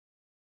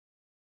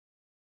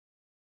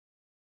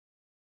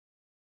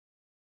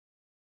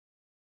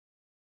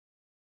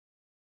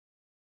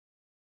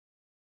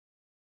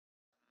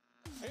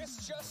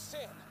This just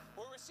in.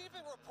 We're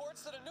receiving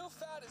reports that a new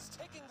fad is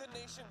taking the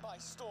nation by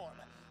storm.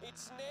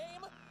 Its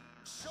name?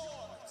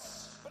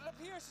 Shorts. But it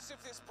appears as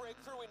if this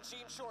breakthrough in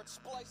gene short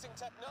splicing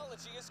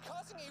technology is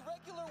causing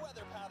irregular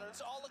weather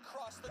patterns all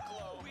across the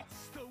globe.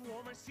 It's the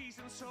warmer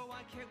season, so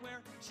I can't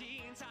wear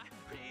jeans. I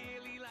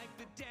really like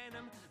the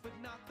denim, but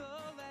not the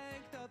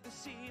length of the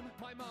seam.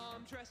 My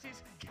mom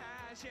dresses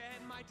cash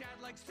and my dad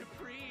likes to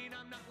preen.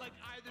 I'm not like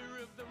either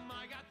of them,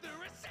 I got the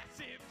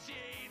recessive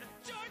gene.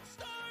 Short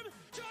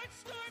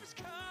storm's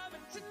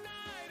coming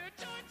tonight. A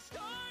short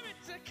storm,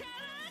 it's a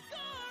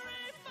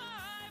category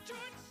 5.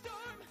 Short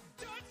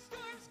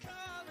storm's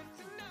coming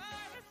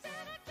tonight. I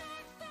said a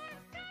short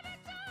storm's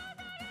coming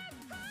tonight.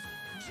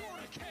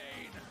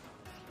 Jordan-cane,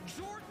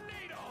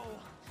 Jordanado,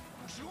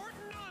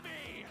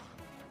 Jordanami,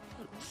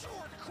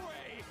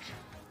 Jordquake,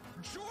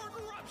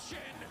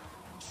 Jordan-ruption,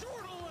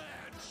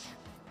 Jordan-ledge,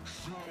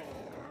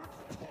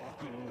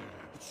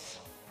 Jord-apocalypse.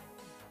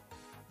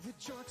 The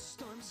Jort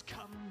storm's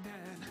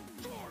coming.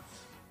 Jort!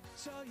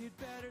 So you'd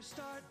better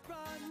start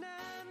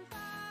running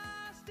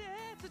fast.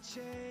 It's a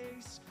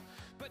chase.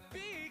 But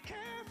be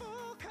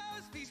careful,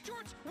 cause these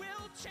jorts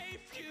will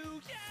chafe you,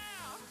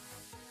 yeah!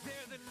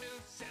 They're the new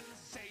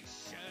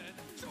sensation.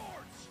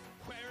 Jorts!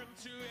 Wear them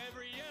to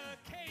every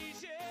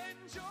occasion.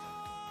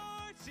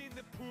 Jorts in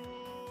the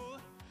pool.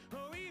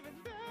 Oh, even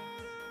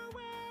better,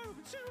 wear them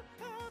to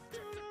a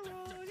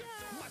funeral,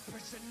 yeah! My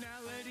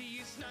personality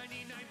is 99%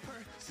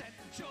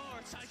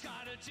 jorts. I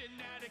got a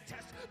genetic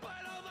test,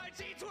 but all my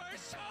genes were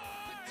shorts!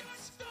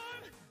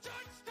 The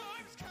Jort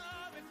storm's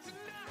coming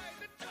tonight.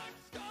 The Jort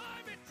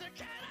storm, it's a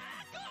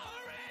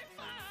category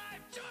 5.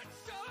 Jort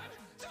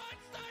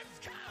storm's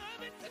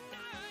coming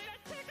tonight.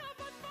 I take off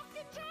my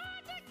fucking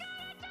jort, I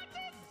got a jort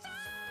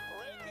inside.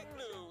 Breaking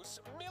news.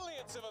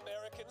 Millions of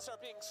Americans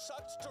are being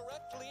sucked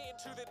directly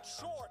into the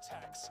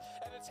Jortex,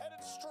 and it's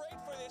headed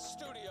straight for this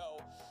studio.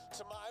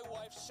 To my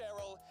wife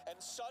Cheryl and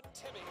son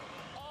Timmy,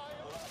 I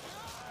love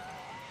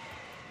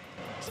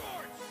you.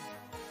 Jort!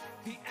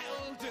 The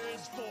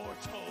elders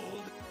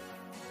foretold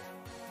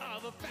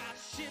of a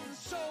fashion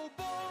so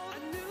bold. A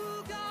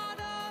new god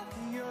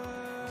of the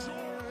earth.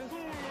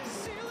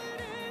 Seal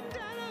it in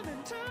denim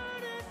and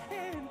turn it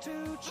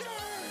into Jort.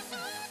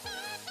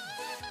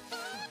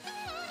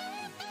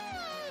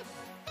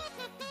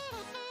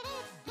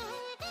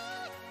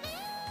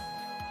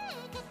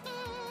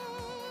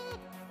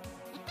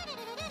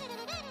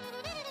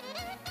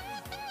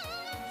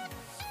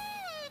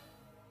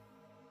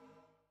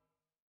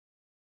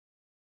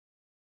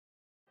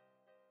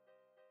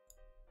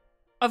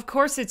 Of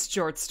course it's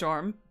Jort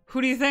Storm. Who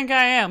do you think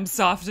I am,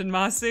 soft and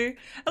mossy?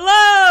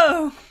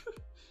 Hello!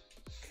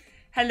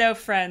 Hello,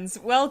 friends.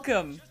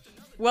 Welcome.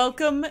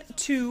 Welcome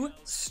to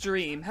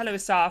stream. Hello,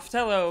 Soft.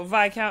 Hello,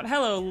 Viscount.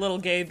 Hello, Little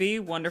Gaby.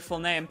 Wonderful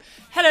name.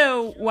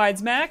 Hello,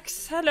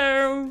 Widesmax.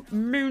 Hello,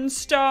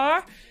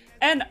 Moonstar.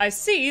 And I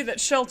see that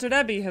Sheltered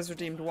Ebby has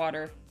redeemed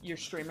Water, your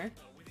streamer.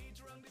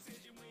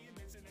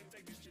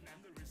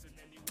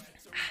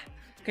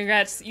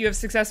 Congrats, you have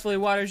successfully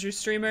watered your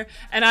streamer,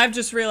 and I've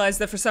just realized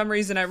that for some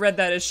reason I read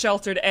that as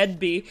Sheltered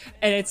Edby,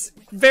 and it's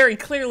very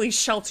clearly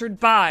Sheltered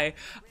By.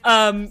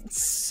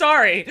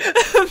 Sorry.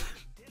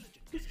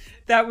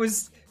 That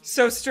was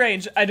so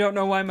strange. I don't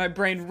know why my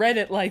brain read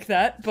it like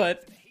that,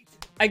 but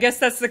I guess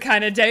that's the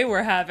kind of day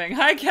we're having.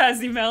 Hi,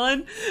 Cassie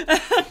Mellon.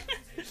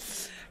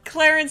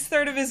 Clarence,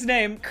 third of his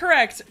name.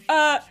 Correct.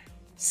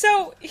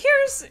 So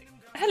here's...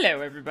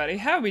 Hello, everybody.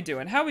 How are we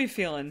doing? How are we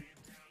feeling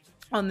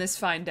on this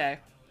fine day?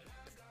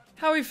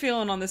 How are we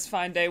feeling on this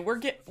fine day?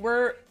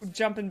 We're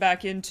jumping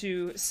back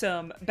into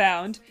some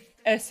Bound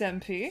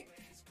SMP.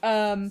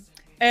 And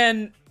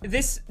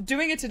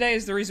doing it today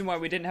is the reason why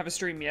we didn't have a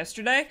stream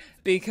yesterday,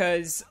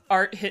 because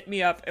Art hit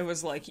me up and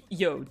was like,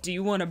 yo, do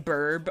you want a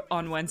burb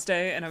on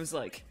Wednesday? And I was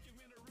like,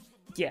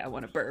 yeah, I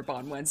want a burb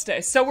on Wednesday.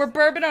 So we're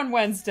burbing on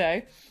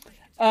Wednesday.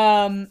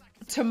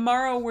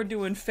 Tomorrow we're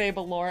doing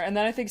Fable lore, and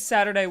then I think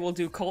Saturday we'll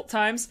do Cult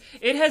Times.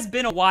 It has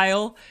been a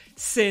while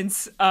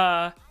since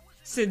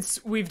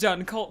we've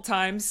done Cult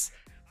Times,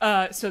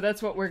 so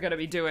that's what we're gonna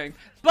be doing.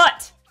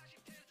 But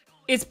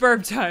it's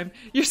burb time.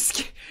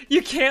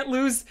 You can't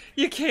lose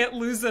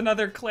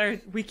another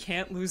Clarence. We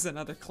can't lose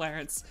another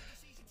Clarence.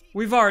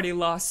 We've already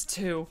lost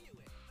 2.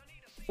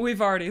 We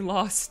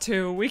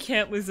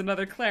can't lose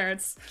another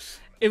Clarence.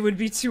 It would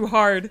be too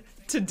hard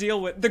to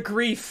deal with. The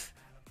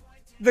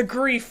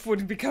grief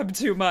would become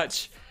too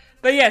much.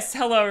 But yes,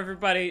 hello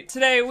everybody.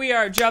 Today we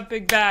are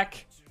jumping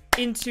back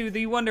into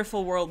the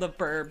wonderful world of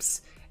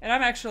burbs. And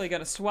I'm actually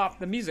gonna swap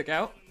the music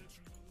out.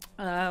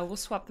 We'll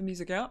swap the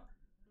music out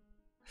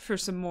for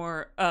some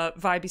more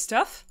vibey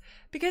stuff,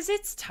 because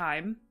it's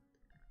time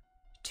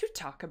to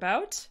talk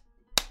about...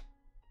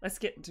 Let's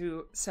get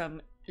into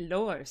some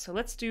lore. So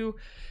let's do...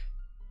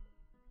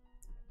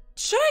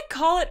 Should I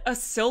call it a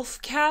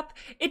sylph cap?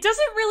 It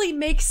doesn't really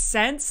make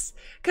sense,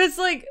 because,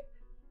 like,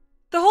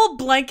 the whole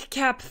blank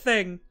cap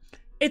thing,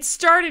 it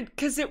started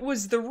because it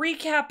was the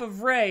recap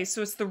of Ray,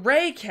 so it's the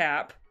Ray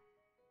cap.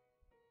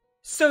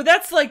 So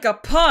that's like a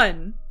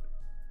pun.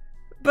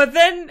 But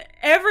then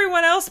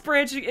everyone else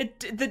branching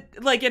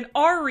it, like an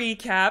R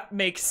recap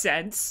makes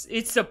sense.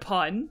 It's a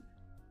pun.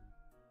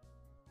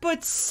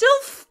 But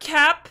sylph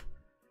cap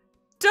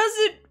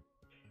doesn't.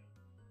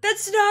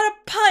 That's not a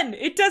pun.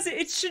 It doesn't.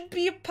 It should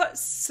be a pun.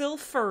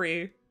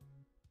 Sylphery.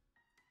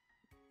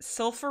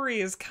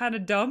 Sylphery is kind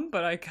of dumb,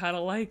 but I kind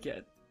of like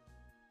it.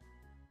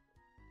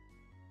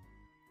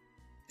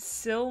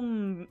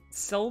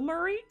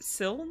 Silmery?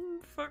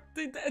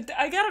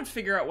 I gotta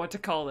figure out what to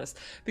call this,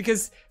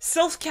 because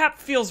sylph cap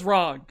feels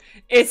wrong.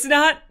 It's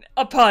not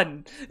a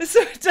pun, so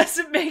it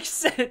doesn't make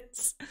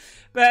sense.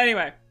 But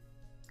anyway,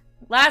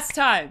 last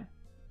time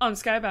on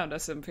Skybound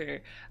SMP,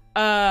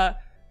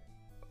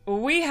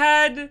 we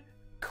had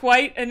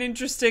quite an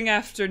interesting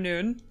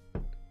afternoon.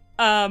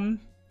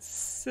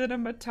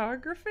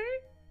 Cinematography?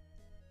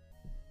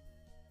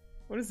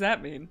 What does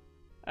that mean?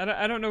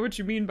 I don't know what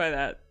you mean by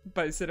that,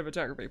 by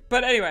cinematography.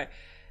 But anyway,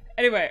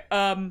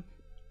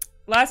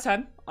 last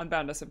time on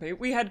Bound SMP,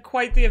 we had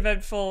quite the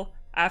eventful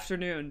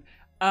afternoon.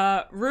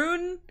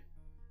 Rune,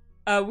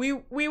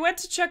 we went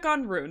to check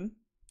on Rune.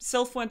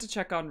 Sylph went to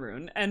check on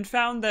Rune and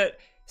found that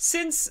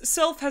since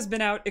Sylph has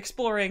been out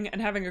exploring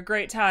and having a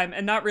great time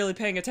and not really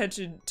paying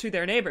attention to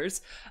their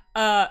neighbors,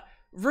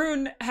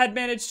 Rune had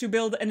managed to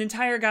build an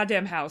entire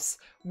goddamn house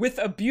with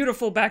a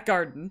beautiful back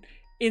garden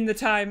in the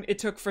time it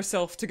took for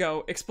Sylph to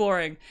go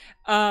exploring.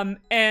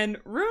 And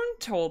Rune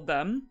told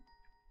them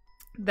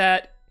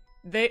that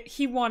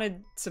he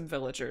wanted some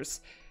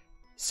villagers.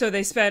 So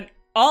they spent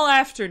all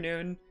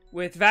afternoon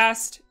with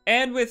Vast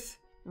and with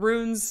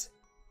Rune's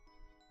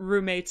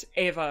roommate,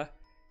 Ava,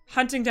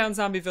 hunting down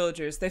zombie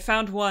villagers. They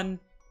found one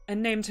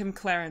and named him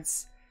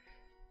Clarence.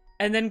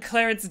 And then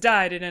Clarence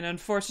died in an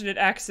unfortunate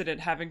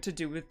accident having to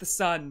do with the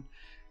sun.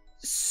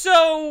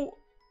 So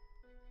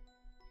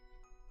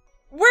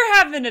we're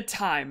having a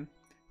time.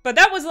 But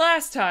that was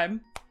last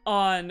time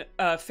on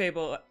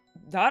Fable.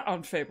 Not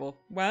on Fable.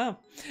 Wow.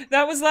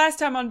 That was last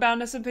time on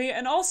Bound SMP,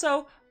 and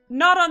also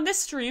not on this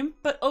stream,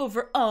 but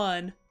over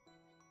on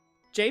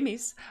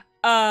Jamie's.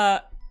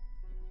 Over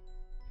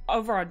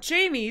on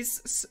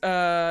Jamie's,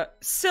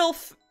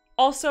 Sylph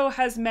also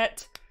has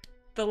met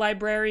the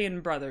Librarian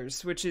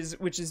brothers, which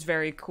is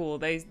very cool.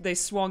 They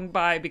swung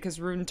by because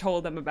Rune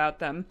told them about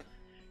them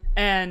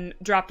and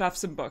dropped off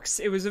some books.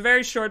 It was a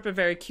very short but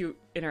very cute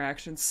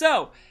interaction.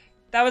 So,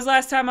 that was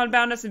last time on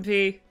Bound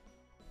SMP.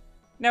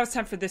 Now it's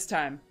time for this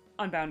time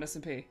on Bound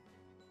SMP.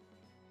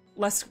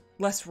 Let's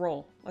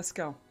roll. Let's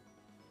go.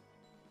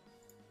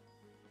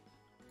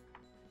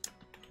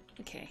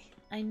 Okay.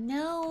 I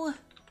know.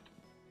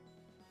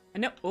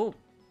 Oh,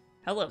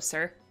 hello,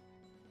 sir.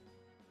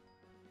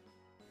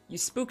 You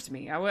spooked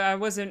me. I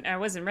wasn't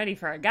ready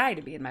for a guy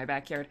to be in my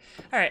backyard.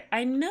 All right,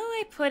 I know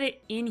I put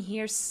it in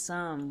here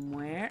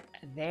somewhere.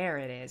 There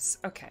it is.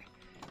 Okay,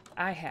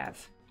 I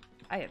have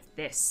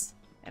this,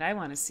 and I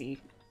want to see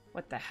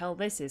what the hell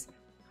this is.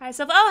 Hi,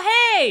 Sylph.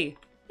 Oh, hey,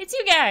 it's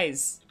you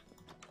guys.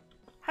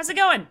 How's it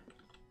going?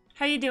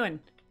 How you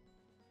doing?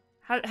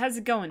 How's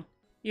it going?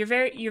 You're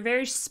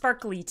very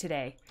sparkly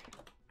today.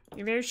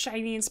 You're very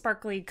shiny and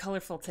sparkly,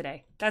 colorful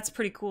today. That's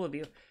pretty cool of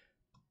you.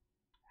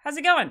 How's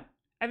it going?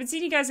 I haven't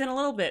seen you guys in a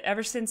little bit,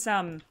 ever since,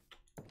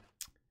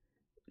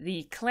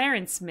 the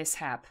Clarence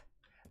mishap.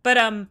 But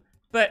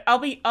I'll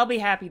be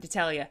happy to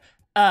tell you,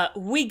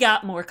 we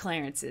got more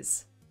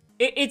Clarences.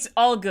 It's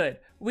all good.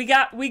 We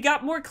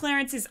got more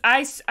Clarences.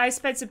 I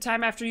spent some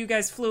time after you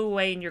guys flew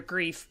away in your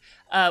grief,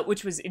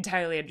 which was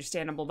entirely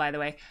understandable, by the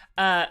way.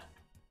 I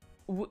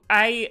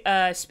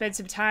spent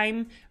some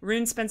time,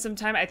 Rune spent some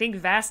time, I think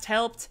Vast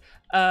helped,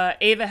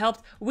 Ava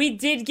helped. We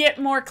did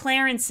get more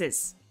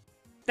Clarences.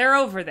 They're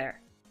over there.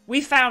 We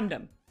found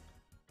them.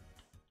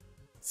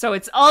 So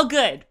it's all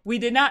good. We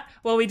did not,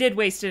 well, we did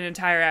waste an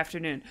entire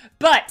afternoon,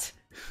 but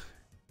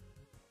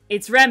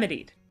it's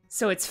remedied,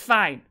 so it's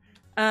fine.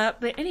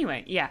 But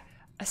anyway, yeah,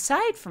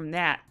 aside from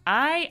that,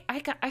 I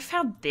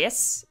found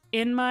this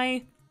in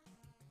my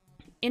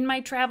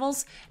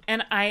travels,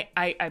 and I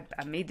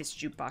made this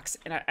jukebox,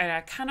 and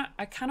I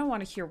kind of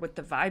want to hear what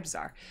the vibes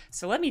are.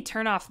 So let me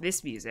turn off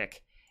this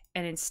music,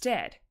 and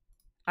instead,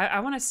 I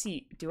want to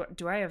see,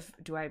 do I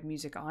have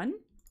music on?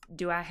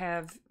 Do I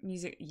have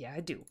music? Yeah, I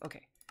do.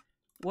 Okay.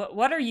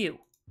 What are you?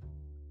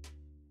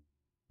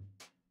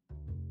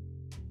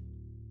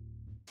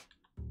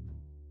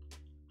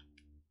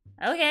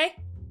 Okay.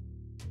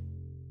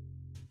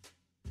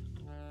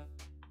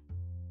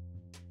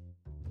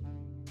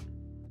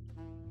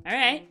 All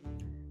right.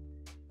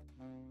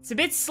 It's a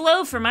bit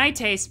slow for my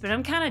taste, but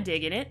I'm kind of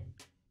digging it.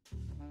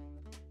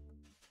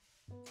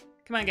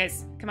 Come on,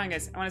 guys. Come on,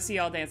 guys. I want to see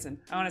y'all dancing.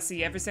 I want to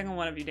see every single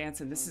one of you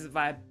dancing. This is a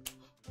vibe.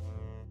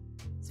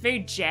 It's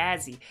very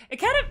jazzy. It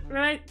kind of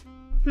reminds...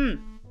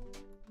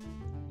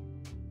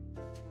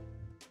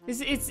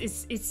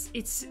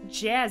 It's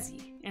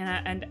jazzy,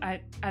 and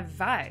I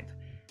vibe.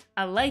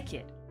 I like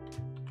it.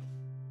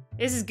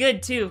 This is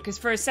good too, because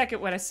for a second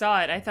when I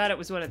saw it, I thought it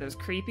was one of those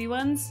creepy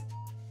ones.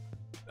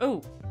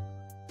 Oh,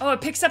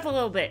 it picks up a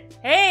little bit.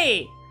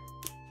 Hey!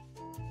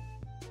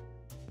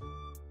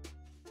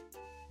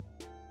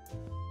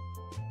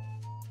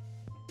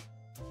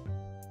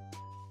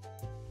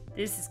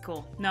 This is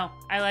cool. No,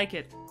 I like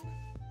it.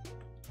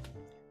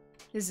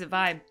 This is a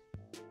vibe.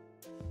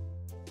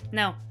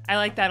 No, I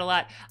like that a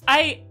lot.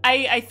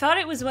 I thought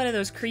it was one of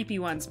those creepy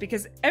ones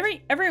because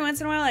every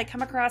once in a while I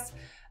come across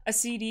a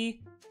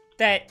CD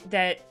that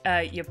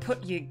you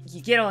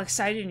get all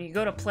excited and you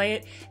go to play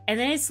it, and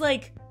then it's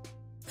like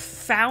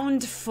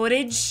found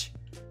footage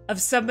of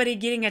somebody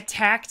getting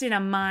attacked in a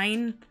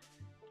mine,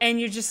 and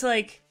you're just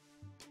like,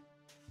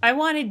 I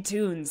wanted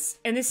tunes,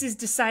 and this is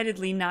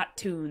decidedly not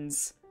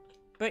tunes.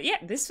 But yeah,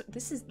 this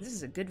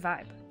is a good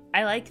vibe.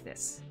 I like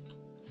this.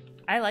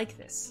 I like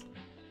this.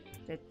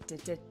 You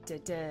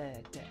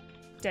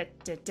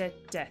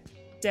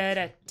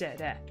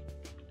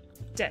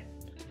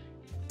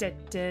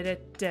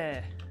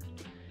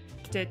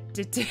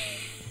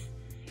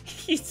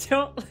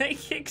don't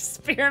like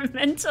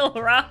experimental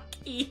rock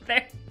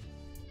either.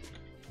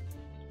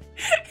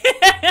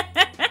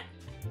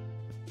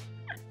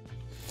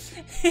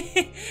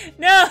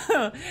 No,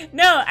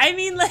 I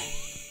mean like...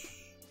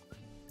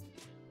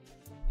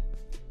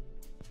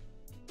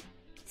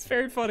 It's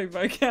very funny,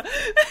 Mike.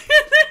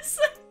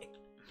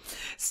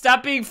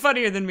 Stop being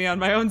funnier than me on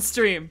my own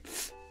stream.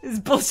 This is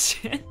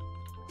bullshit.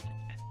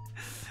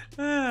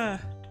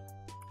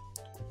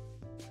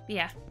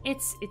 Yeah,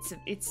 it's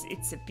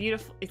a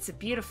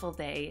beautiful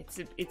day.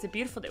 It's a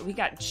beautiful day. We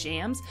got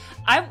jams.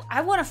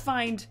 I want to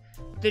find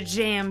the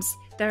jams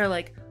that are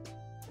like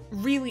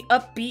really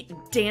upbeat and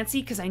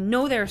dancey, because I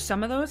know there are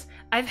some of those.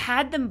 I've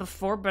had them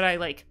before, but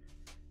I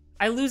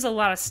lose a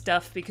lot of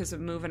stuff because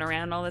of moving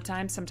around all the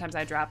time. Sometimes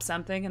I drop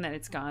something and then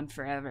it's gone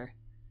forever.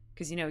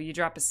 Because, you know, you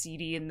drop a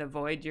CD in the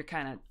void, you're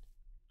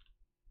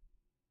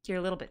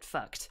a little bit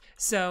fucked.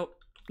 So,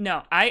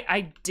 no,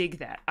 I dig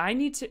that.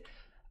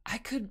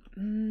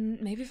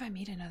 Maybe if I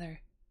meet another...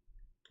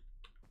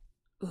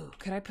 Ooh,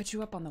 could I put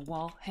you up on the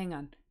wall? Hang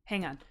on.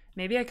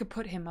 Maybe I could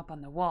put him up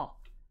on the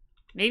wall.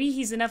 Maybe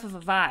he's enough of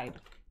a vibe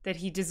that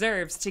he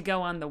deserves to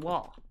go on the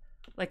wall.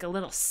 Like a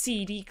little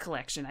CD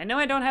collection. I know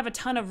I don't have a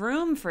ton of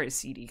room for a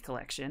CD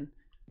collection,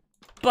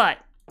 but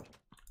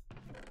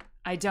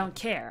I don't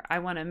care. I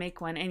want to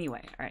make one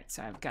anyway. All right,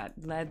 so I've got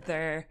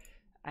leather.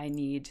 I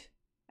need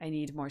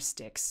more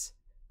sticks.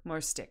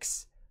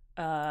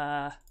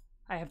 I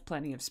have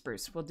plenty of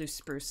spruce. We'll do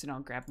spruce and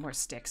I'll grab more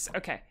sticks.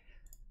 Okay.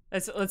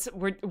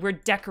 We're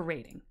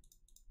decorating.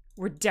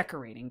 We're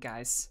decorating,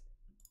 guys.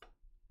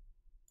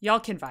 Y'all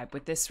can vibe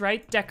with this,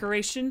 right?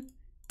 Decoration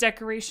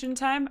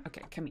time.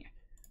 Okay, come here.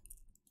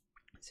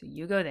 So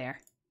you go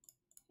there.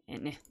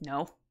 And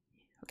no.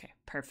 Okay,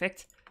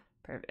 perfect.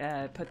 Put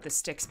the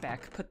sticks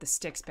back.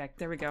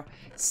 There we go.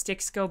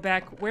 Sticks go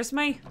back. There's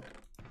my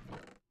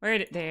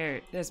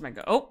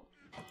go.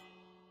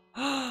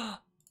 Oh!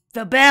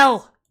 The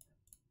bell!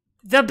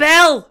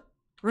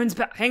 Rune's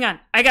bell. Hang on.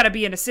 I gotta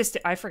be an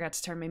assistant. I forgot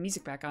to turn my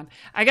music back on.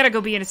 I gotta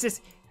go be an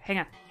assistant.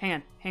 Hang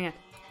on.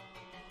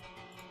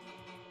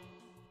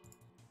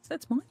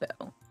 That's my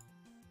bell.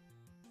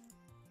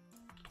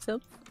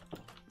 Sylph.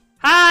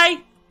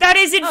 Hi! That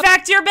is in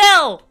fact your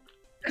bell!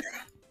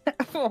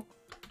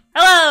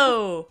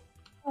 Hello!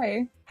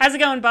 Hi. How's it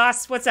going,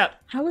 boss? What's up?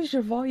 How was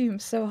your volume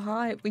so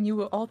high when you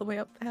were all the way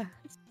up there?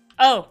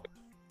 Oh,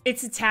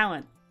 it's a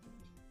talent.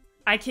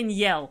 I can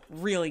yell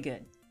really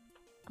good.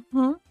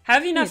 Huh? How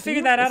have you not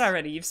figured that out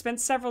already? You've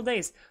spent several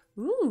days.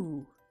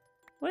 Ooh.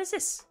 What is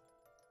this?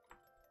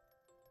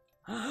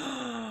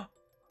 You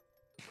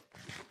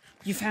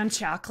found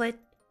chocolate?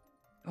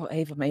 Oh,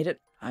 Ava made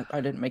it.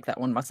 I didn't make that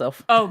one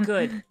myself. Oh,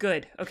 good.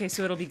 Okay,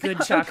 so it'll be good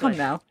chocolate. Come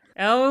now.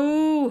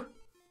 Oh,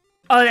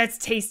 that's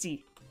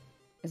tasty.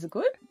 Is it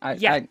good?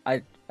 Yeah.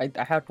 I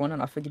had one and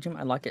I figured you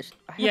might like it.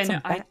 I had some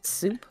bat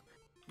soup.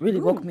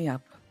 Really woke me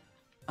up.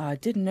 I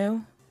didn't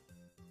know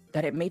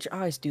that it made your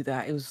eyes do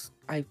that.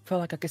 I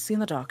felt like I could see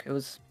in the dark. It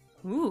was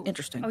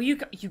interesting. Oh, you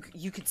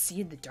could see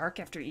in the dark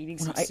after eating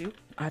some soup?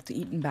 I have to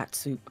eat in bat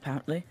soup,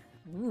 apparently.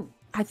 Ooh.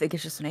 I think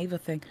it's just an Ava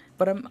thing.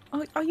 But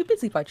are you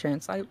busy by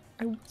chance? I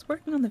was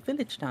working on the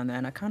village down there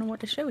and I kind of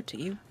want to show it to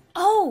you.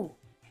 Oh,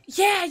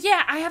 yeah.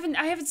 I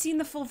haven't seen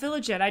the full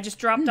village yet. I just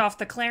dropped off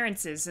the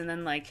Clarences and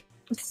then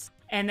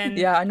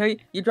yeah, I know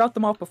you dropped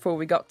them off before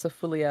we got to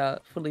fully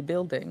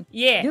building.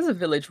 Yeah. There's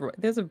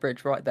a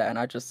bridge right there, and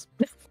I just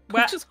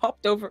just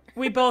hopped over.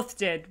 We both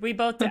did.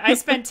 I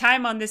spent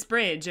time on this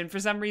bridge, and for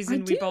some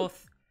reason I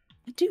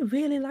do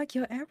really like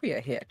your area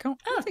here.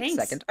 Take a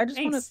second. I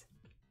just want to.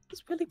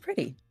 It's really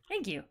pretty.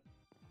 Thank you.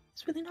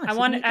 It's really nice. I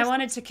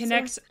wanted to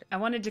connect. I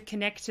wanted to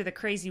connect to the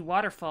crazy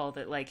waterfall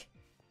that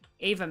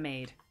Ava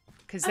made.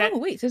 Does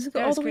it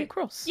go all the way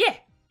across? Yeah,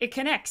 it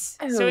connects.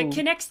 Oh. So it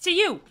connects to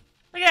you.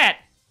 Look at that.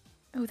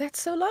 Oh,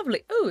 that's so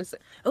lovely. Oh,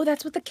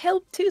 that's with the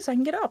kelp too, so I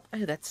can get up.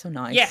 Oh, that's so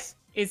nice. Yeah,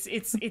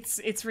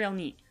 it's real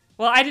neat.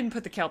 Well, I didn't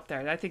put the kelp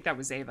there. I think that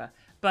was Ava.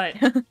 But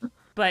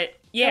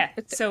yeah.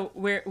 So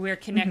we're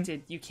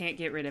connected. You can't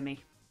get rid of me.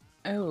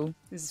 Oh,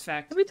 this is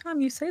fact. Every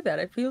time you say that,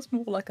 it feels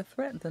more like a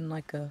threat than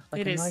like a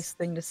nice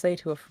thing to say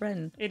to a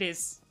friend. It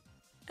is.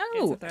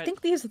 Oh, I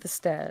think these are the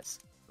stairs.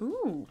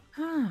 Ooh.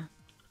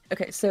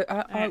 Okay, so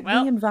we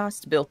and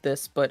Vast built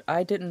this, but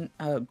I didn't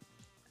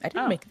I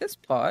didn't make this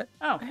part.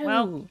 Oh,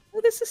 well.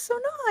 Oh, this is so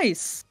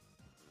nice.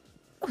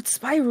 Oh, it's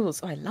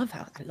spirals. Oh, I love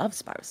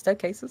spiral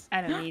staircases.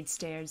 I don't need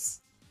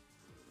stairs.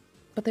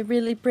 But they're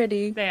really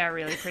pretty. They are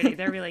really pretty.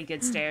 They're really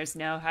good stairs.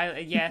 No,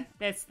 yeah,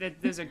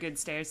 those are good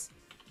stairs.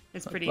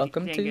 It's pretty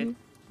Welcome dang to good.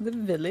 the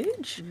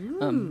village.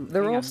 Ooh,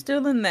 they're all on.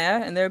 still in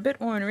there, and they're a bit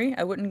ornery.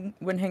 I wouldn't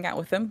hang out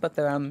with them, but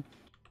they're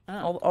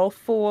all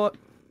 4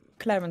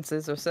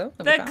 Clarences or so.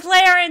 The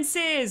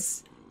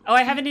Clarences. Oh,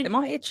 I haven't. They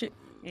might hit you.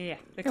 Yeah,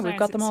 we've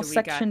got them all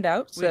sectioned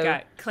out. So we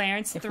got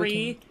Clarence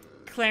 3,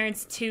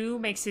 Clarence 2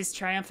 makes his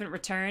triumphant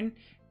return,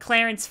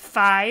 Clarence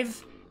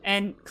 5,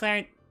 and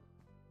Clarence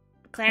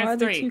Why are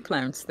 3. there 2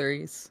 Clarence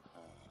 3s?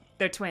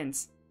 They're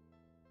twins.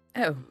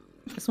 Oh,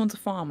 this one's a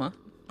farmer.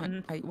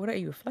 What are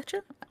you, a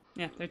Fletcher?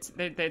 Yeah,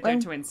 they're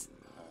twins.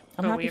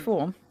 I'm happy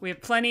for them. We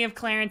have plenty of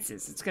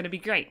Clarences. It's going to be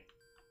great.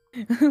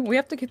 We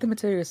have to get the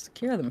materials to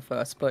cure them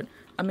first, but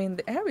I mean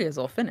the area's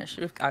all finished.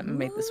 I've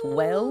made this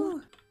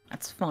well.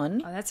 That's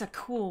fun. Oh, that's a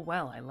cool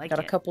well. I like Got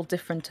it. a couple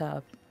different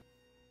to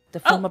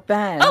form a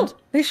band. Oh!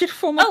 They should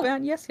form a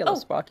band. Yes, Yellow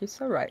Spark, you're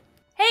so right.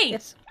 Hey,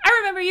 yes. I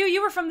remember you.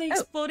 You were from the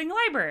Exploding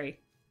Library.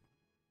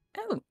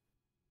 Oh.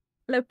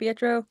 Hello,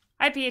 Pietro.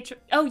 Hi, Pietro.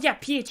 Oh, yeah,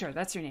 Pietro.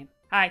 That's your name.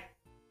 Hi.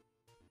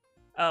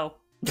 Oh.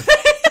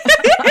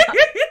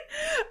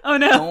 Oh,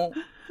 no.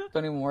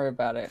 Don't even worry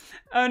about it.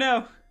 Oh,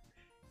 no.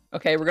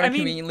 Okay, we're gonna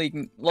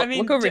conveniently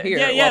look over here.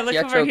 Yeah, while look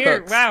Pietro over here.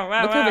 cooks.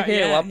 Wow, look over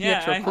here while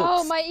Pietro cooks.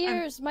 Oh, my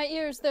ears,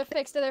 they're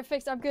fixed.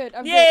 I'm good.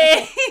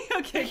 Yay!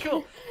 Okay,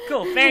 cool,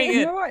 very good.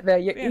 You're right there.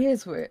 Your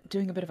ears were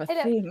doing a bit of a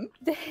thing.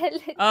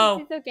 Oh,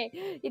 it's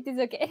okay. It is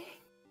okay.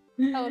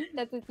 Oh,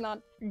 that is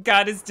not.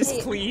 God is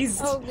displeased.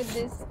 Oh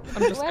goodness.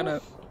 I'm just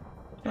gonna.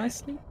 Can I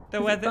sleep?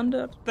 The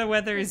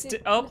weather is.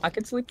 I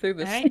can sleep through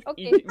this. Right?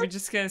 Okay. We're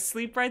just gonna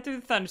sleep right through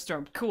the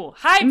thunderstorm. Cool.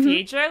 Hi,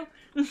 Pietro.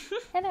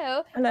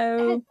 Hello.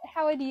 Hello.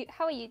 How are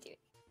you doing?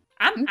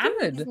 I'm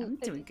good. I'm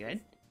doing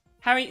good.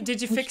 How are you?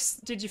 Did you fix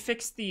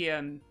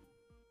the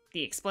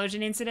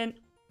explosion incident?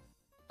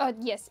 Oh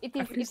yes, it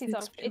is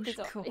all.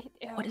 Cool.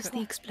 What is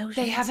the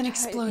explosion? They have an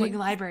exploding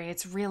library.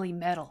 It's really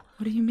metal.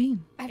 What do you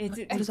mean? I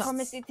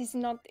promise it is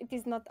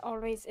not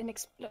always an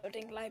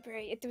exploding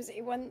library. It was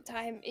a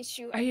one-time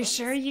issue. Are you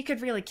sure you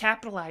could really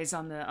capitalize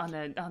on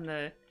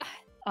the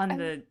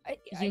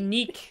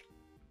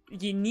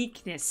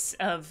uniqueness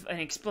of an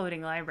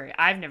exploding library?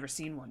 I've never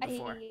seen one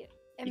before.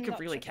 You could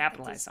really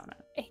capitalize on it.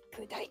 A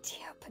good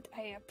idea, but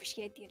I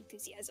appreciate the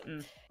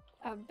enthusiasm.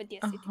 But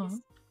yes,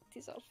 it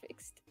is all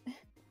fixed.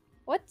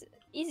 What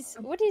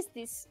is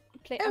this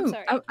place? I'm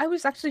sorry. I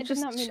was actually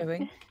just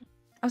showing.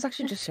 I was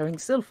actually just showing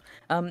Sylph.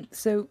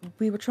 So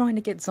we were trying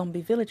to get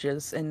zombie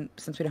villagers, and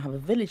since we don't have a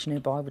village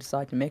nearby, we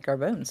decided to make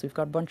our own. So we've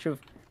got a bunch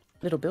of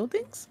little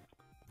buildings,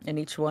 and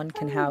each one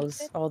can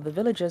house all the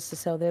villagers to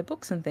sell their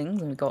books and things.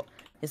 And we've got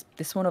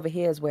this one over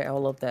here is where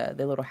all of the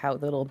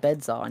little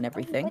beds are and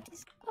everything.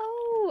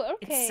 Okay.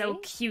 It's so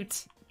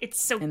cute.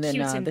 It's so and cute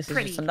then, and this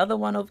pretty. is just another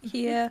one over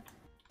here.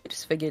 I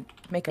just figured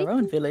make our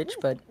own village,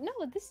 but no,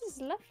 this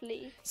is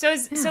lovely.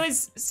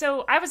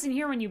 So I wasn't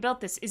here when you built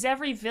this. Is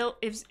every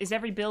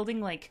building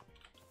like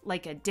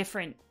a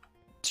different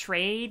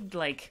trade?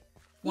 Like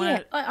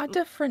a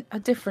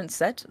different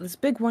set. This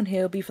big one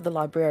here will be for the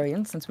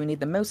librarians, since we need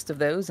the most of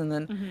those, and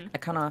then I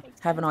kind of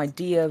have an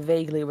idea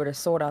vaguely where to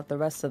sort out the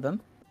rest of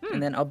them.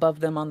 And then above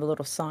them on the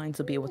little signs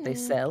will be what they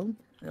sell,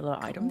 the little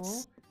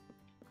items.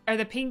 Are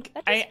the pink?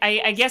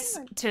 I guess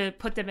to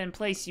put them in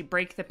place, you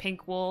break the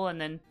pink wool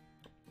and then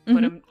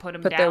put them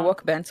down. Put their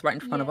workbench right in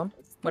front of them,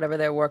 whatever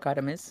their work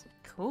item is.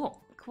 Cool.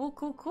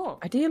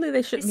 Ideally,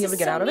 they shouldn't be able to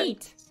get out of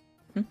it.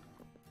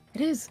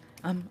 It is.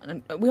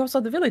 We also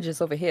have the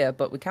villages over here,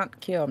 but we can't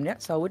cure them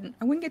yet, so I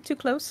wouldn't get too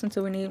close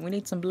until we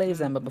need some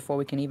blaze ember before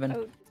we can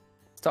even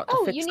start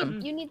to fix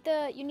them. You need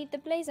the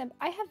blaze ember.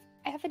 I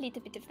have a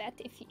little bit of that.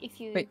 If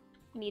you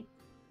need.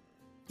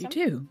 You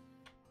do.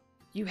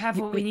 You have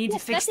what we need to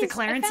fix the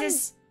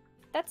Clarences?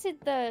 That's it.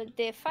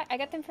 I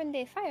got them from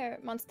the fire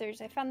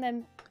monsters. I found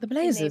them. The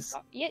blazes.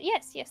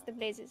 Yes, the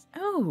blazes.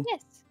 Oh.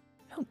 Yes.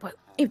 Oh, but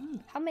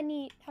how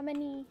many?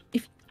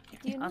 If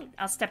do you need?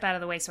 I'll step out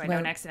of the way so I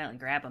don't accidentally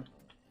grab them.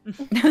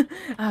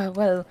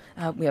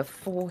 We have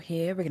 4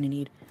 here. We're gonna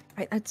need.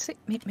 I'd say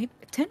maybe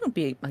 10 would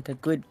be like a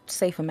good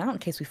safe amount in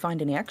case we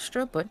find any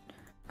extra. But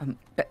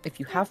if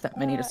you have that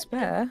many to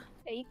spare.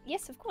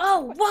 Yes, of course.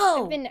 Oh,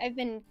 whoa! I've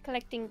been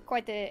collecting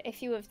quite a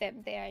few of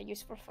them. They are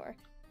useful for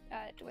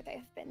what I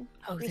have been.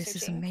 This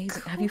is amazing.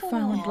 Cool. Have you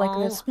found like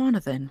the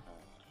spawner then?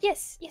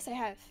 Yes, I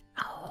have.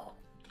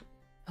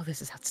 Oh,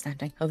 this is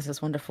outstanding. Oh, this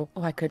is wonderful.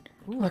 Oh, I could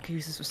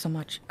use this for so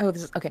much. Oh,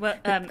 this is okay. Well,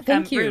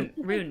 thank you.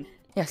 Rune.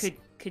 Yes.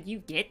 Could you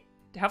get?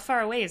 How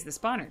far away is the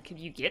spawner? Could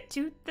you get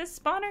to the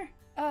spawner?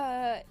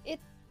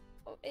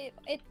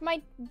 It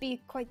might be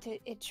quite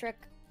a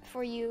trek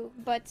for you,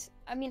 but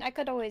I mean,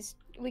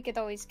 we could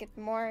always get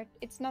more.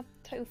 It's not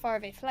too far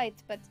of a flight,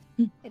 but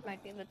it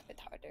might be a little bit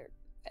harder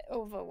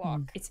over a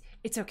walk.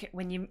 It's okay.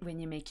 When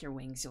you make your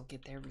wings, you'll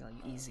get there really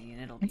easy,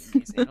 and it'll be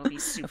amazing. It'll be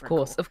super.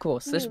 Of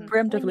course. Just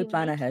preemptively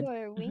plan ahead.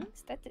 Your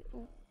wings?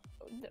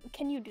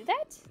 Can you do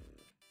that?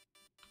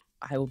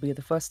 I will be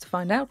the first to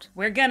find out.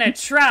 We're gonna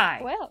try.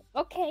 Well,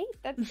 okay,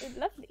 that's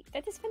lovely.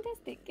 That is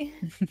fantastic.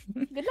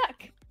 Good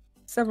luck.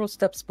 Several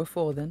steps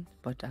before then,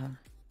 but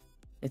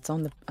it's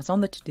on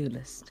the to-do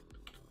list.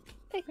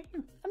 Hey,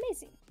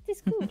 amazing. This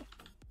is cool.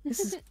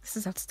 This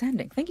is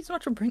outstanding. Thank you so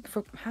much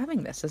for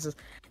having this. This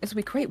will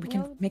be great. We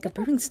can make a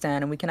brewing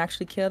stand and we can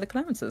actually kill the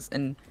Clarences.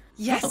 And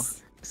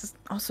yes, this is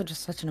also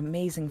just such an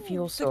amazing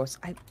fuel source.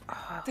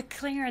 The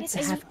Clarence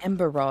to have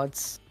ember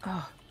rods.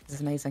 Oh, this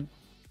is amazing.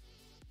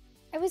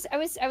 I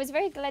was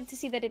very glad to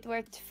see that it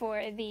worked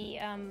for the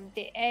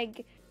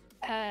egg.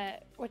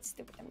 What's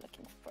the word I'm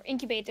looking for?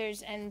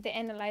 Incubators and the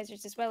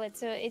analyzers as well.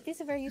 It is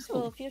a very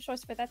useful fuel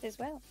source for that as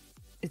well.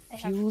 It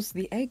fuels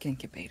the egg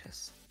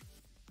incubators.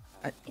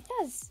 It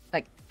does.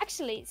 Like,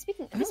 actually,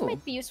 this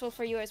might be useful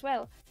for you as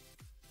well.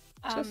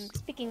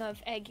 Speaking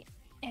of egg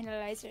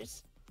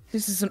analyzers.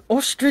 This is an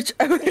ostrich.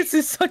 Oh, this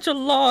is such a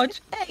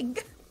large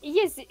egg.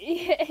 Yes,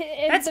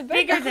 that's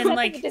bigger than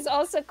like. It is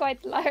also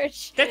quite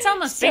large. That's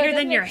almost bigger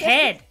than your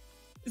head.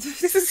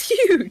 This is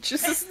huge.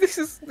 This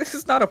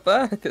is not a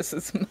bird. This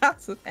is a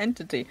massive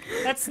entity.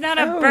 That's not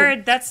a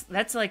bird.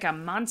 That's like a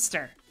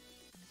monster.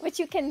 But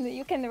you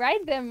can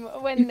ride them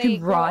when they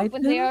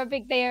are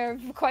big. They are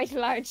quite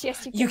large.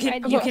 Yes, you can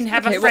ride them. You can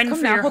have a friend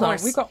for your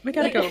horse. We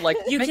gotta go. Like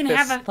you can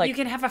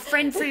have a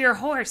friend for your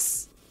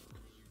horse.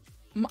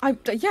 I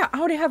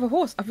already have a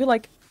horse. I feel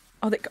like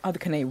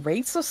can they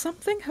race or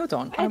something? Hold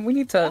on. We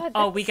need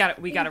to. We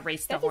gotta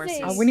race the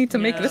horses. We need to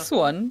make this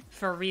one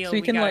for real. So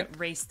we can gotta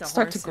race the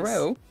start horses. To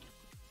grow.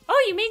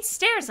 Oh, you made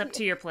stairs up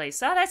to your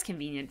place. Oh, that's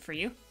convenient for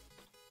you.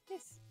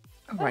 Yes.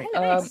 All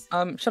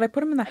right. Should I put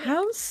them in the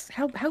house?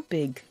 How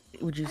big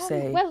would you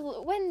say?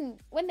 Well,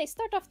 when they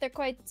start off, they're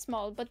quite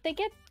small, but they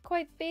get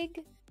quite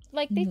big.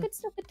 Like they could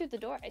still fit through the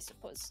door, I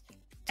suppose.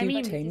 Do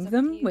you tame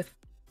them with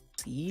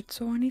seeds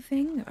or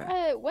anything?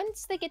 Or?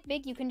 Once they get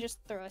big, you can just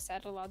throw a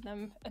saddle on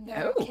them, and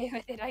they're okay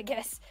with it, I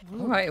guess.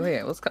 All right,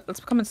 wait. Let's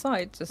come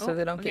inside just so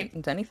they don't get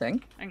into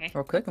anything. Okay.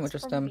 Real quick, and we'll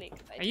just Are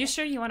you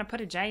sure you want to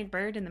put a giant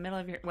bird in the middle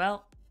of your?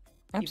 Well,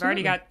 absolutely. You've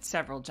already got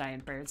several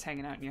giant birds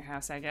hanging out in your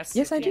house, I guess.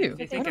 Yes, I do. If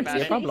you think I don't about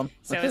see it. a problem.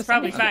 So it's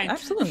probably fine.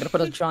 Absolutely, I'm gonna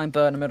put a giant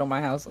bird in the middle of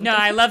my house. No,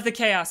 I love the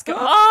chaos. Go.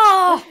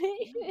 Oh!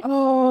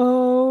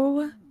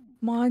 Oh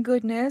my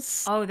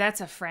goodness. Oh, that's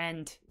a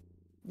friend.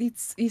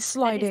 He's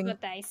sliding. That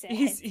is what I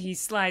said. He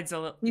slides a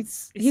little.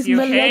 His he okay?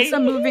 legs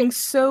are moving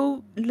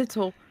so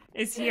little.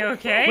 Is he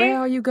okay? Where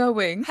are you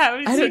going? How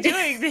is he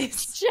doing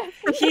this?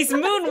 He's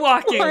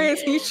moonwalking. Why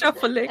is he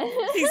shuffling?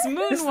 He's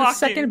moonwalking. This is the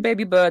second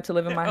baby bird to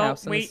live in my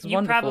house. And Wait, this is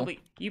wonderful.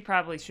 you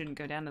probably shouldn't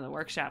go down to the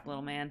workshop,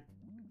 little man.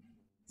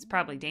 It's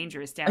probably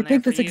dangerous down there. I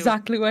think that's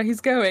exactly where he's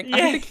going. Yeah.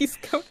 I think he's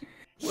going.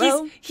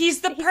 Well,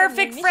 he's the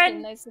perfect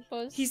friend. I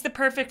suppose. He's the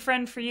perfperfect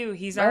friend for you.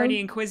 He's already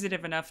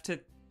inquisitive enough to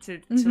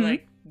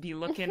like be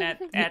looking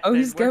at he's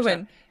workshop.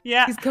 going.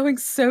 Yeah. He's going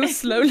so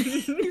slowly.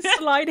 He's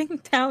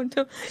sliding down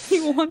to. He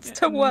wants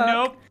to work.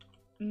 Nope.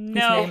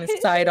 No. His name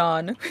is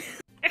Sidon.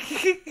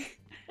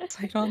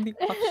 Sidon the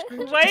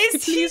ostrich. Why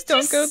is he Please don't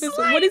just go this way.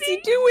 sliding? What is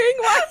he doing?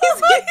 Why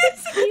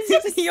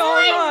is he all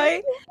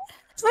right?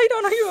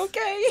 Sidon, are you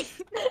okay?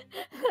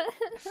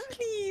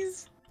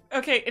 Please.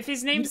 Okay, if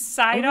his name's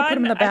I'm gonna Sidon, put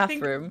him in the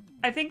bathroom.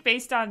 I think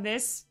based on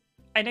this,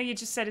 I know you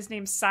just said his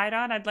name's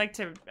Sidon. I'd like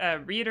to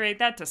reiterate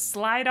that to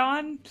slide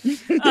on.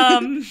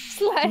 I'm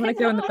gonna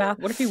go in the bath.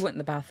 What if he went in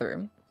the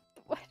bathroom?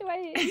 Why do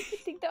I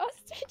think the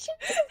ostrich?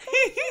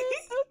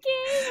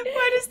 Okay.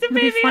 Why does the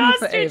baby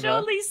ostrich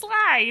only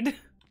slide?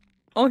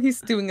 All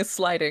he's doing is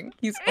sliding.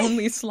 He's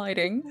only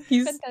sliding.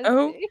 He's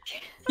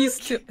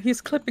Fantastic. he's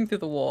clipping through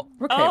the wall.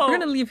 Okay, we're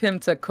gonna leave him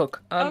to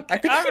cook. I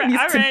think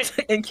he needs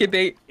to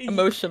incubate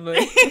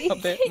emotionally a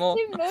bit more.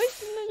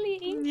 Emotionally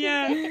incubate.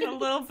 Yeah, a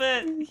little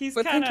bit.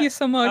 But thank you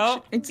so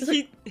much.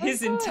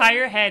 His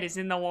entire head is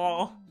in the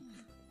wall.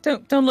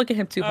 Don't look at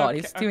him too hard.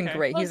 He's doing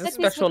great. Well, He's a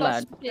special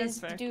lad.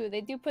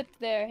 They do put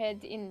their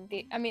head in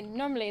the. I mean,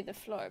 normally the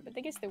floor, but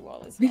I guess the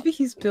wall is. Maybe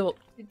he's built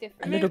different.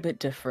 a little bit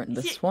different.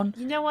 This one.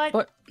 You know what?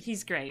 But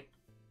he's great.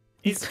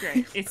 It's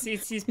great.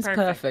 He's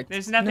perfect.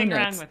 There's nothing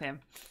wrong with him.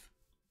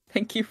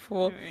 Thank you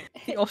for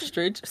the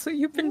ostrich. So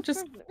you've been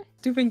just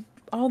doing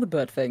all the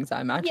bird things,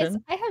 I imagine.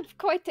 Yes, I have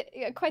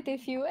quite a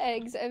few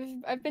eggs.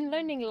 I've been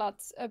learning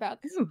lots about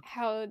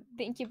how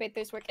the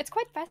incubators work. It's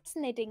quite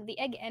fascinating. The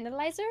egg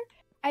analyzer.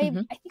 I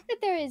think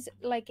that there is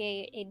like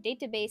a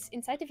database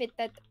inside of it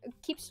that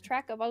keeps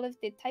track of all of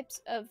the types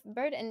of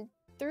bird, and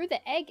through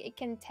the egg it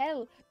can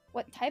tell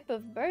what type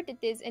of bird it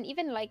is, and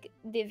even like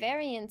the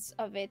variants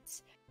of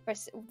it,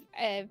 versus,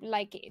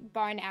 like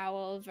barn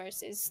owl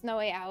versus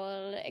snowy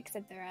owl,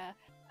 etc.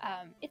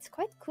 It's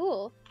quite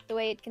cool the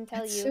way it can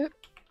tell you.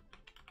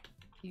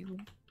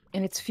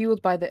 And it's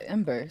fueled by the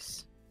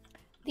embers.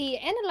 The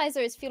analyzer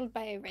is fueled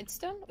by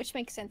redstone, which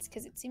makes sense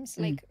because it seems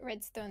like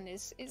redstone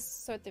is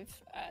sort of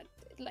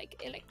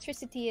like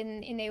electricity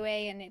in a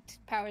way, and it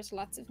powers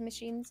lots of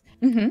machines.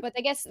 But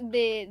I guess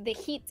the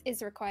heat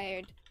is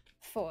required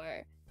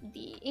for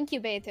the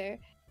incubator,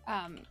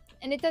 and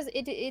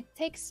it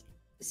takes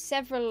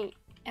several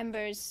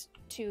embers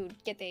to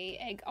get the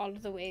egg all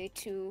the way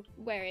to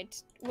where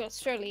it will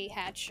surely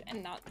hatch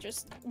and not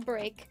just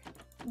break.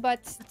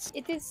 But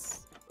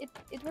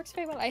it works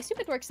very well. I assume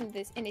it works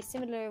in a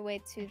similar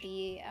way to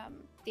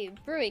the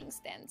brewing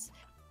stands,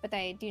 but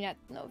I do not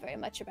know very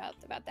much about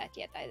that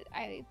yet.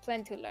 I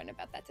plan to learn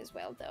about that as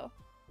well, though.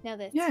 Now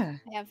that I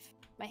have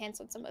my hands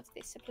on some of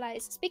the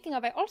supplies. Speaking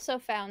of, I also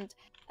found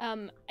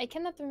I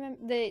cannot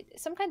remember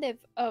some kind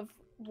of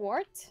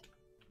wart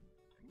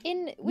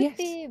with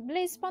the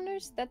blaze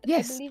spawners that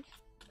I believe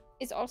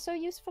is also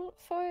useful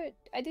for.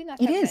 I do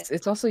not. It is.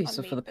 It's also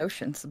useful for the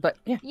potions, but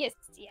yeah. Yes.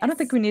 I don't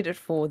think we need it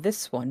for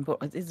this one, but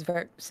it's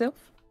very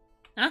sylph.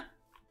 Huh?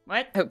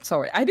 What? Oh,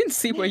 sorry. I didn't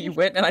see where you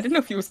went, and I didn't know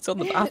if you were still in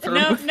the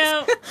bathroom.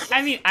 No.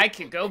 I mean, I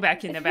could go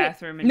back in the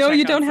bathroom and no, check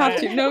you don't have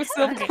outside. to. No,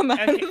 Sylph, come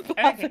out of the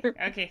bathroom.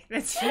 Okay,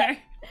 that's fair.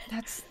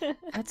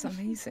 That's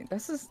amazing.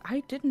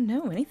 I didn't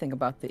know anything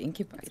about the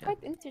incubator. It's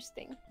quite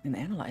interesting. And the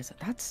analyzer.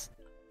 That's.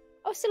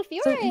 Oh, Sylph,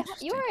 you're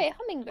a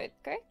hummingbird,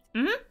 correct?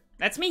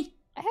 That's me.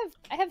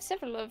 I have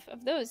several of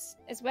those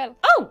as well.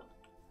 Oh,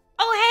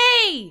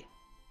 hey!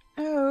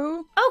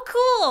 Oh,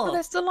 cool! Oh,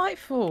 that's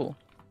delightful.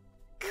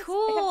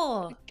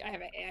 Cool. I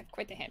have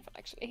quite a handful,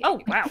 actually. Oh,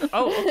 wow.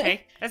 Oh,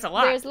 okay. That's a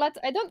lot. There's lots.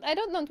 I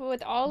don't know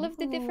what all of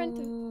the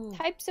different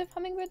types of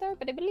hummingbird are,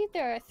 but I believe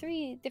there are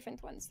 3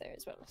 different ones there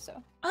as well.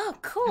 So. Oh,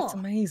 cool. That's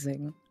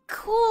amazing.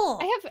 Cool.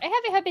 I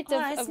have a habit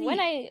of when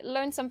I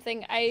learn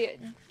something,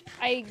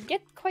 I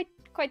get quite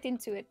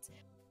into it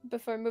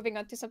before moving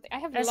on to something. I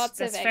have lots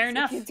of eggs. Fair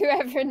enough. If you do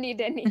ever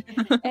need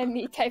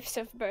any types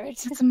of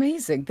birds. That's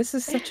amazing. This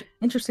is such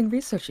interesting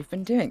research you've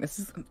been doing. This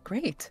is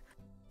great.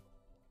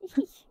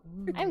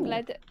 I'm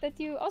glad that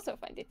you also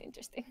find it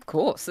interesting. Of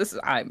course,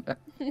 I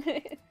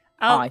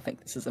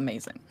think this is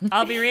amazing.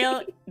 I'll be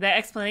real. The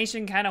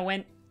explanation kind of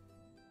went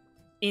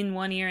in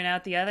one ear and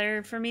out the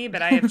other for me,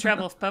 but I have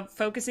trouble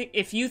focusing.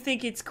 If you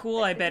think it's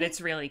cool, I bet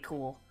it's really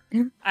cool.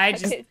 I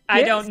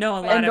don't know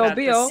a lot about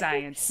the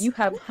science. You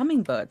have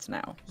hummingbirds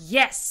now.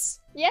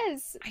 Yes.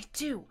 Yes. I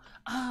do.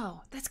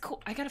 Oh, that's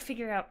cool. I gotta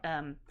figure out.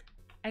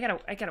 I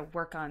gotta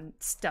work on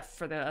stuff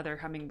for the other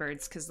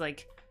hummingbirds because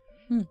I've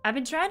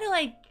been trying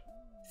to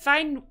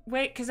find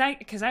way because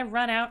I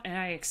run out and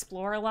I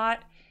explore a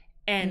lot,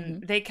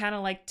 and they kind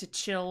of like to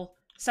chill.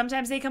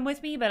 Sometimes they come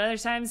with me, but other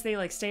times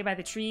they stay by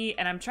the tree,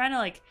 and I'm trying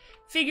to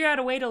figure out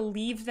a way to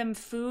leave them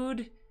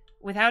food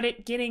without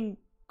it getting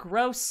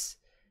gross.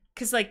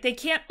 Because, they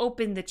can't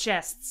open the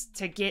chests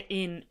to get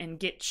in and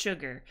get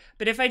sugar.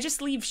 But if I just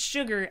leave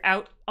sugar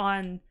out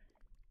on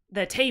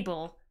the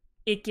table,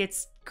 it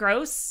gets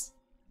gross.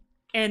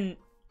 And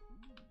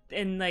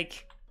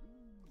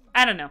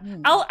I don't know.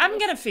 I'm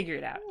gonna figure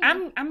it out.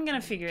 I'm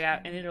gonna figure it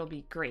out, and it'll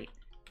be great.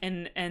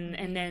 And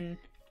then,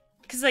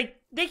 because,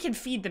 they can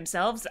feed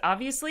themselves,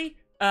 obviously.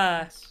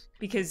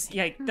 Because,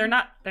 they're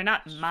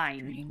not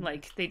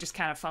mine. They just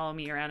kind of follow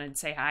me around and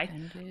say hi.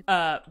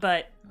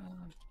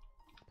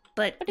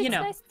 But it's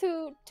nice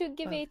to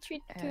give a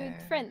treat to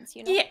friends,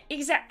 you know? Yeah,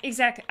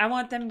 exactly. I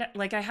want them to,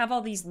 I have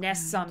all these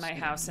nests on my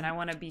house, and I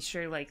want to be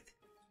sure,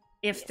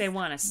 if they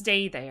want to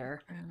stay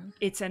there,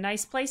 it's a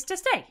nice place to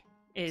stay,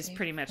 is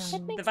pretty much the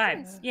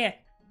vibe. Sense. Yeah,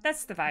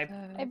 that's the vibe.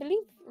 I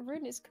believe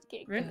Rune is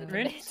cooking. Rune?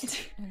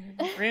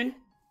 Rune?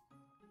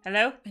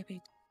 Hello?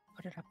 Maybe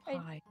put it up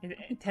high.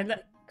 Hello?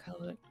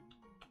 Color.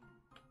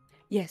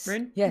 Yes.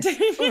 Rune? Yes.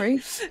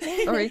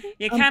 Sorry.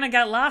 You kind of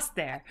got lost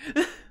there.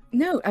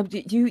 No,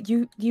 you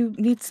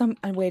need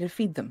a way to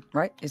feed them,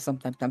 right? Is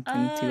something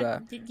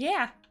to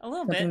yeah, a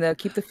little something bit. To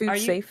keep the food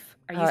safe,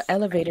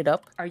 elevated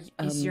up.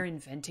 Is your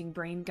inventing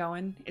brain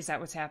going? Is that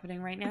what's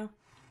happening right now?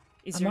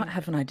 I might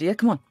have an idea.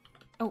 Come on.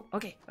 Oh,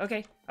 okay.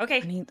 I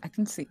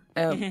can see.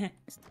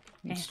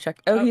 Let's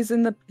check. He's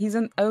on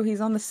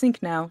the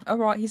sink now. All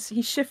right,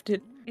 he's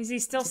shifted. Is he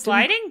still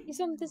sliding? He's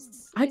on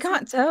this. I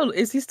can't tell.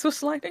 Is he still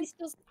sliding? He's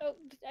still.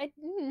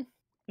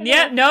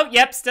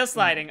 Still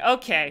sliding.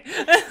 Okay.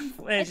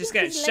 We're just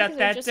gonna shut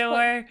that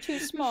door. Too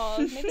small.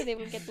 Maybe they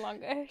will get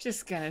longer.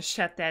 Just gonna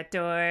shut that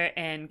door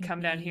and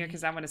come down here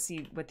because I want to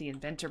see what the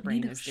inventor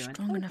brain is doing.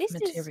 Strong enough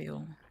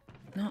material.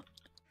 Not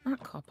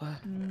copper.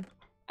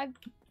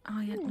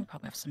 Yeah, we'll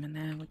probably have some in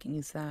there. We can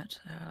use that.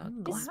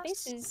 This Glass.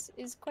 space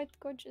is quite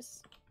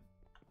gorgeous.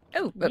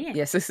 Oh,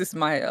 yes, this is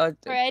my.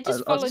 I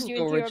just followed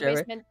you into your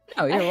basement.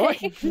 Oh, you're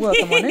right.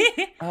 Welcome on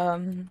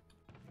it.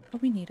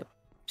 But we need a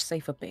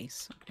safer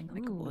base. Something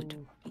like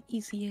wood. The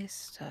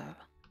easiest.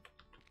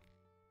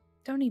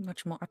 Don't need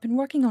much more. I've been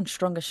working on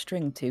stronger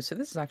string too, so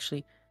this is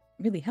actually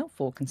really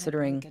helpful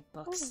considering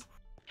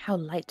how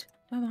light.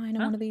 Am I in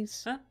one of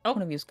these?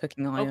 One of you is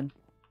cooking iron.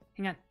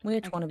 Hang on.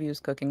 Which one of you is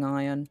cooking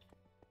iron?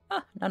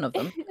 None of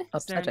them.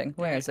 Upsetting.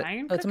 Where is it?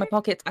 Iron It's in my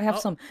pocket. I have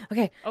some.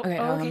 Okay. Okay.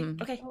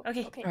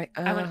 Right.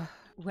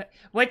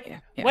 What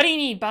do you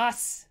need,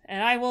 boss?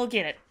 And I will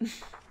get it.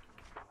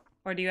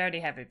 Or do you already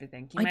have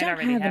everything? I don't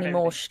have any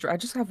more string. I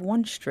just have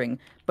one string.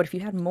 But if you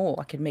had more,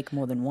 I could make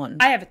more than one.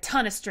 I have a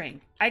ton of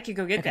string. I could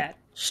go get that.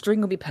 String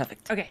will be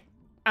perfect. Okay.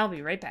 I'll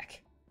be right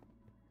back.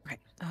 Right.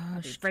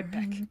 I'll be right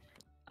back.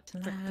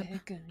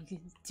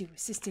 Do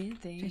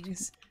assistant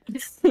things. Do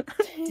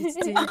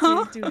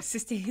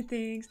assistant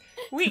things.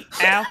 Wait,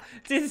 ow.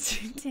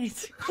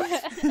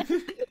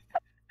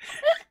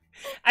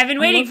 I've been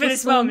waiting for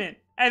this moment.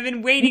 I've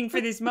been waiting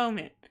for this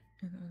moment.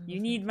 You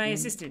need my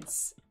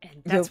assistance,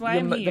 and that's why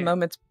I'm here.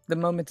 The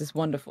moment is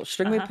wonderful.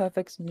 String me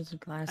perfect,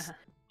 music class.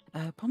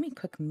 Pour me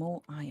quick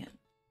more iron.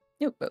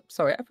 Yep.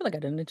 Sorry, I feel like I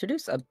didn't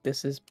introduce.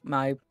 This is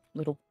my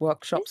little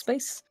workshop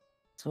space.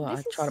 So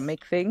I try to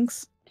make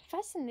things.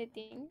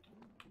 Fascinating.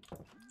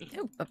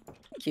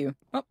 Thank you.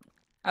 Well,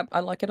 I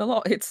like it a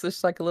lot. It's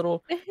just like a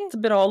little. It's a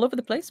bit all over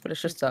the place, but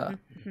it's just to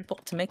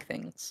make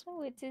things.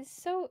 Oh, it is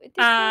so.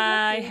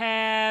 I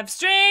have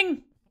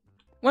string.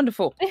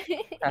 Wonderful.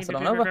 Pass it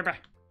on over.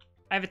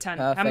 I have a ton.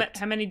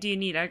 How many do you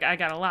need? I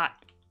got a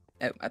lot.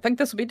 Oh, I think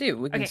this will be due.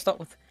 We can start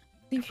with.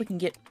 See if we can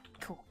get.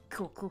 Cool.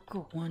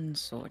 One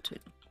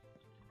sorted.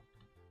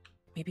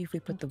 Maybe if we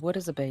put the wood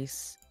as a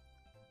base.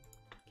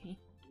 Okay.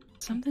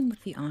 Something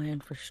with the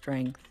iron for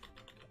strength.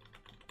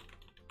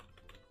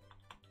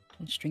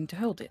 And string to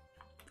hold it.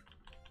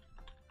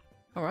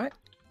 Alright.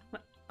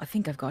 I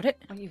think I've got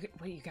it. What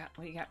you got?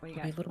 Maybe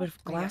a little bit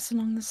of glass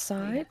along the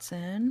sides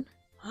and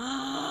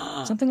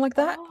something like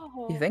that.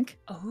 You think?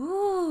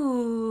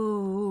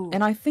 Oh.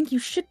 And I think you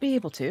should be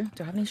able to.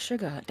 Do I have any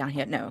sugar down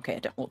here? No.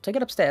 Okay. We'll take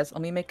it upstairs.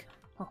 Let me make.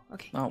 Oh,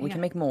 okay. Well, we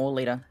can make more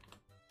later.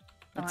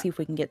 Let's see if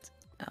we can get.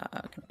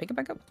 Can I pick it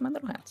back up with my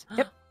little hands?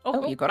 Yep.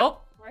 You got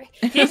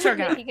it. You sure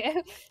got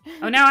it.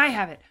 Oh, now I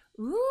have it.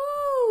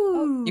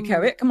 Ooh. You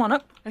carry it. Come on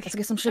up. Okay. Let's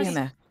get some sugar in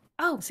there.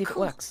 Oh, let's see if it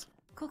works.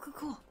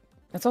 Cool.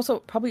 That's also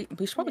probably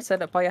we should probably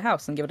set it up by your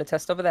house and give it a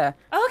test over there.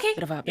 Oh, okay.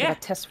 Bit of a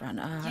test run.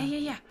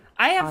 Yeah.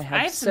 I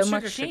have so some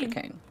much sugar cane.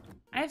 cane.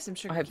 I have some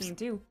sugar cane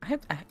too.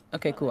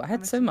 Okay, cool. I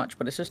had so much,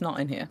 but it's just not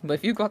in here. But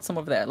if you got some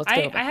over there, let's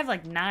go. I have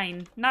like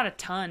 9, not a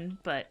ton,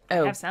 but I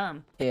have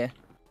some. Here.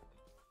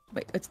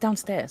 Wait, it's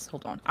downstairs.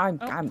 Hold on.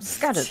 I'm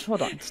scattered.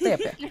 Hold on. Stay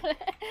up here.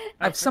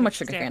 I have so much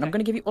sugar cane. I'm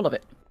gonna give you all of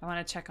it. I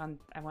want to check on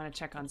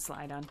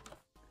Slide on.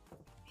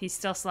 He's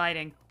still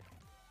sliding.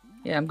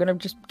 Yeah, I'm gonna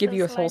just give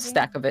you a whole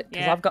stack of it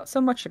because I've got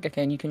so much sugar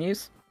cane you can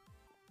use.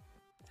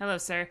 Hello,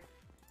 sir.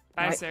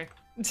 Bye, sir.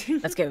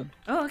 Let's go.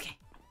 Oh, okay.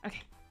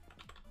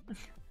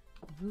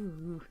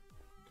 Ooh.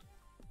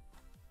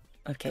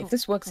 Okay, if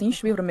this works, then you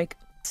should be able to make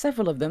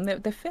several of them. They're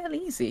fairly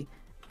easy.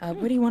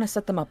 Where do you want to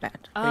set them up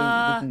at? We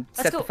can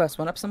set the first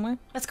one up somewhere.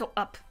 Let's go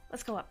up.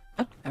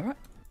 Up. All right.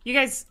 You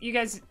guys,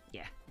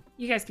 yeah.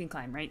 You guys can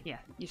climb, right? Yeah,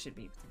 you should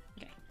be.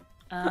 Okay.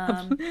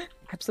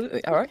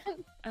 Absolutely. All right.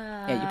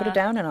 Yeah, you put it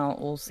down, and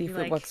we'll see if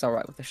it works all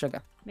right with the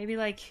sugar. Maybe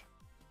like.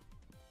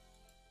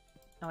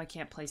 Oh, I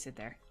can't place it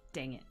there.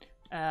 Dang it.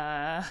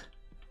 I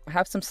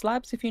have some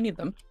slabs if you need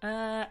them.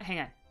 Hang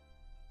on.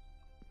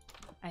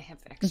 I have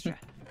extra.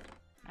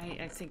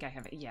 I think I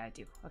have it. Yeah, I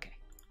do. Okay.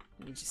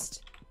 You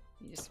just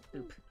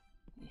boop.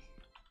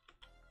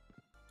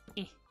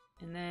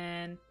 And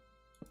then.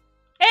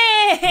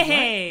 Hey!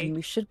 Right. And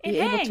we should be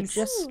able to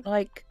just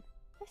like.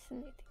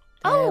 Fascinating.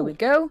 There we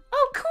go.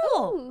 Oh,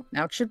 cool. Ooh.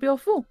 Now it should be all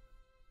full.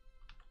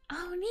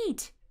 Oh,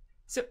 neat.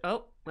 So,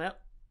 well.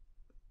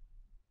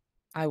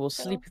 I will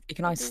sleep.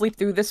 Can I sleep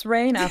through this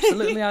rain?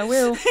 Absolutely, I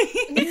will.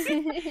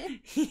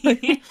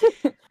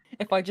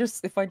 If I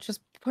just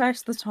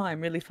press the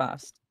time really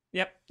fast.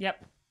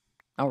 Yep.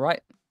 All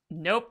right.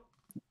 Nope.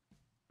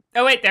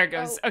 Oh wait, there it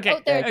goes. Okay.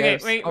 Okay.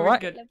 Wait. All we're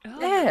right. good.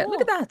 Yeah.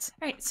 Look at that.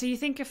 All right. So you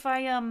think if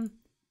I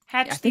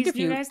hatch these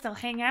new guys, they'll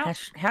hang out?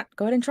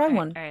 Go ahead and try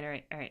one. All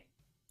right.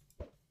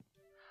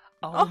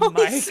 Oh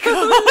my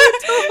god!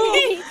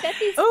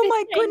 Oh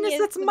my goodness,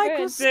 that's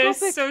microscopic.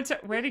 They're so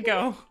where'd he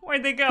go?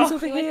 Where'd they go? He's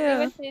over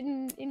here.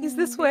 He's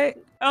this way.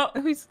 Oh,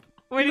 he's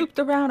looped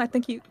around. I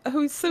think he.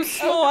 Oh, he's so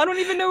small. I don't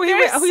even know where he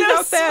went. Oh, he's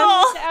out there.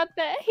 He's out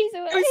there. He's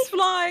away. He's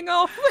flying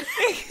off.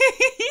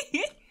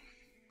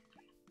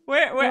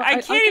 Where? Well,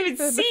 I can't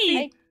even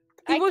see.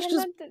 He was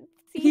just.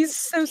 He's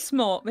so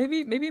small.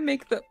 Maybe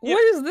make the. Yeah.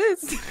 What is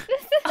this?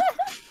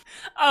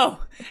 Oh,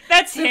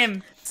 that's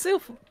him.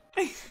 Sylph.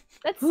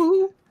 That's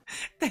who?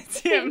 That's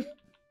him.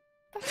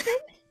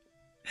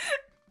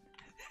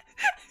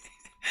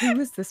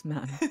 Who is this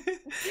man?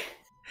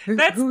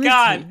 That's who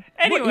God.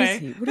 Anyway. What is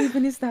he? What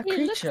even is that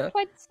creature? He looks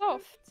quite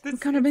soft.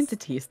 What kind of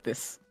entity is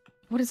this?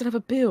 Why does it have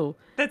a bill?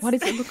 Why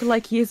does it look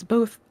like he is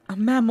both a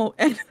mammal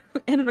and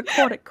an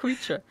aquatic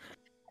creature?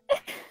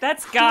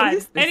 That's God.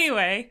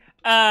 Anyway,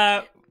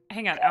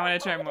 hang on. I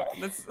want to try more.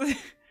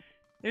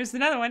 There's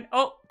another one.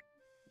 Oh,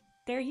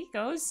 there he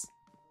goes.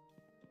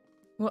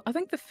 Well, I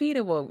think the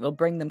feeder will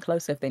bring them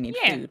closer if they need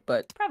food,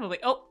 but... Probably.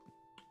 Oh,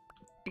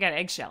 I got an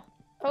eggshell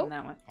on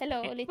that one.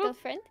 Hello, little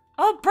friend.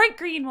 Oh, bright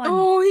green one.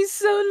 Oh, he's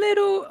so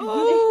little.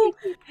 Oh,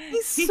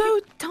 he's so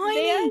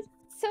tiny.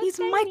 He's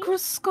tiny.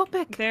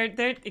 Microscopic.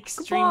 They're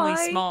extremely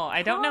small.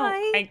 I don't know.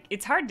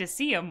 It's hard to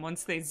see them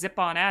once they zip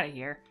on out of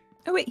here.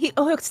 Oh, wait.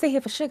 He'll stay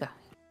here for sugar.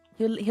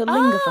 He'll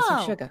linger for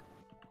some sugar.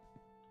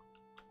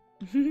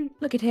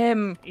 Look at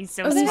him. He's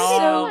so Oh, There's small.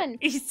 a one.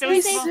 He's so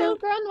There's small. a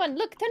full-grown one.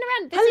 Look, turn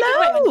around. There's a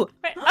Hello.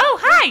 Wait, oh,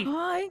 hi!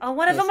 Hi. Oh,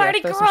 one of them Yes,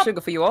 already there's grew some up.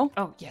 sugar for you all.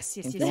 Oh, yes,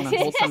 yes, If yes. you want to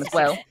yes, hold some yes, as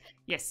well.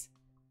 Yes.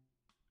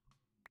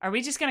 Are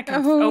we just gonna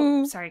come?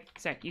 Oh. Oh, sorry.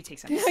 You take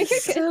some. No, You you're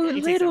take some. So You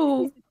take some.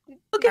 little.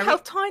 Look at Are how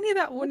we- tiny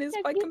that one is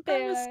Look by how cute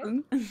they are.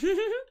 comparison.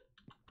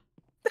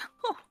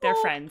 They're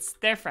friends.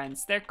 They're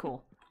friends. They're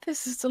cool.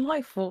 This is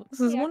delightful. This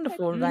is Yeah,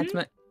 wonderful Mhm.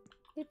 advancement.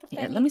 Little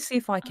Yeah, tiny. let me see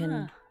if I can I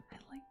like.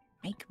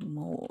 make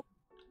more.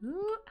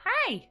 Ooh,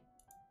 hi.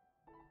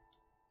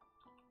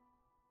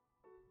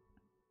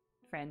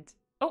 Friend.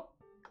 Oh.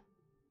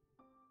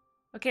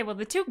 Okay, well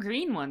the two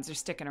green ones are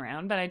sticking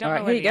around, but I don't All right,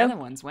 know where here the you other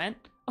go. ones went.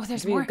 Oh,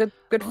 there's Give you more. a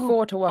good Oh,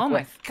 four to work oh my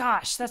with.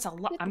 gosh, that's a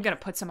lot. I'm gonna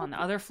put some on the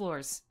other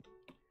floors.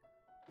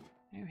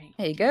 All right.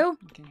 There you go.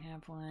 You can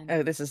have one.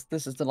 Oh, this is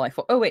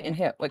delightful. Oh wait, in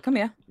here. Wait, come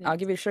here. I'll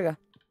give you sugar.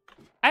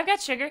 I've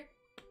got sugar.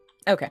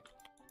 Okay.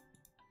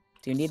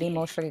 Do you need any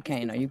more sugar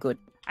cane? Are you good?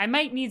 I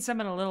might need some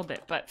in a little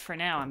bit, but for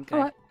now I'm good.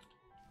 All right.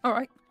 All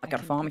right. I I got a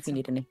can farm put if you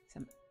need any.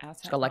 Some outside.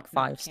 It's got like oh,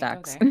 no, 5 can't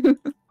stacks. Go there.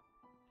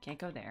 Can't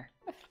go there.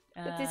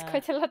 That is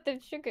quite a lot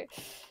of sugar.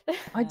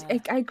 I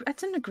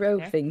tend to grow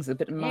there. things a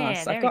bit in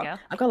mass. there I've we got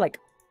go. I've got like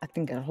I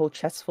think a whole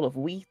chest full of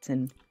wheat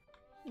and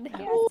A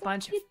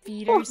bunch of oh,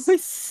 feeders.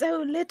 it's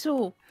so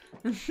little.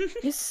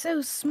 You're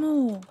so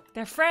small.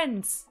 They're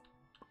friends.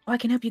 Oh, I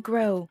can help you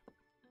grow.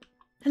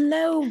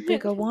 Hello,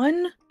 bigger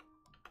one.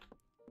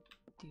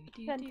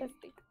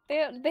 Fantastic. They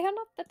are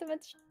not that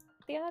much.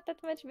 They are not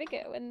that much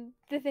bigger when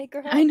they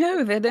grow up. I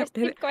know they're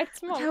still quite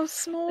small. how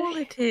small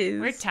it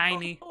is. We're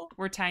tiny.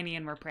 We're tiny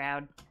and we're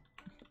proud.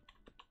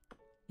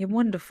 You're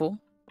wonderful.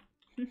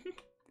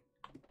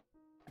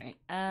 Right.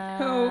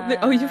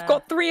 Oh, you've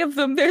got 3 of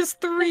them. There's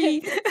 3.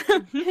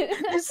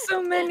 There's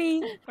so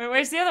many. Wait,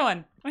 where's the other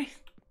one? Wait.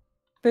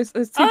 There's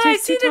two, Oh, I two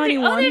see the tiny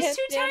big. Oh, ones, there's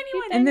two Yeah, tiny two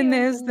ones. and then tiny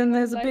there's ones and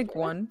there's a one big larger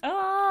one.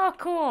 Oh,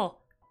 cool.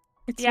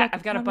 It's Yeah, like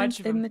I've got a bunch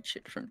of in them. the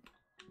children.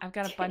 I've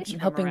got a bunch of I'm them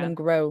helping them around.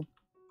 grow.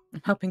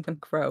 I'm helping them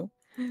grow.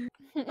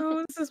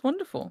 Oh, this is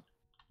wonderful.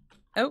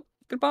 Oh,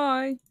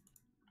 goodbye.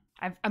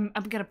 I'm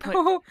gonna put.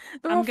 Oh,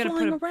 they're all I'm gonna put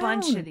flying a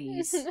bunch of around.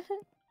 these.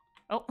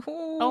 Oh,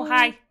 Oh,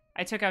 hi.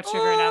 I took out sugar.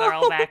 Now they're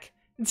all back.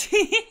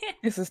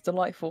 This is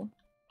delightful.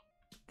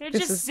 They're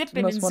This just is the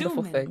zipping most and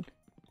wonderful zooming. thing.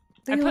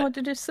 They I are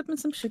put- just sipping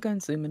some sugar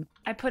and zooming.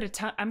 I put a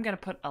ton. I'm gonna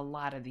put a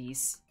lot of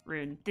these.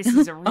 Rune. This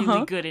is a really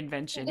Uh-huh. good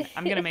invention.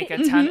 I'm gonna make a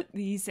ton of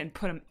these and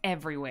put them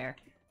everywhere.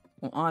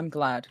 Well, I'm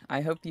glad. I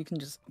hope you can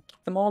just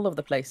keep them all over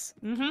the place.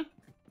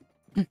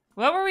 Mm-hmm.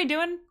 What were we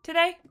doing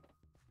today?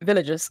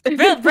 Villagers.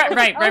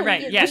 Right. Oh,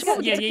 Yes. yeah,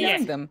 Yeah.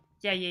 Killing them.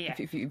 Yeah.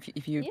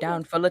 If you're Yeah.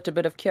 down for a little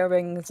bit of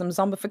curing some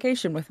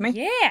zombification with me,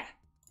 Yeah.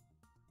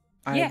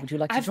 Yeah, would you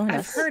like to join I've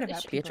us? heard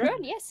about Pietro?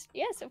 people. Sure,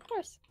 yes, of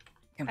course.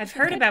 I've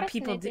heard Quite about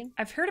people. fascinating.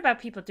 I've heard about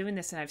people doing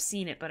this, and I've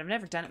seen it, but I've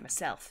never done it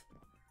myself.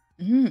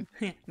 Mhm.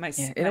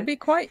 Myself. Yeah, it'll be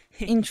quite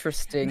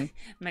interesting.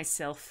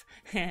 myself.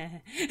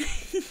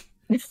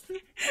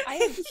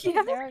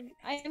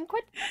 I am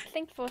quite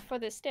thankful for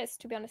this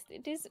test. To be honest,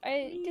 it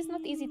is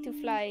not easy to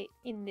fly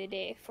in the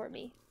day for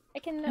me. I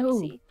cannot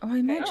see. I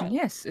imagine,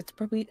 yes. It's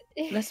probably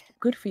less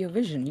good for your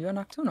vision. You're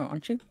nocturnal,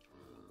 aren't you?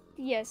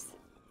 Yes.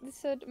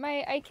 So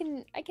I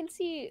can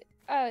see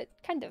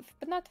kind of,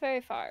 but not very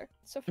far.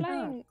 So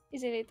flying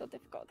is a little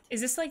difficult.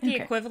 Is this like the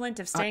Okay. equivalent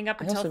of staying up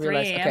I until also 3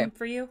 realized- a.m. okay.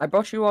 for you? I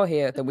brought you all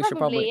here, that we should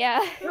probably...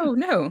 yeah. Oh,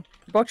 no.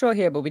 I brought you all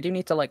here, but we do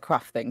need to, like,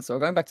 craft things. So we're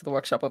going back to the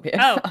workshop up here.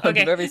 Oh, I'm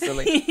okay. very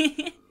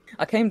silly.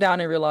 I came down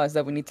and realized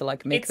that we need to,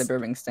 like, make the It's-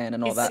 brewing stand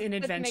and all It's that. an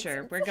makes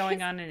adventure. sense. We're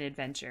going on an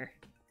adventure.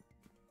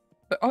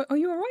 But are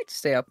you alright to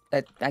stay up,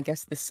 I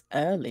guess, this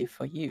early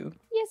for you?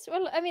 Yes.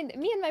 Well, I mean,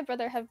 me and my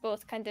brother have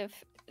both kind of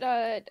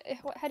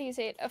how do you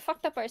say it?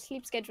 Fucked up our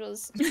sleep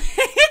schedules.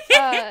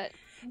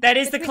 That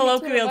is the between the two of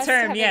colloquial us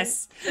term, having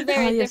yes.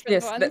 Very yes, different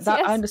yes. ones. That,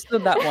 yes. I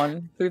understood that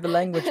one through the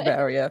language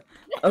barrier.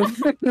 Oh,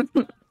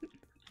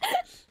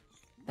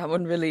 that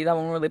one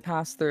really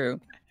passed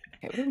through.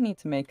 Okay, what do we need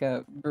to make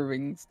a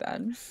brewing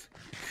stand?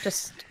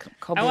 Just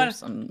cobble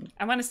some...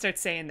 I want to start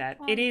saying that.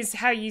 It is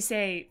how you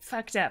say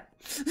 "fucked up."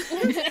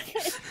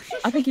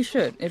 I think you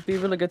should. It'd be a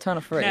really good turn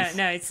of phrase.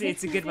 No, it's a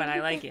good one. I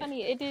like it.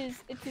 Funny.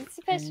 It's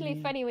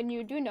especially funny when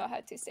you do know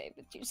how to say,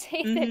 but you say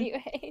it Mhm.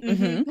 anyway.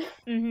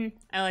 Mm-hmm.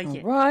 I like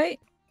it. Right.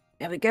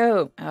 There we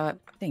go.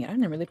 Dang it, I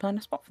didn't really plan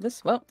a spot for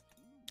this. Well,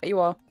 there you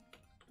are.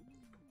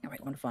 Alright,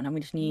 wonderful. Now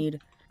we just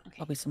need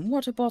probably some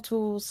water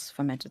bottles,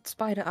 fermented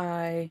spider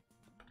eye,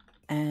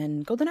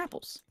 and golden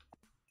apples.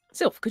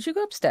 Sylph, could you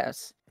go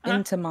upstairs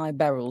into my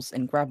barrels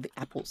and grab the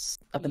apples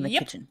up in the Yep.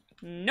 kitchen?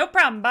 No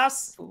problem,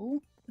 boss.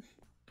 Ooh.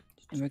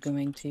 And we're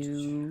going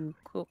to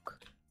cook.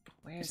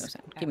 Where's There's no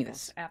sound. Give me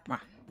this. Apple.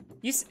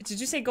 Mwah. Did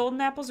you say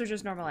golden apples or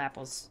just normal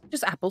apples?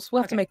 Just apples.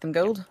 We'll have to Okay. make them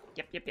gold.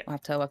 Yep.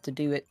 We'll have to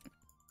do it.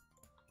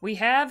 We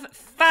have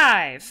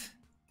 5.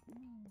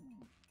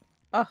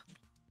 Oh.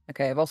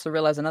 Okay, I've also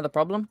realized another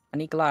problem. I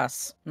need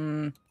glass.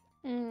 Mm.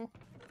 Do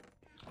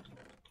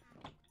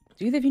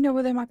either of you know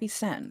where there might be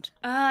sand?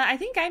 I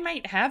think I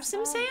might have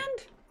some sand.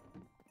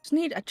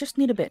 I just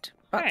need a bit.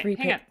 About Alright, three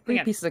hang on, three hang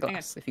on, pieces of hang on.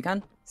 glass, if you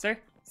can. Sir,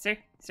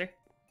 Sir.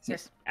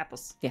 Yes.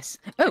 Apples. Yes.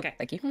 Oh, Okay.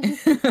 thank you.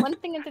 One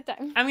thing at a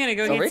time. I'm gonna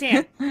go Sorry.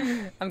 get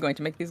sand. I'm going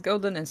to make these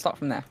golden and start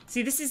from there.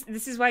 See, this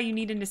is why you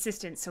need an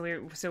assistant. So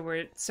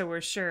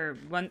we're sure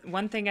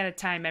one thing at a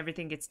time.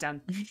 Everything gets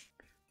done.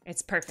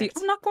 It's See, perfect.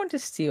 I'm not going to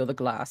steal the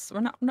glass.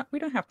 We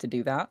don't have to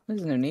do that.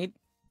 There's no need.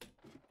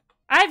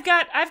 I've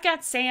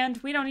got sand.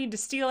 We don't need to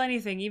steal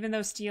anything, even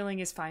though stealing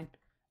is fine.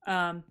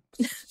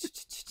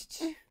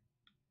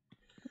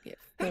 Get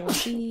 4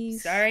 of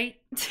these. Sorry.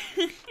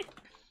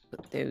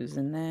 Put those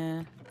in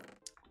there.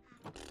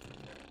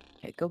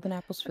 Okay, golden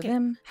apples for Okay.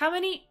 them. How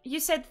many? You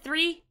said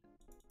 3?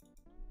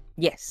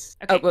 Yes.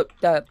 Okay. Oh,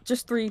 well,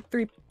 just three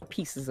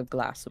pieces of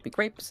glass would be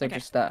great. So Okay.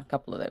 just a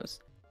couple of those.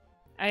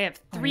 I have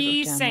I 3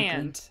 wrote down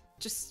sand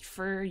just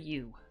for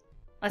you.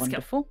 Let's go.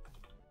 Wonderful.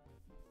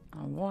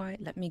 All right,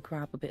 let me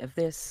grab a bit of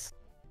this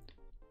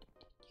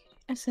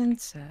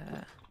essence.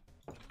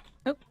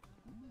 Oh.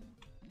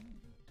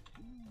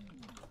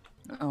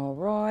 All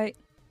right.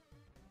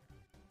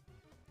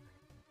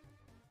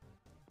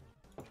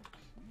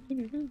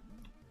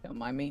 Don't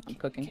mind me, I'm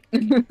cooking.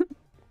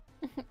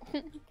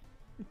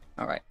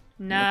 All right.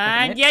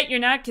 Not yet, you're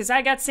not, because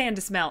I got sand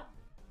to smelt.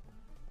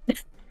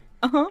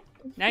 Uh-huh.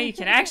 Now you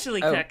can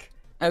actually Oh. cook.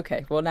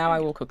 Okay, well now I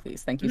will cook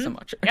these. Thank you so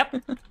much. Yep.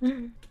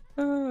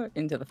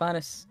 Into the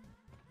furnace.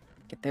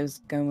 Get those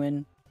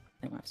going.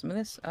 I think I have some of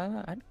this.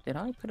 Did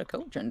I put a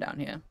cauldron down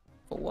here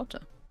for water?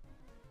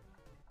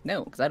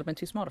 No, because that'd have been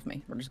too smart of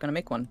me. We're just gonna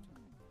make one.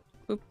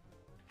 Boop.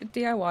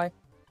 DIY.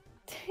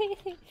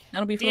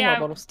 That'll be for water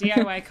bottles.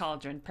 DIY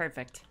cauldron,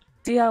 perfect.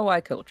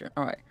 DIY cauldron.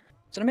 All right.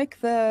 So to make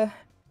the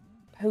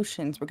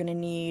potions, we're gonna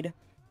need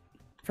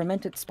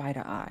fermented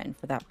spider eye, and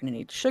for that we're gonna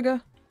need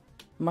sugar,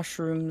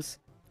 mushrooms,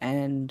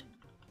 and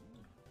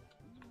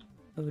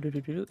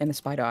the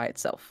spider eye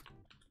itself.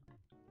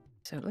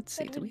 So let's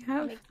see. That Do we would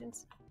have? make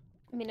sense.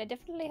 I mean, I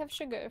definitely have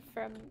sugar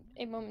from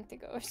a moment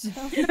ago, so...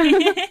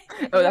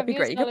 Oh, that'd be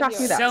great. You can pass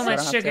me that. So I much don't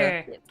have to-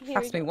 sugar. Here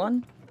Pass we me go.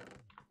 one.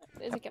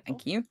 There's a couple.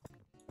 Thank you.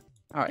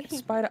 All right,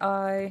 spider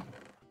eye.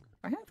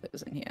 I have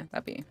those in here.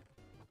 That'd be.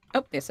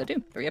 Oh, yes, I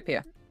do. 3 up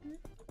here.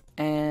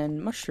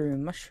 And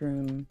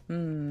mushroom.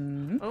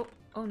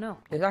 Oh no.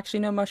 There's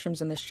actually no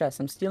mushrooms in this chest.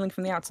 I'm stealing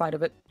from the outside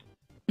of it.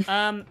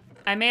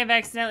 I may have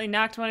accidentally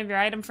knocked one of your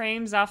item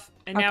frames off,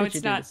 and How now could it's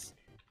you do not. this?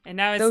 And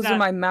now it's Those not. are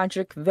my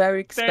magic, very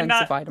expensive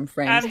not- item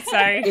frames. I'm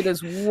sorry. It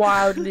is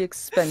wildly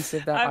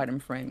expensive, that I'm- item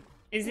frame.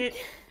 Is it?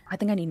 I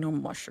think I need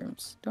normal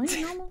mushrooms. Do I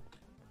need normal?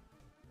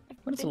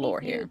 What is the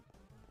lore here?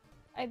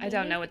 I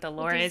don't know what the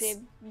lore it is.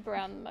 a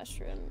brown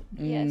mushroom.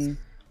 Yes.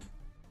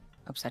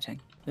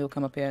 Upsetting. We'll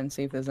come up here and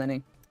see if there's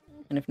any.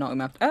 And if not, we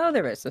have to... Oh,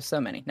 there is. There's so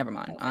many. Never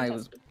mind. Oh, I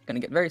was gonna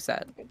get very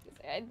sad.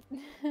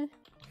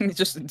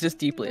 just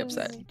deeply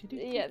upset.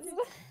 Yes.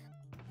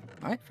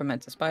 Alright,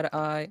 fermented spider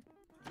eye.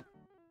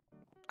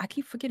 I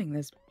keep forgetting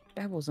there's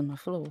bevels in my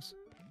floors.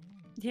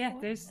 Yeah,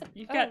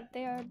 you've got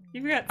they are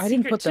I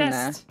didn't secret put them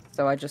there, chest.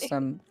 so I just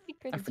secret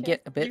I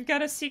forget a bit. You've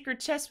got a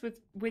secret chest with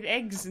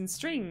eggs and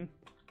string.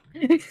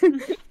 That's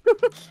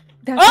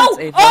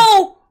Ava.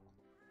 Oh!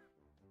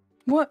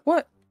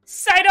 What?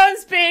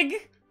 Sidon's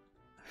big!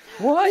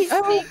 What?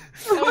 Oh,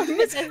 Oh, I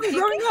missed him that's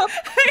growing up.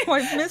 Oh,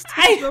 I missed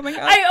him growing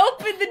up. I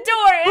opened the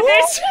door and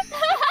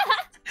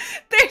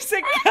there's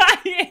a guy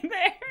in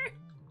there.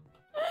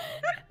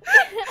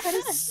 That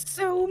is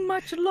so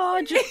much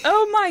larger.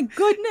 Oh my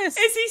goodness.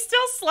 Is he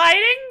still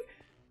sliding?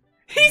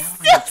 He's Now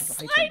I still have to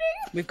write him. sliding.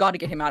 We've got to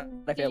get him out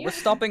of here. We're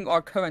stopping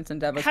our current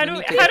endeavors. How We do need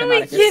we to get him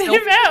out of here.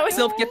 get him out?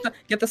 Sylph,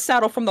 get the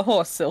saddle from the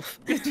horse, Sylph.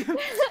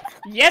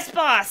 Yes,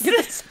 boss.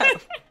 Get the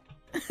saddle.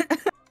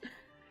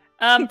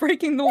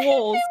 Breaking the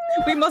walls.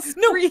 We must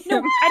free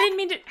him. I didn't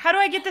mean to. How do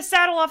I get the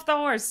saddle off the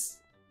horse?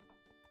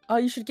 Oh,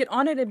 you should get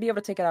on it and be able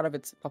to take it out of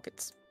its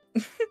pockets.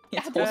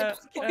 It's horse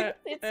pockets.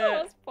 It's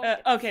horse pocket.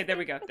 Okay, there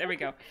we go. Okay. There we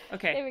go.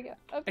 Okay.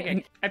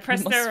 Okay. I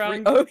pressed You the must free-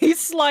 wrong. Oh, he's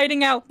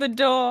sliding out the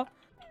door.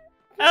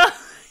 Oh.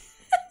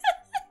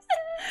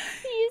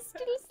 He is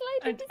still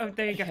sliding. Oh,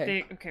 there you go.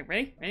 Okay. Okay,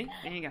 ready? There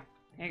you go.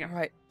 There you All go.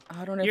 right.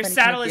 I don't know Your if I need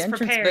to saddle make is the entrance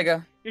prepared.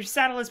 bigger. Your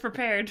saddle is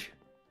prepared.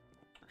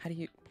 How do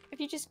you? If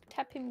you just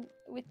tap him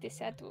with the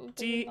saddle, does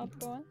Do it you- not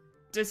go on?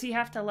 Does he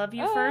have to love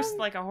you first,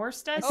 like a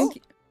horse does? I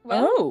think.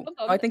 Well, Oh, hold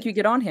on. I think you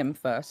get on him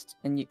first,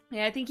 and you.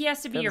 Yeah, I think he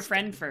has to be your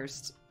friend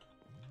first.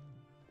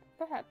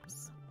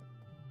 Perhaps.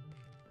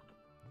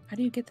 How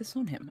do you get this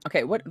on him?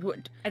 Okay, what?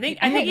 I think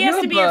Hey, he has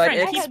to be your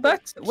Hummingbird, friend.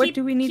 expect. What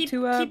do we need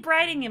to? Keep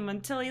riding him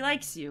until he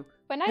likes you.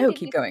 When I Oh, did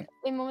keep this going.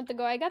 a moment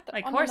ago, I got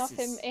Like on and off him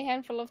horses. a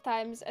handful of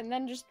times, and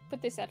then just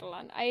put the saddle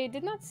on. I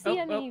did not see Oh,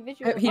 any oh.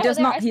 visual. He Oh, does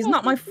there, not. I He's saw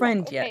not my him.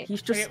 friend Okay. yet.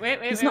 He's just.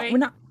 Wait, He's not. We're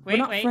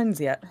not wait.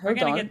 friends yet. We're Hold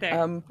gonna on. get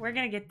there. We're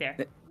gonna get there.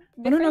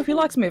 I don't know if he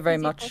likes me very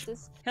Easy much.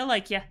 process. He'll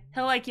like you.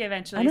 He'll like you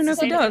eventually. I don't know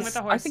It's if the he same thing does. with the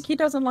I horse. think he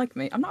doesn't like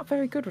me. I'm not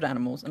very good with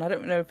animals, and I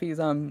don't know if he's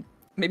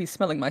maybe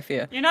smelling my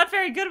fear. You're not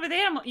very good with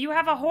animals. You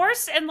have a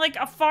horse and like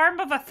a farm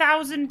of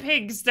 1,000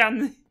 pigs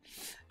down.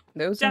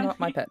 Those are not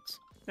my pets.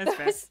 That's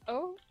fair.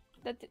 Oh,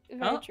 that's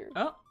very true.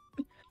 Oh.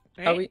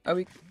 Are Wait,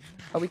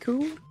 we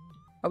cool?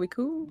 Are we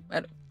cool?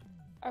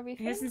 Are we he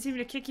friends? doesn't seem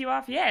to kick you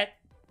off yet.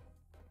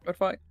 What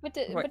if I? But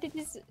it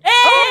is.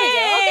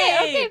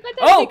 Hey! Okay.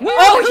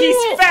 Oh,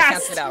 he's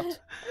fast.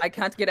 I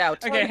can't get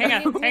out. Okay, hang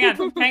on.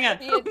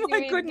 Oh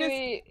my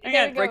goodness.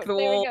 Hang on. Break the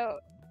wall.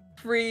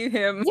 Free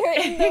him. You're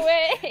in the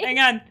way. Hang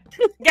on.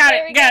 Got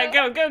it.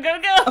 Go.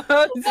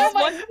 This is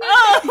one.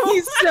 Oh,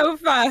 He's so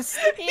fast.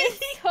 He's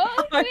so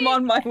I'm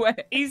on my way.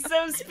 he's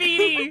so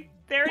speedy.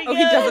 There he goes.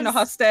 He doesn't know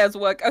how stairs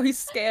work. Oh, he's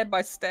scared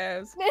by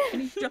stairs.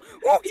 And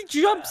he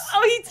jumps.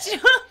 Oh, he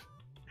jumped.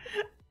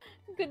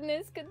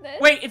 Goodness.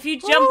 Wait, if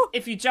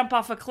you jump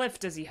off a cliff,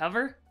 does he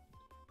hover?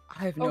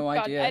 I have no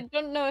idea. I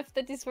don't know if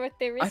that is worth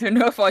the risk. I don't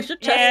know if I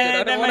should test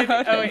it. I don't want to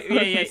hurt him. Oh,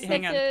 wait, yeah.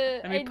 Hang on.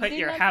 Let me put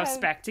your house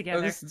back together.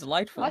 Oh, this is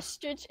delightful.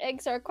 Ostrich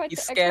eggs are quite.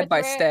 He's scared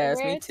by stairs.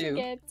 rare Me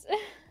too.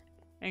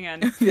 Hang on.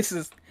 This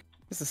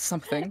is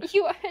something.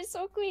 You are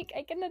so quick.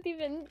 I cannot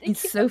even. He's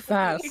so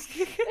fast.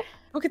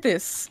 Look at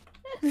this.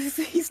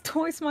 He's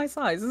twice my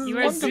size. This is You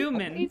are wonderful.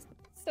 zooming. He's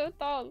so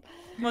tall.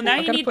 Well, now I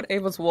you gotta need. put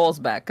Ava's walls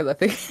back because I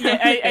think Yeah,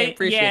 I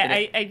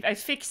appreciate it.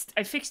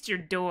 I fixed your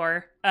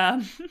door.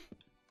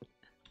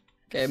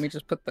 Okay, let me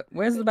just put the.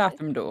 Where's the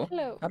bathroom door?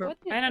 Hello. I don't.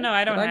 I don't know.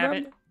 I don't Did I have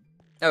grab it.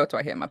 Oh, it's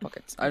right here in my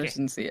pockets. I Okay. just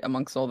didn't see it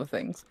amongst all the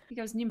things. He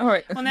goes, "New." All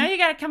right. Well, now you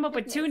gotta come up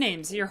with two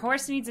names. Your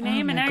horse needs a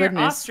name, and my now your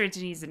goodness. ostrich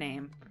needs a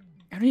name.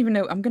 I don't even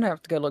know. I'm gonna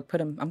have to go look.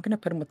 I'm gonna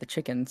put him with the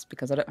chickens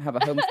because I don't have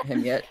a home for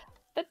him yet.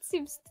 That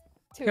seems.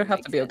 You'll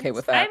have to be okay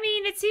with that. I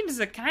mean, it seems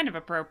kind of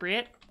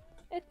appropriate.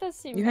 It does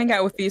seem. You hang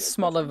out with these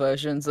smaller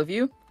versions of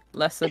you,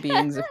 lesser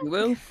beings, if you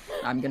will.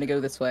 I'm gonna go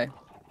this way.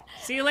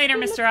 See you later,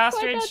 You Mr. look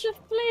Ostrich. Quite out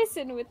of place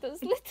in with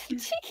those little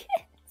chickens.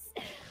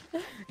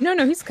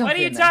 No, he's comfy. What are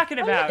you in there. talking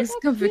about? He's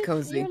comfy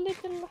cozy. Your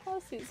little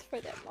houses for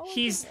them. Oh,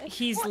 He's goodness.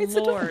 It's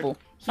lord. adorable.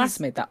 Fast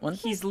made that one.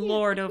 He's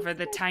lord over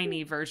the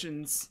tiny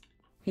versions.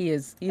 He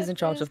is. He's in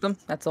charge of them.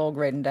 That's all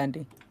great and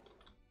dandy.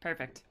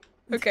 Perfect.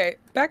 Okay,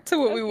 back to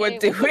what we were Okay,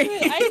 doing.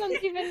 I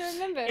don't even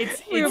remember.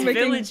 It's we were making,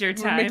 villager we were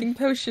time. making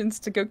potions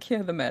to go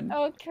cure the men.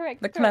 Oh,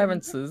 correct. The correct.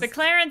 Clarences. The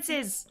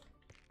Clarences.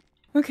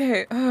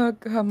 Okay,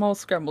 I'm all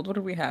scrambled. What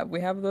do we have?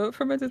 We have the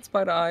fermented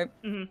spider eye.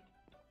 Mhm.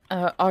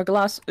 Our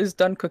glass is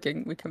done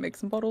cooking. We can make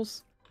some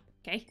bottles.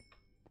 Okay.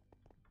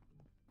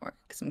 Or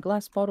some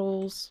glass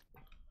bottles.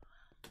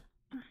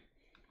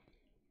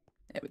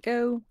 There we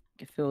go.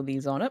 Can fill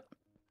these on up.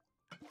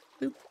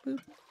 Boop, boop,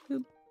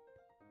 boop.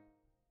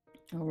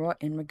 Alright,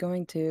 and we're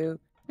going to...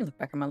 Let me look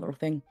back at my little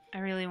thing. I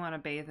really want to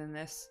bathe in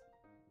this.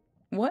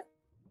 What?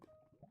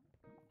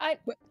 I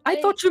I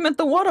thought you meant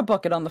the water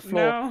bucket on the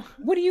floor. No.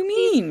 What do you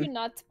please do mean?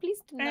 not. Please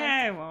do not.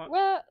 I won't.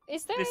 Well,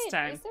 is there This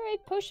time. a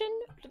potion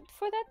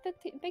for that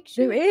makes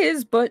you? There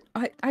is, but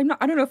I don't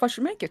know if I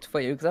should make it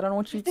for you because I don't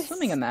want you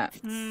swimming in that.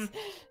 Hmm.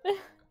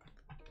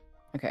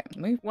 Okay, let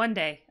me One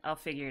day I'll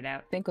figure it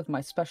out. think with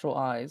my special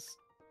eyes.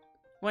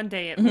 One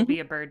day it will be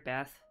a bird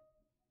bath.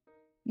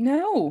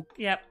 No,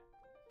 Yep.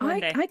 One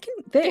day. I can.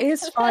 There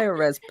is fire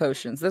res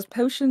potions. There's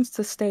potions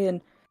to stay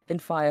in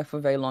fire for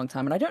a very long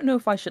time, and I don't know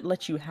if I should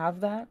let you have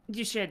that.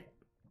 You should.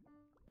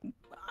 If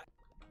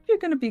you're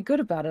gonna be good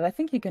about it, I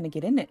think you're gonna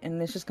get in it,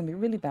 and it's just gonna be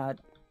really bad.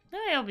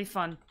 It'll be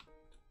fun.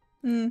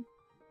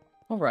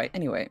 All right.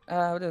 Anyway,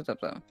 I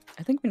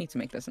think we need to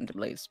make this into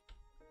blaze.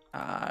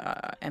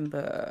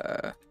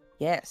 Ember.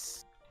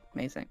 Yes.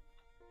 Amazing.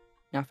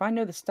 Now, if I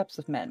know the steps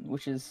of men,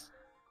 which is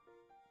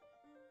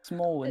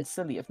small and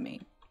silly of me,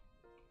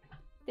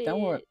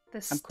 don't worry. The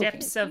I'm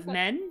cooking. steps of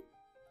men?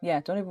 Yeah,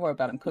 don't even worry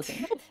about it. I'm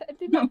cooking. I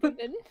did not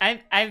even.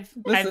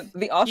 Listen,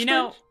 the ostrich,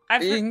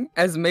 being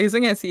as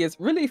amazing as he is,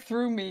 really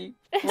threw me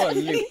for a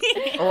loop.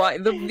 All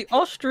right, the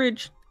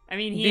ostrich, I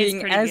mean, he being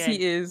is pretty as good.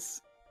 he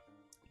is.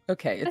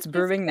 Okay, it's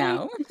brewing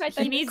now.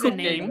 He needs a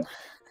name.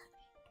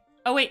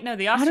 Oh wait, no,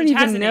 the I don't ostrich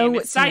has even a know name.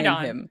 what It's to name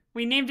Sidon. him.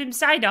 We named him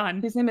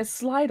Sidon. His name is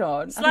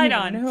Slydon.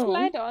 Slydon.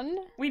 Slide on.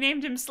 We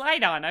named him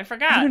Slydon. I I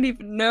forgot. don't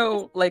even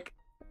know, like,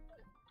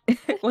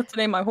 what's the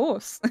name of my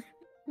horse?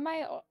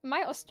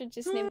 My ostrich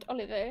is named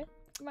Oliver.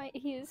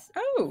 He is.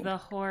 Oh, The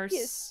horse.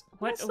 Yes.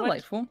 that's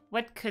delightful.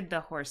 What could the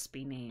horse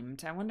be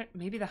named? I wonder.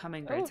 Maybe the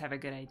hummingbirds Oh. have a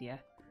good idea.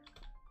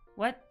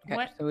 What? Okay,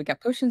 What? so we got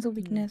potions of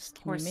weakness.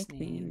 Can we Horse make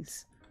names.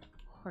 these?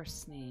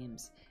 Horse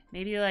names.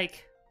 Maybe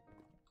like.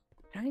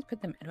 Can I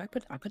put them?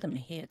 I put them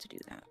here to do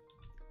that.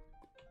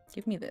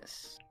 Give me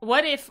this.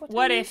 What if?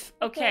 What are you- if?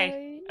 what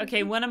Okay. are Okay.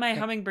 you- One of my Okay.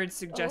 hummingbirds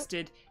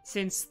suggested,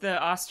 since the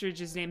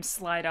ostrich is named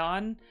Slide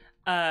On,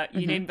 you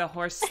Mhm. name the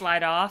horse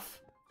Slide Off.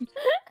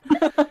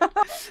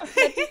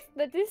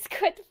 That is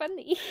quite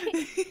funny.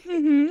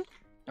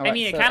 Alright,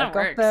 mean, it so kinda I've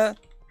got works.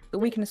 the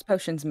weakness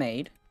potions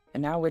made,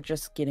 and now we're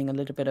just getting a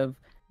little bit of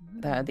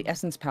the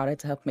essence powder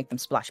to help make them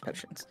splash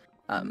potions.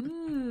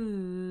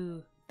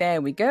 Ooh.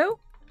 There we go,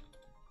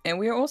 and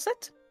we are all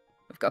set.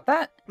 We've got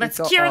that. We've Let's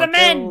got cure our the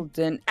men!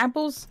 golden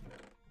apples.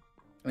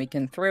 We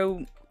can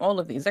throw all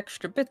of these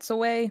extra bits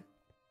away.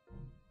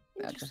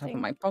 Just have in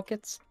Interesting. my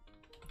pockets.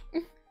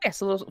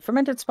 Yes, a little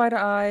fermented spider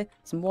eye,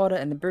 some water,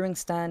 and the brewing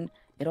stand.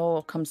 It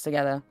all comes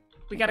together.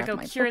 We gotta grab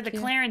go my cure book the here.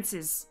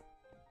 Clarences.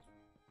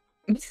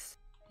 It's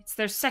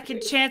their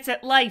second chance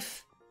at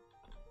life.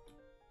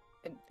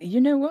 You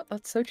know what?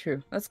 That's so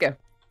true. Let's go.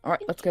 All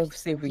right, let's go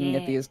see if we can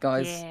get these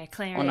guys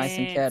all nice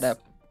and paired up.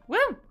 Woo!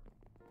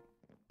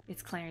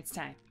 It's Clarence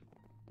time.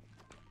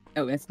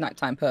 Oh, it's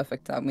nighttime.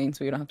 Perfect. That means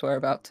we don't have to worry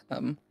about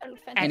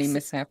any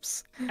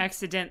mishaps.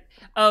 Accident.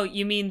 Oh,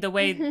 you mean the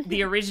way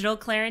the original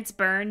Clarence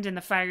burned in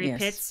the fiery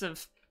pits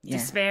of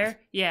despair?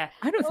 Yeah.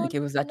 I don't think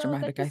it was that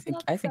dramatic. I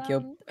think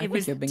you're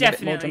being a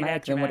bit more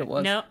dramatic than what it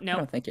was. No. I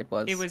don't think it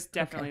was. It was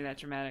definitely that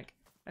dramatic.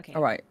 Okay.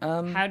 All right.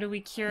 How do we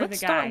cure the guys?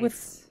 Start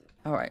with.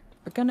 All right.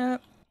 We're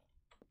gonna.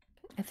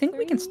 I think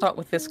we can start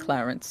with this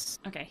Clarence.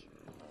 Okay.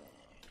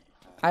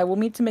 I will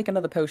need to make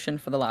another potion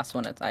for the last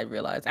one, as I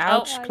realize.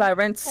 Ouch,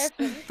 Clarence.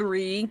 Perfect.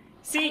 3.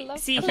 See,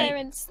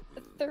 Clarence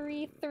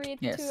 3, 3,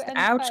 yes. 2, and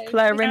Ouch, 5.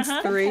 Clarence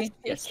 3.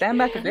 Yes, stand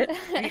back a bit.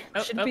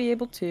 Should be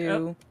able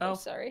to. Oh,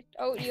 sorry.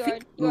 Oh, you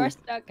are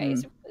stuck, I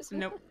suppose.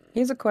 Nope.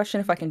 Here's a question: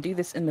 if I can do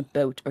this in the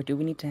boat, or do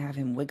we need to have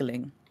him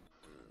wiggling?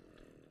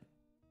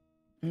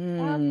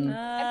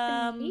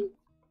 I believe,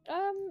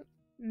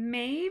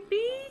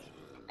 maybe.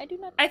 I do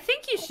not. I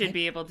think you should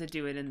be able to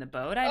do it in the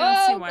boat. I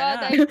don't see why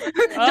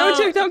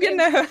not. Don't get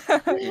no.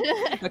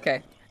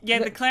 Okay. Yeah,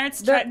 the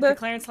Clarence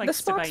likes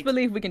the to bite.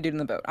 believe we can do it in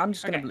the boat. I'm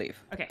just gonna believe.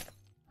 Okay.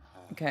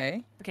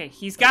 Okay. Okay,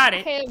 he's got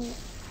it.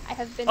 I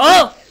have been.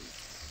 Oh!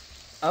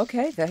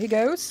 Okay, there he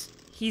goes.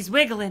 He's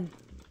wiggling.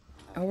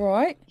 All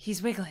right.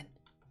 He's wiggling.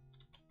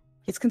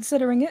 He's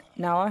considering it.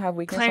 Now I have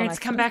weakness. Clarence,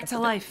 come back to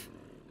life.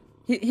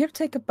 He'll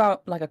take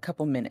about like a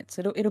couple minutes.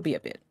 It'll be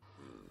a bit.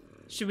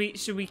 Should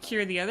we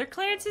cure the other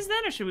Clarences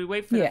then, or should we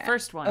wait for the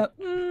first one?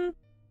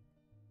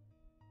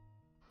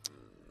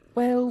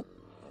 Well,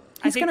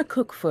 he's gonna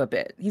cook for a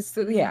bit. He's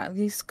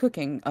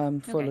cooking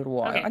for a little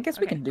while. Okay, I guess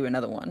we can do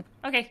another one.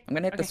 Okay. I'm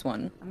gonna hit this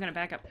one. I'm gonna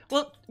back up.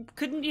 Well,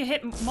 couldn't you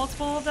hit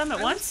multiple of them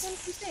at once?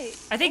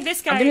 I think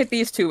this guy. I'm gonna hit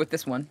these two with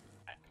this one.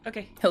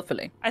 Okay.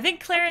 Hopefully. I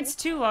think Clarence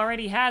too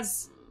already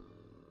has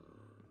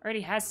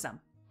some.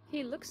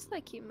 He looks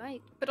like he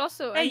might, but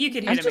also hey, you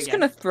can hit I'm him just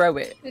again. gonna throw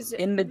it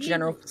in the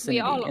general vicinity,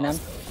 and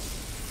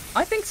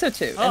I think so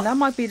too. And that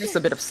might be just a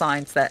bit of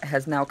science that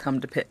has now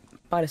come to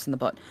bite us in the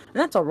butt, and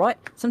that's all right.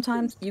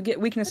 Sometimes you get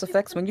weakness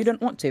effects when you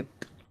don't want to,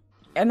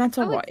 and that's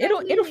all right.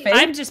 It'll fade.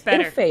 I'm just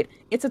better. It'll fade.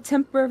 It's a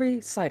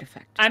temporary side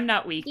effect. I'm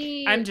not weak.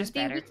 I'm just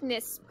better. The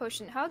weakness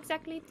potion. How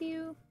exactly do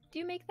you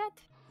make that?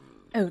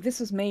 Oh,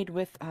 this is made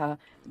with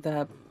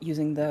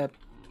using the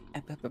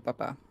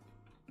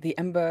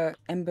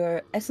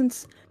ember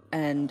essence.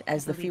 And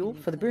as the fuel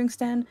for the brewing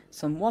stand,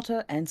 some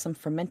water and some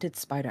fermented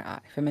spider eye.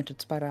 Fermented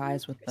spider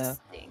eyes with the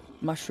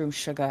mushroom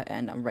sugar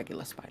and a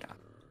regular spider eye.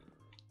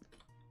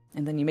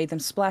 And then you made them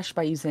splash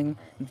by using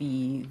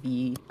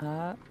the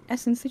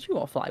essence that you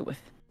all fly with.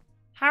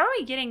 How are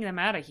we getting them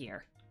out of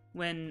here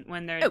when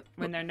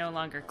they're no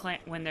longer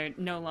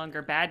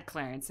bad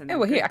Clarence? And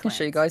well, here I can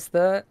show you guys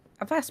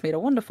I've made a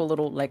wonderful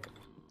little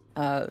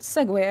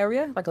segue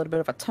area, like a little bit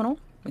of a tunnel.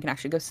 We can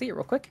actually go see it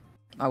real quick.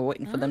 While we're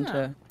waiting for them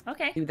to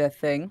do their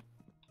thing.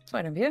 It's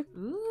right over here.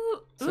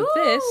 Ooh. So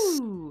this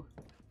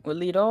will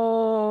lead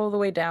all the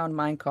way down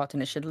minecart,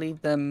 and it should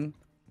lead them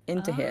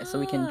into here, so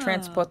we can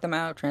transport them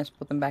out,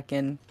 transport them back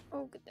in.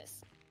 Oh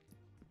goodness.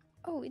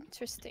 Oh,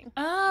 interesting.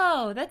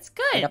 Oh, that's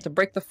good. You have to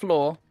break the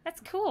floor. That's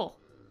cool.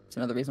 It's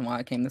another reason why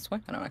I came this way.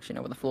 I don't actually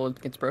know where the floor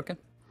gets broken.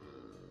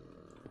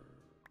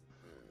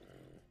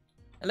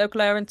 Hello,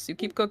 Clarence. You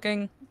keep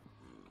cooking.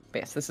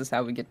 But yes, this is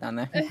how we get down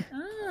there.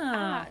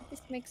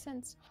 This makes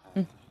sense.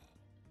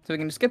 So we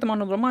can just get them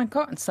on a little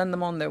minecart and send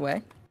them on their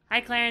way.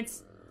 Hi,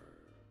 Clarence.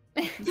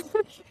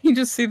 You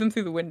just see them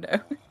through the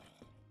window.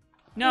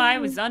 No, I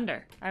was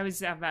under. I'm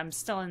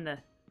still in the.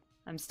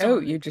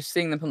 You're just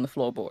seeing them from the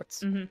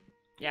floorboards. Mm-hmm.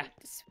 Yeah.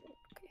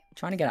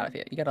 Trying to get out of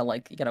here. You gotta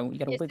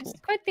wiggle. It's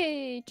quite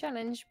the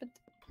challenge, but.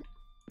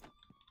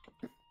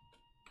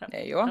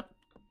 There you are.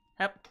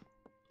 Up.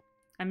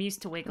 I'm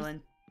used to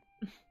wiggling.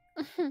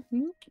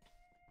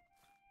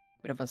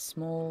 Bit of a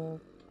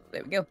small.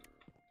 There we go.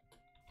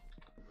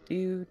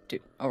 Do.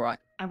 All right.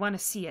 I want to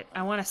see it.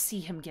 I want to see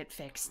him get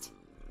fixed.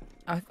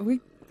 Maybe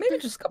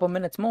just a couple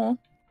minutes more.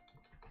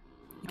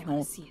 I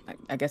want to see it.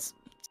 I guess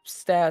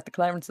stare at the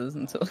Clarences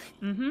until.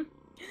 Mm-hmm.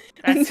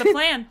 That's the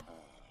plan.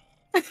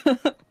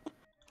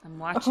 I'm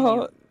watching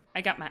you.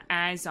 I got my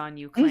eyes on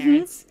you,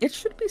 Clarence. It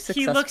should be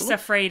successful. He looks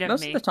afraid of me.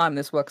 Most of the time,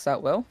 this works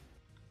out well.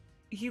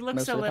 He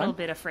looks a little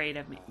bit afraid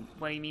of me.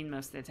 What do you mean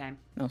most of the time?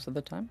 Most of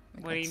the time?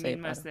 What do you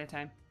mean most of the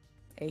time?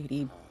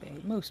 80,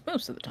 most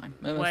of the time.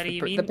 What do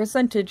you mean? The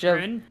percentage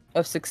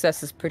of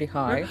success is pretty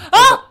high.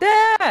 Oh!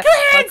 There!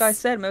 Clarence! Like I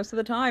said, most of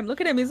the time.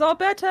 Look at him, he's all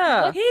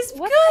better!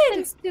 What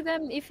happens to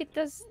them if it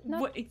does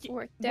not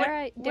work?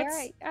 Dare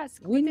I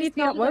ask? We need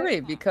not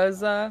worry,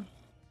 because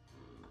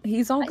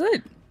he's all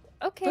good.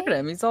 Okay. Look at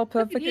him, he's all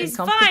perfectly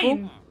comfortable.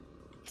 Fine.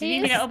 Do you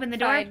need me to open the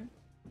door? Fine.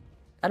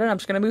 I don't know, I'm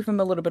just gonna move him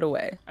a little bit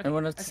away. Okay, I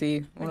want to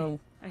see... Okay.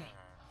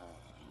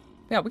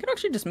 Yeah, we can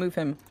actually just move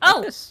him Oh!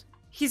 like this.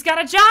 He's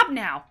got a job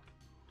now!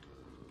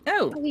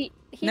 No,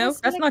 no,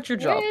 that's not your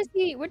job.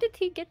 Where did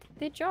he get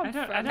the job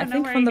from? I don't I know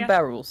think where from he the got...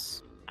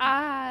 barrels.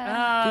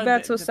 Ah. Too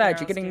bad, so the sad. You're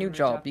barrel's getting a new doing the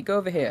job. You go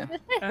over here.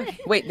 Okay.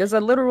 Wait, there's a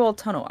literal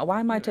tunnel. Why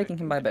am I taking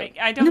him by boat?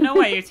 I don't know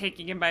why you're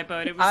taking him by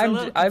boat. It was a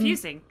little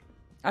confusing.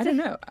 I don't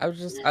know. I was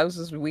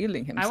just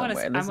wheeling him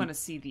somewhere. I want to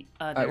see the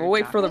other. Alright, we'll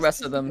wait for the dock.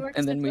 rest of them,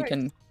 and then we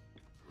can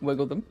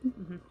wiggle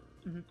them.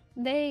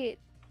 They.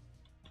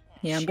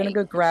 Yeah, I'm gonna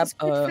go grab It's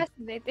quite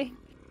fascinating.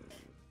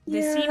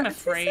 They seem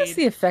afraid. It's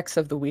the effects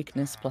of the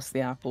weakness plus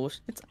the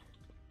apples.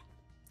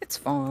 It's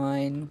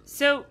fine.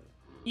 So,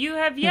 you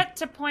have yet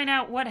to point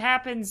out what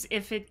happens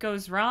if it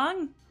goes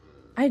wrong?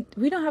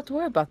 We don't have to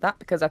worry about that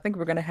because I think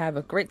we're gonna have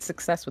a great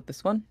success with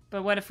this one.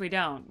 But what if we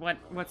don't?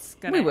 What's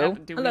gonna We will.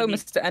 happen? Hello,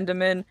 Mr.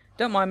 Enderman.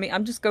 Don't mind me.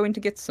 I'm just going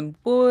to get some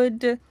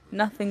wood.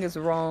 Nothing is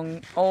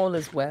wrong. All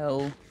is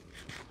well.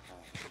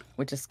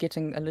 We're just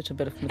getting a little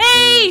bit of materials.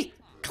 Hey!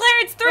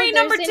 Clarence 3,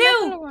 number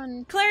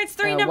 2! Clarence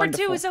 3, number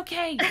wonderful. 2 is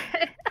okay.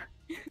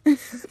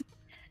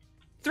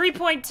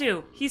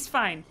 3.2. He's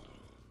fine.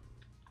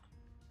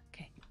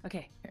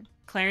 Okay.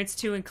 Clarence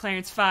 2 and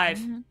Clarence 5.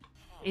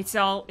 It's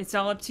all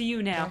up to you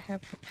I now.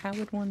 have the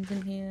powered ones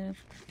in here.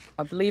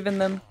 I believe in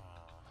them.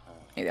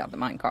 Maybe I have the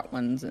minecart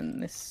ones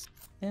and this.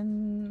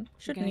 And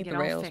shouldn't need the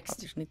rails.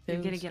 Probably should need You're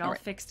gonna those. get all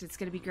fixed. It's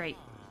gonna be great.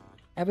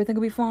 Everything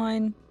will be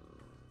fine.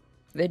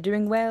 They're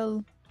doing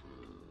well.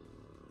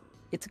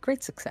 It's a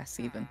great success,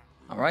 even.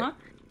 All right.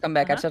 Come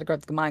back. I just had to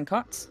grab the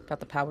minecarts. Got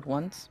the powered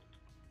ones.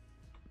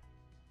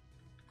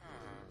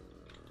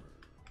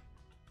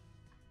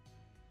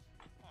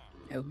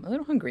 Oh, I'm a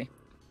little hungry.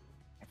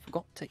 I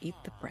forgot to eat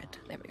the bread.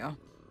 There we go.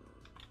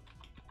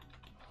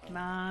 Come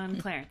on,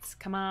 Clarence.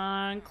 Come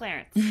on,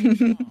 Clarence.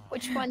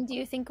 Which one do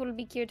you think will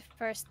be cured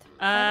first?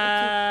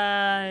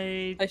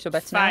 Place your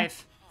bets now.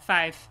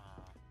 5.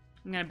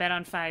 I'm gonna bet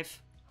on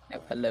 5. Oh,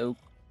 hello.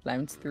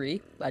 Clarence 3.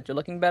 Glad you're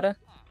looking better.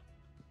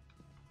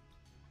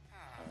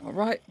 All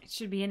right. It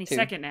should be any 2.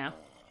 second now.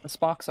 The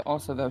sparks are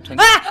also voting.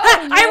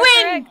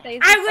 I win!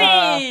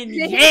 I win!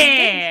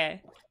 Yeah!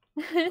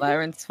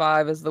 Clarence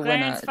 5 is the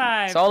Clarence winner.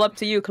 5. It's all up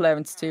to you,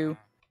 Clarence 2.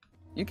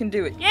 You can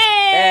do it. Yeah!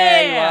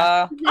 There you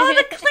are. Oh,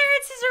 the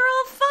Clarences are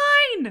all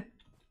fine!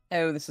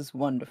 Oh, this is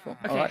wonderful.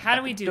 Okay, all right, how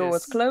do we do doors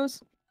this?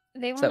 close.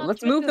 They will So not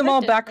let's make move the them all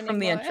legend back from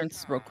the anymore.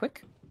 entrance real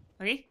quick.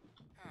 Okay.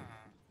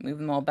 Move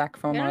them all back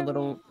from our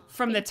little...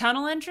 From the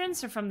tunnel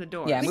entrance or from the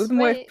door? Yeah, Which move them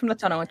away way- from the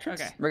tunnel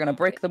entrance. Okay. We're going to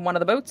break one of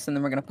the boats, and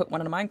then we're going to put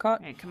one in a minecart.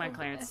 Alright, come on,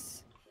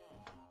 Clarence.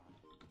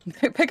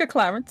 Pick a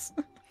Clarence.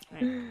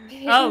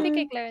 Oh, Pick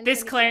a Clarence this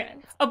and a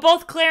Clarence. Oh,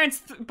 both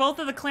both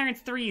of the Clarence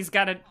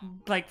 3s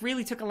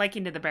really took a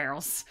liking to the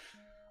barrels.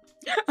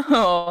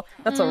 Oh,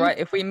 that's all right.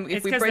 If we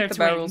 'cause break they're the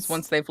barrels twins.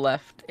 once they've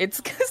left,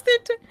 it's because they're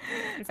It's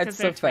 'cause That's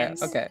they're so fair.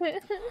 twins. Okay.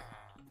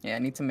 Yeah, I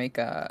need to make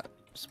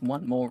just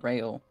one more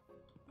rail.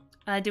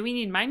 Do we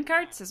need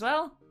minecarts as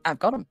well? I've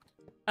got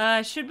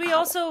them. Should we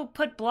also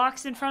put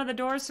blocks in front of the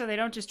doors so they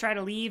don't just try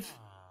to leave?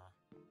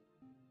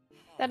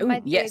 That Ooh,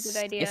 might yes. be a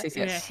good idea. Yes.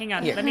 Yeah, hang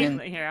on. Here, Let me.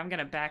 and- Here, I'm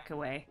gonna back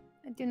away.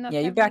 I do not Yeah,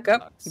 you have back any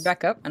up. blocks. You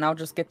back up, and I'll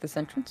just get this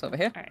entrance over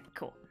here. All right,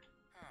 cool.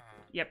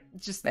 Yep,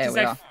 just There because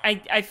we are.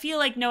 I feel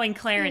like knowing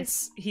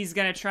Clarence, he's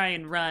gonna try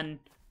and run,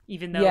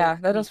 even though Yeah,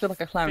 that we does feel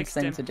like a Clarence fixed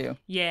thing him. to do.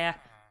 Yeah,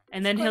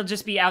 and then he'll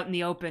just be out in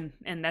the open,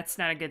 and that's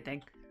not a good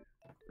thing.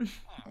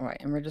 All right,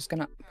 and we're just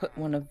gonna put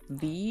one of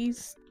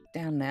these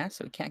down there,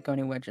 so we can't go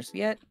anywhere just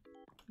yet.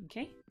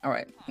 Okay, All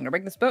right, I'm gonna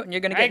break this boat, and you're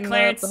gonna All right, get in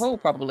Clarence. the hole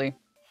probably.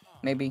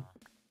 Maybe.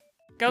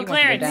 go You want to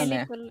go Clarence. down Melee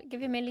there. will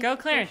give you melee Go,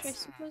 push, Clarence. I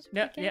suppose, if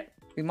No, you can. yep.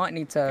 We might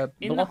need to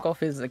In the block off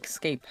his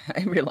escape.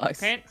 I realize.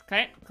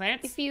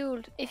 Clarence. If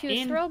you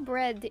In. throw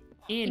bread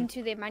In.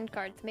 into the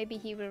minecart, maybe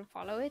he will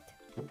follow it.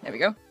 There we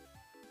go.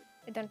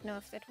 I don't know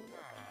if that will work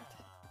or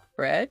not.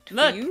 Bread. for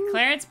Look, you.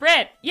 Clarence,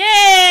 Brett.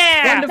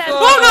 Yeah. Wonderful.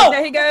 Whoa,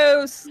 There he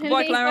goes. Good boy,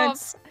 Leave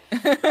Clarence.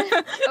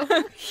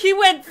 He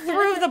went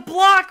through the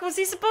block. Was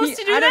he supposed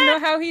to do I don't know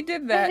that? how he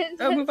did that.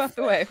 Oh, move out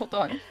the way. Hold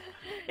on.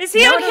 Is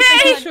he No, I don't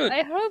think okay? he should.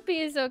 I hope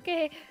he is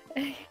okay.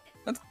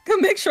 Let's go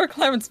make sure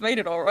Clarence made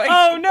it all right.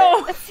 Oh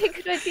no! That's a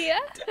good idea.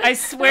 I I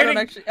swear don't to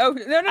actually. Oh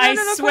no! I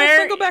Clarence, swear-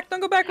 don't go back! Don't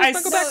go backwards! I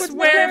Don't go backwards!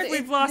 swear Clarence.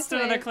 we've lost This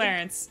way. another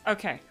Clarence.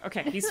 Okay,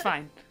 he's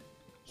fine.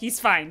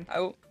 He's fine.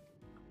 Oh,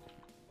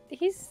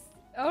 He's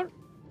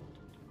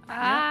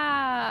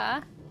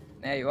ah.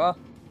 there you are.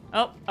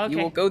 Oh, okay. You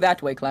will go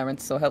that way,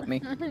 Clarence. So help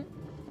me. All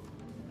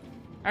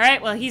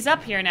right, well, he's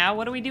up here now.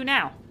 What do we do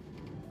now?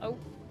 Oh.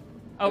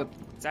 Oh,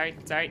 sorry.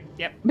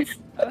 Yep.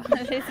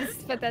 This is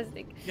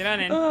fantastic. Get on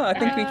in. Oh, I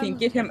think we can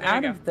get him there we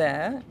out go. of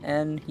there,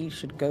 and he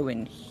should go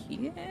in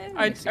here.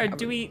 Let me see how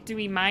Do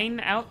we mine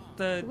out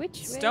the Which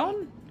way?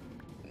 stone?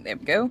 There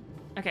we go.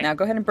 Okay. Now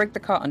go ahead and break the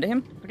cart under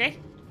him. Okay.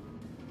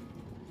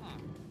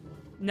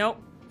 No.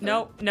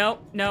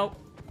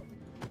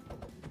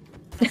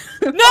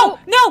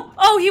 No.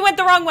 Oh, he went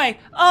the wrong way.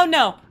 Oh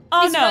no.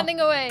 Oh He's no. running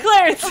away.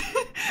 Clarence.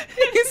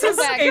 He's Go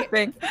back.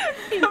 escaping.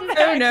 He's Oh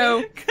back.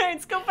 no.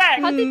 Clarence, go back.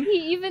 How did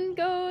he even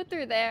go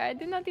through there? I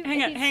did not even.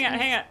 Hang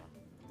on.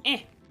 Eh.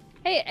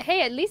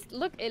 Hey, at least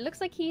look, it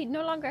looks like he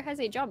no longer has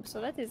a job, so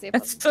that is a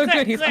That's so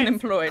good, he's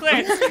unemployed.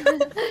 Clarence,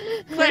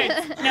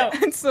 no.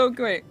 It's so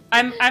great.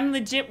 I'm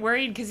legit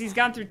worried because he's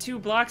gone through 2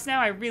 blocks now.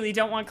 I really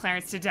don't want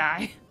Clarence to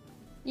die.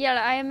 Yeah,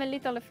 I am a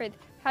little afraid.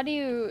 How do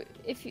you,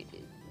 if you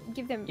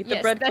give them... Eat the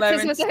bread,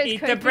 Clarence.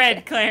 Eat the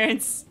bread,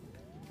 Clarence.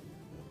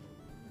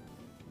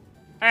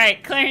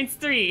 Alright, Clarence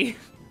 3.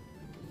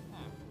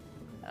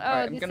 Oh,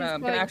 Alright, I'm this gonna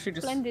is going actually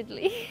just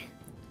splendidly.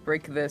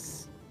 break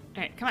this.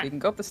 Alright, come So on. you can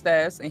go up the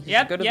stairs and you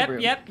should go to the room.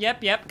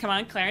 Yep. Come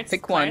on, Clarence.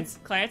 Pick Clarence,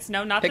 one. Clarence,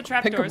 no, not Pick- the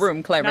trapdoors. pick a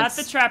room, Clarence. Not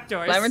the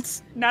trapdoors.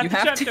 Clarence, not you the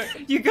have to-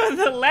 trapdoor. You go to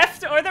the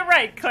left or the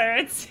right,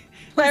 Clarence.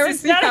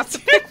 Clarence, you have to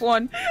pick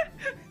one.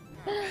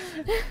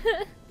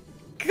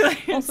 Clarence.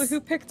 Also,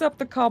 who picked up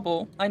the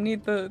cobble? I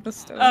need the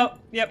stone. Oh,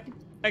 yep.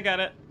 I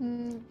got it.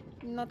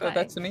 Not Throw I.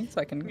 that to me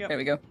so I can... Yep. There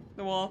we go.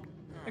 The wall.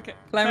 Okay.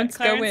 Clarence,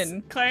 go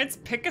in. Clarence,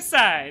 pick a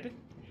side.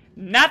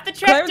 Not the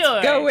Clarence,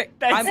 trapdoor. go in.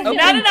 That's I'm not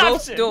opening an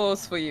both option.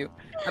 doors for you.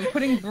 I'm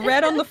putting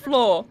bread on the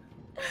floor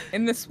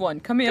in this one.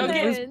 Come here, Go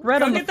there's get- bread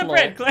Go on the get the floor.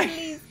 bread, Clarence.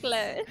 Please,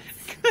 Claire.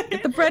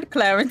 Get the bread,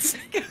 Clarence.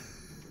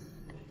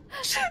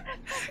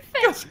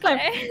 Fetch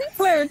Claire.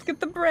 Clarence, get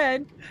the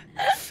bread.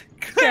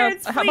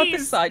 Clarence, How about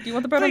this please. side? Do you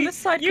want the bread on this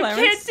side, You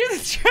Clarence? can't do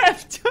the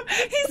trapdoor.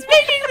 He's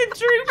making the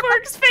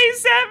DreamWorks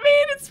face at me,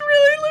 and it's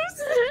really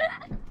loose.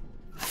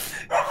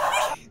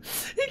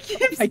 He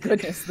keeps, My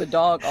goodness, the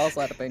dog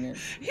also had opinion.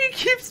 he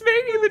keeps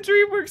making the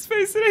DreamWorks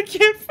face, and I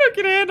can't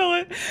fucking handle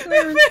it.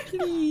 Clarence,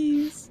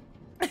 please.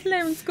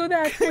 Clarence, go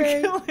that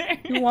way. Clarence.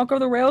 You walk over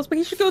the rails, but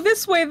he should go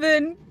this way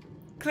then.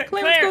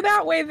 Clarence, go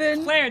that way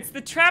then. Clarence,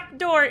 the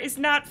trapdoor is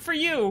not for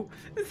you.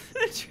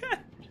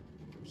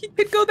 He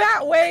could go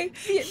that way.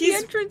 The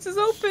He's- entrance is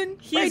open.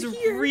 He's right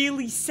here.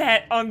 really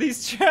set on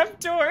these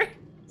trapdoors.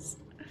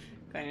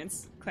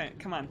 Clarence,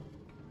 come on.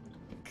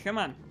 Come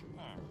on.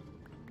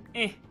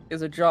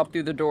 There's a job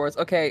through the doors.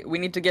 Okay, we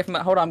need to give him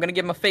a... Hold on, I'm gonna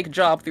give him a fake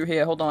job through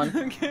here. Hold on.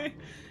 Okay.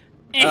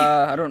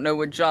 I don't know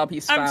what job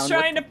he's I'm found.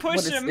 trying what, to push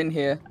what is him. in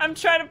here. I'm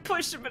trying to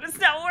push him, but it's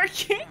not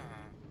working.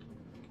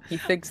 He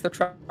thinks the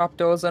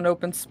trapdoor's an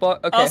open spot.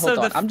 Okay, Also, hold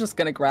on. the- I'm just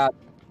gonna grab...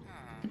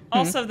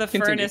 Also, the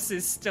Continue. furnace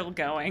is still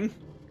going.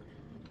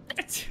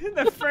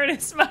 The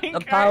furnace minecart.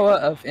 The power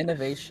of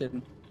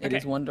innovation. It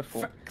is Okay,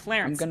 wonderful.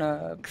 Clarence. I'm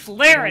gonna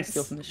Clarence.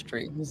 steal from this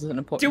tree. This is an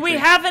important Do we tree.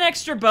 have an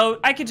extra boat?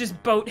 I could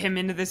just boat him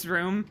into this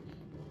room.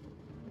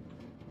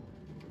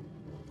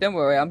 Don't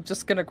worry, I'm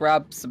just gonna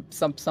grab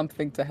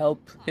something to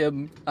help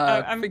him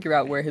figure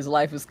out where his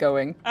life is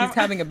going. He's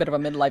having a bit of a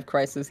midlife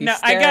crisis. He's No,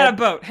 scared. I got a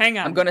boat. Hang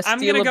on. I'm gonna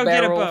steal go a get a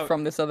barrel boat.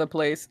 from this other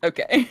place.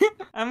 Okay.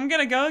 I'm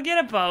gonna go get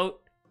a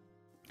boat.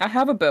 I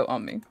have a boat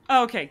on me.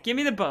 Oh, okay, give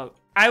me the boat.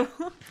 I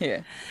will.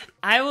 Here.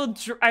 I will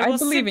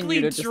believe in simply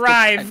you to just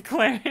drive,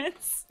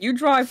 Clarence. You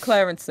drive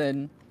Clarence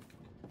in.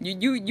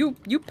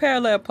 You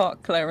parallel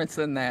park Clarence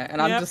in there,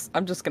 and Yep.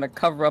 I'm just gonna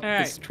cover up All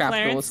this right, trapdoor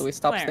Clarence, so he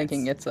stops Clarence.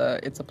 thinking it's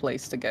a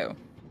place to go.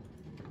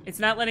 It's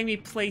not letting me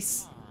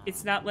place.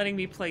 It's not letting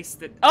me place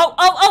the.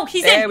 Oh!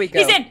 He's in. There we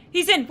go.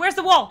 He's in. Where's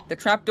the wall? The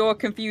trapdoor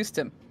confused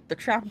him. The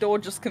trapdoor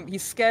just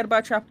he's scared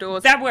by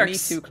trapdoors. That works.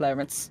 Me too,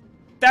 Clarence.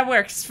 That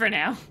works for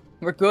now.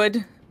 We're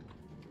good.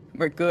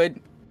 We're good.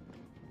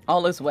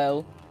 All is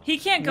well. He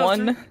can't go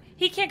One- through.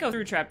 He can't go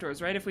through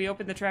trapdoors, right? If we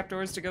open the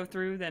trapdoors to go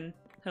through, then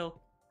he'll.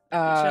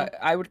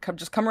 I would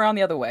just come around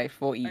the other way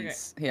for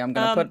ease. Here, I'm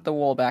gonna put the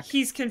wall back.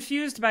 He's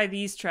confused by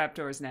these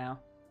trapdoors now.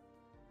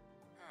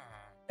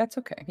 That's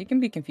okay. He can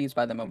be confused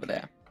by them over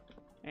there.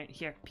 All right,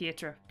 here,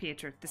 Pietro,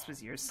 this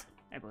was yours,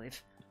 I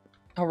believe.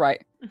 All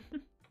right.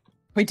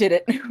 We did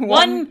it.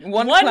 One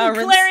Clarence.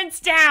 Clarence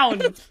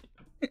down.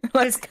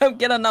 Let's go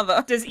get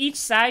another. Does each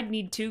side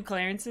need 2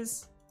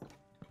 Clarences?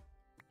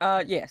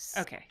 Yes.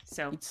 Okay,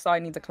 so Each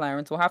side needs a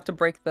Clarence. We'll have to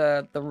break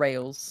the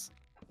rails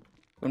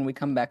when we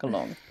come back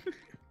along.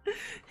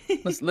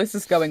 This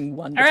is going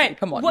wonderfully. all right.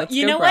 Come on. What, let's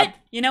you go know grab what?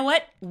 You know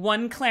what?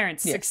 One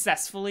Clarence Yeah.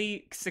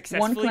 successfully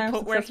one Clarence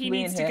put where he successfully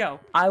needs in to here. go.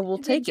 I will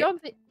The take it. job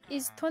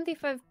is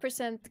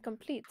 25%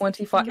 complete.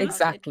 25 Good.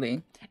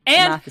 exactly.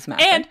 And Math is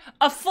math. and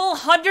a full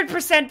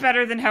 100%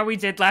 better than how we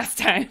did last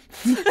time.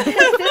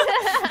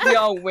 We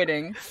are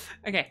winning.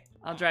 Okay,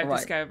 I'll drive All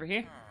this right. guy over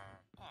here.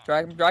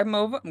 Drive him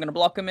over. I'm gonna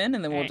block him in,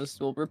 and then Alright.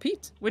 we'll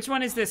repeat. Which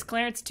one is this?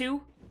 Clarence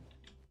 2?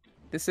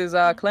 This is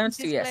Clarence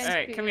 2. Just Yes. Clarence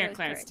Alright, two, come here, yeah,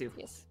 Clarence correct, two.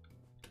 Yes.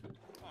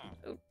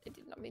 Oh, I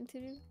did not mean to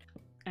do.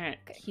 All right,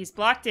 Okay. he's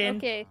blocked in.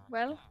 Okay,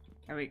 well,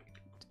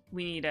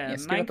 We need a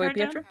Yes. Give up, minecart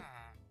Pietro. down.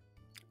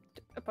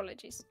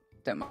 apologies.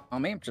 Don't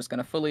mind me. I'm just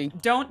gonna fully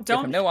Don't give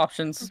him no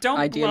options. Don't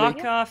ideally.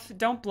 block off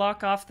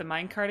the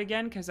minecart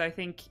again, because I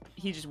think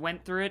he just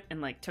went through it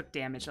and like took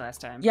damage last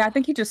time. Yeah, I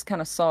think he just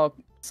kind of saw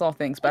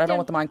things, but I don't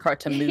want the minecart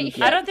to move I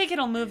yet. I don't think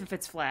it'll move if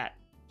it's flat.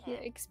 Yeah,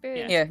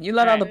 experience. Yeah, you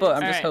let out the boat. I'm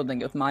Alright. just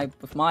holding it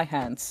with my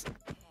hands.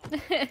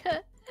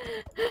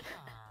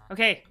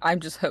 Okay. I'm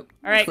just All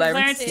right,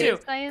 Clarence It's too.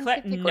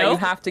 scientific. No. You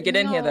have to get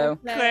in here, though.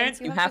 Clarence,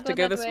 You have to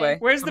go that this way.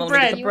 Where's the I'm gonna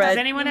get bread? the bread. Does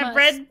anyone You have must.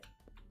 bread?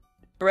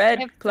 Bread,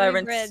 I have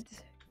Clarence. bread.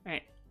 All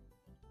right.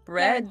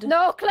 bread.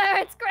 No,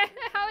 Clarence,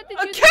 how did you?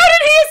 How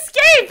did he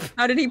escape?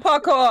 How did he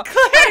parkour?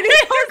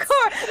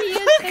 Clarence! He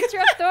used the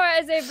trapdoor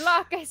as a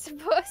block, I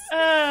suppose.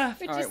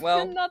 Which Alright, is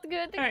well, not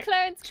good. alright.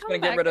 Clarence, Just come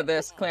gonna back. get rid of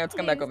this. Clarence,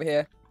 come back Please. over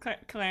here.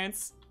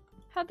 Clarence.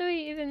 How do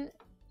we even?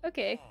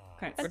 Okay.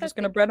 Clarence. We're just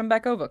gonna bread him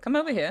back over. Come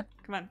over here.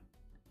 Come on.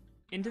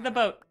 Into the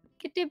boat.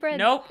 Get the bread.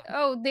 Nope.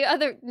 Oh, the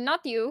other, not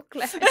you,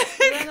 Clarence. You are not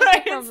the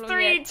Clarence problem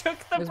 3 yet. took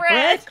the There's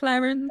bread.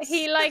 Clarence.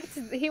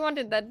 He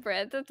wanted that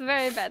bread. That's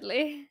very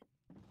badly.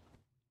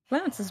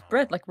 Clarence's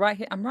bread, like right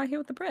here. I'm right here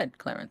with the bread,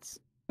 Clarence.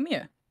 Come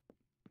here.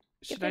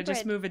 Should the I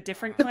just bread. move a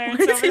different Why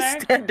Clarence is over he there?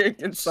 standing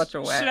in such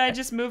a way? Should I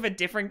just move a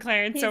different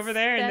Clarence He's over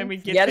there and then we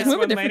get Yeah, this just move a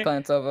one different later?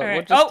 Clarence over. All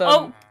right. We'll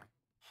just,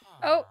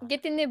 Oh,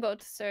 get in the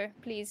boat, sir,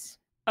 please.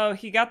 Oh,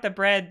 he got the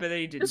bread, but then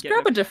he didn't just get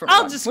grab the... a different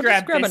I'll one. just We'll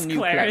grab a this new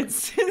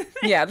Clarence.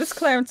 Yeah, this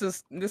Clarence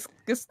is this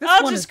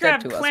I'll one just is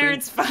dead grab to us.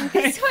 Clarence 5.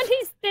 This one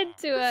is dead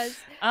to us.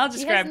 I'll just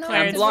He grab has no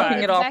Clarence I'm blocking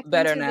 5. it off back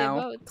better into the now.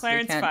 boat.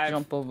 Clarence we can't 5.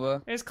 jump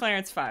over. There's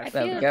Clarence 5. I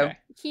There we feel go.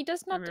 he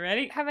does Are not we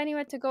ready? have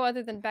anywhere to go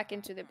other than back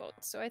into the boat,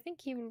 so I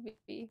think he will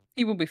be.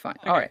 He will be fine.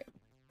 Okay. All right,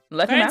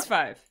 let Clarence him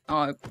out.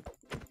 5.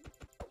 Oh,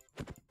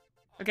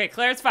 Okay,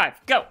 Clarence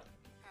 5. Go.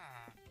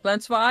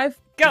 Clarence 5.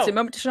 Go. It's a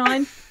moment to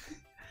shine.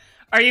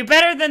 Are you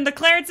better than the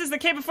Clarences that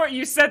came before?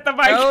 You set the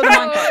mic. Oh, the Oh,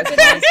 minecart is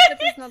goodness, that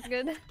is not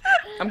good.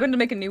 I'm going to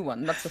make a new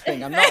one. That's the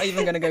thing. I'm not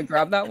even going to go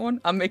grab that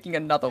one. I'm making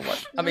another one.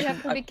 I'm You making.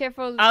 have to be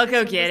careful. I'll this go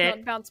one get does it.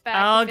 not bounce back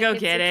I'll if go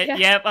hits get a it. cat.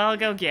 Yep, I'll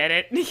go get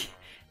it.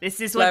 This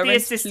is what the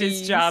Clarence, assistant's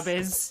please. job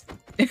is.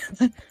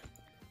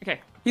 Okay.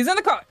 He's in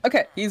the cart.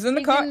 Okay, he's in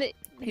the cart.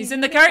 He's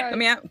in the cart? Let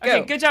me out. Go.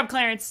 Okay, good job,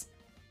 Clarence.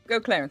 Go,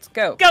 Clarence.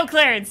 Go. Go,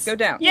 Clarence. Go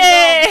down.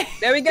 Yay!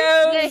 There we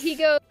go. There he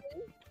goes.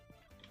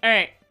 All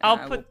right, I'll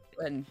I put.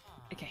 will- and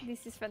Okay.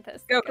 This is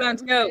fantastic. Go,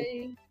 Clarence, I'm go.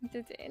 very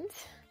entertained.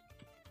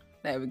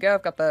 there we go.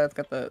 I've got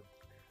the.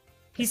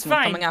 He's someone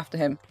fine. coming after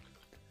him.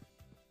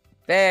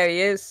 There he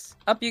is.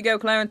 Up you go,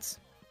 Clarence.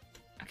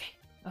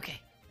 Okay.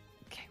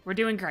 We're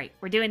doing great.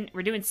 We're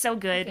doing so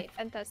good. Okay,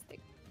 fantastic.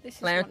 This is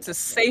Clarence is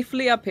wonderful.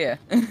 safely up here.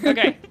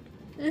 Okay.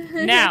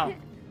 Now,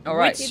 All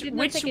right. He did not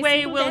which take a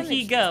way single will damage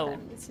he this go?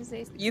 time. This is a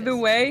Either success.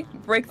 way,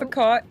 break the Oh.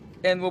 cart,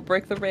 and we'll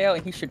break the rail,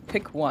 and he should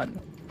pick one.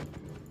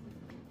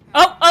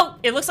 Oh!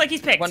 It looks like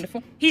he's picked.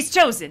 Wonderful. He's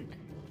chosen.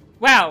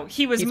 Wow,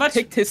 he was He's much.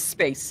 picked his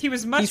space. He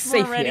was much He's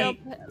more safe ready. here.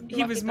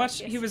 He was Block it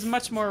much. off, He yes. was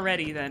much more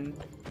ready than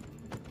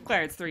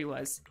Clarence 3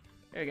 was.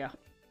 There you go.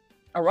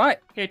 All right.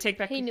 Here, take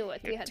back. He knew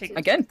what here, we had take, to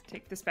Again.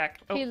 Take this back.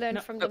 Oh, He learned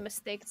no. from the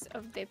mistakes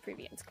of the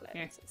previous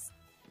Clarences.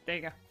 There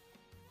you go.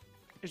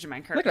 There's your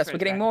minecart. Look at us. for We're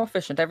the getting back. more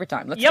efficient every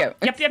time. Let's Yep.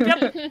 go. Yep.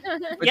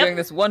 We're Yep. doing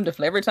this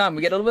wonderfully. Every time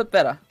we get a little bit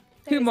better.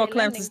 There Two is more a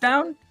Clarences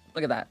landing down.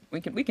 Look at that.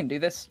 We can do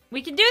this.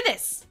 We can do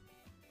this.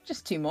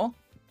 Just two more.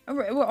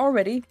 We're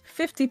already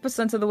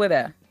 50% of the way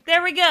there.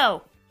 There we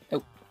go.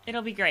 Oh.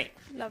 It'll be great.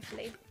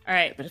 Lovely. All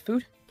right. Bit of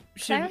food.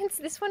 Should we- Clarence,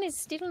 this one is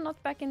still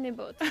not back in the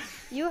boat.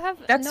 You have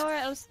That's- nowhere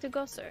else to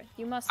go, sir.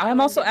 You must. I'm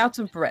go also and out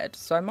of bread,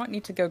 so I might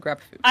need to go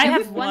grab food. I get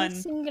have one one.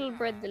 single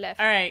bread left.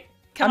 All right.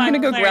 Come I'm on,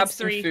 gonna go grab Clarence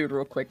some 3. food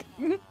real quick.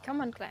 Come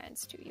on,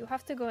 Clarence, too. You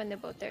have to go in the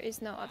boat. There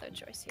is no other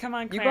choice here. Come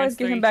on, You Clarence guys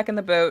get 3. him back in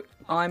the boat.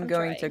 I'm I'm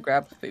going to trying.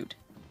 grab food.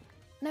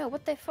 No,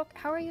 what the fuck?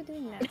 How are you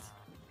doing that?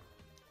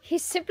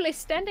 He's simply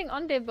standing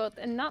on the boat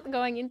and not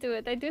going into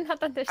it. I do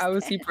not understand. How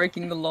is he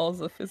breaking the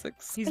laws of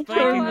physics? He's How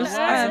breaking on the laws of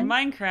earth?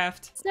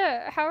 Minecraft.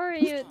 Sir, how are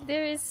you?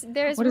 There is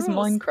What is rules.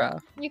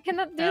 Minecraft? You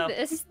cannot do Oh.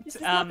 this. This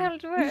is not how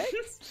it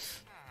works.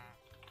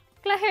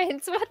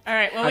 Clarence, what? All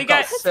right. Well, I've we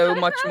got. so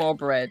much more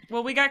bread.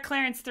 Well, we got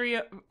Clarence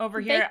 3 over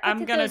here. Baked I'm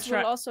gonna potatoes try.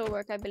 will also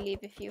work, I believe,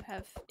 if you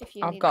I've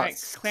need got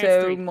Right, Clarence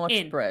so 3, much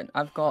in. bread.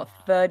 I've got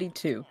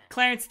 32.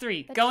 Clarence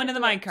 3, That go should into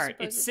the work, minecart.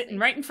 It's sitting supposedly.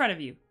 right in front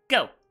of you.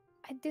 Go.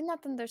 I do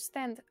not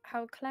understand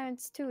how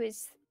Clarence 2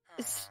 is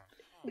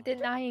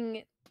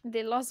denying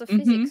the laws of Mhm.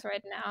 physics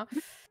right now.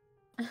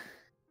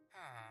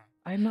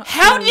 I'm not.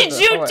 How sure did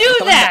either. you Alright, do I'm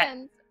coming that? back.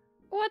 And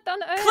what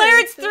on earth?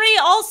 Clarence 3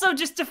 also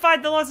just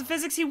defied the laws of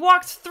physics. He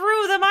walked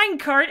through the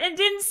minecart and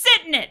didn't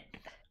sit in it.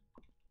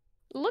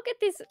 Look at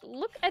this!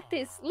 Look at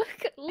this! Look!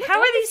 How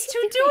what are is these he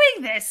two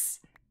doing this?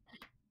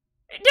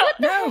 Don't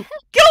No, go in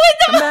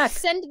the. come back.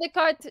 Send the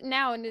cart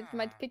now, and it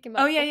might pick him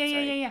up. Oh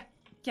yeah.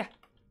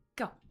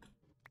 Go.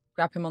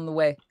 Grab him on the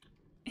way.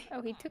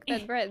 Oh, he took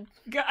that bread.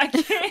 Go. I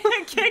can't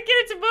get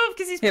it to move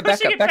because he's Here, back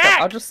pushing up, it back back.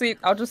 up. I'll just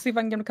see if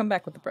I can get him to come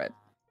back with the bread.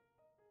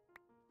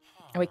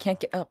 Oh, he can't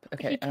get up.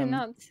 Okay. He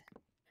cannot.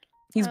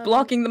 He's Um,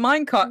 blocking the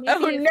minecart. Oh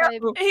maybe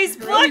if no! He's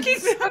blocking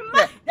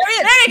the. There he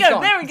is. There you He's go.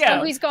 gone. There we go.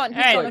 Oh, he's gone. All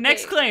He's right, gone.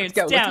 next Okay. Clarence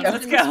Let's go, down.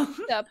 let's Let's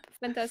go. Stop.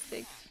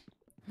 Fantastic.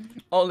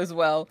 All is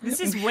well. This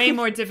is way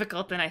more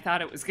difficult than I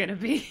thought it was gonna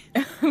be.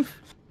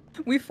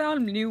 We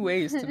found new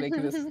ways to make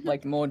this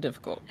like more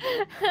difficult.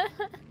 All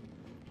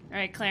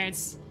right,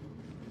 Clarence.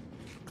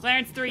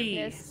 Clarence 3.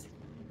 Yes.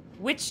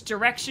 Which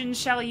direction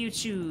shall you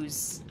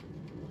choose?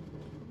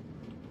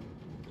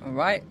 All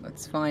right,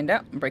 let's find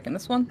out. I'm breaking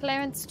this one.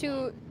 Clarence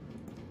 2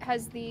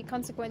 has the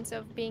consequence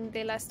of being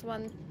the last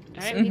one.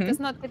 Alright. So he Mhm. does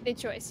not get the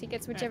choice. He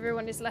gets whichever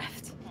one is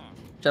left.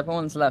 Whichever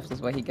one's left is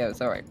where he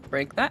goes. All right,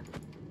 break that.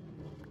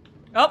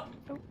 Oh,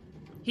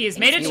 He has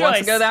made a choice. He wants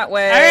to go that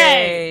way.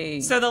 All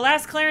right. So the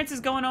last Clarence is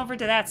going over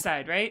to that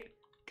side, right?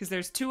 Because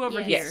there's 2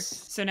 over here.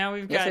 So now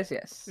we've got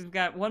we've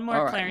got 1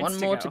 more Clarence one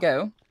more to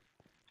go.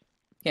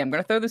 Okay, I'm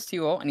gonna throw this to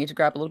you all. I need to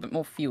grab a little bit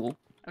more fuel.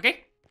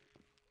 Okay.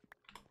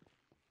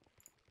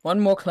 1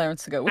 more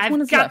Clarence to go. Which I've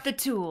one is got left? the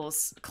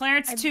tools.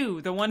 Clarence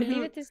 2, the one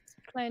who. It is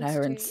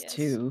Clarence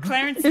 2.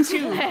 Clarence 2.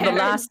 The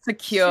last to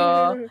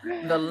cure.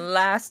 The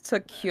last to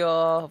cure.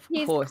 Of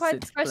He's course, quite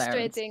it's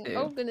frustrating.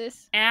 Clarence 2. Oh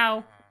goodness.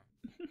 Ow.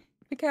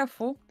 Be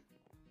careful.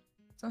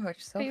 Don't hurt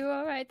yourself. Are you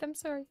alright? I'm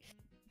sorry.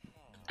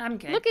 I'm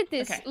good. Look at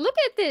this. Okay. Look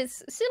at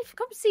this. Sylph,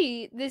 come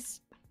see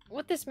this.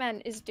 What this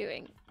man is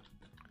doing.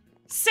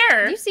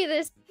 Sir. Do you see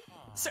this?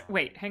 Sir.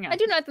 Wait, hang on. I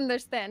do not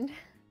understand.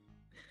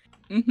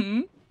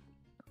 Mm-hmm.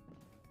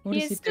 What He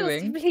is is he still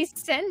doing? simply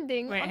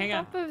standing Wait, on hang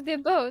top of the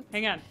boat.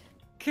 Hang on.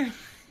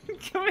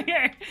 Come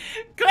here.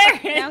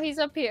 Clarence. Now he's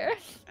up here.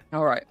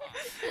 All right.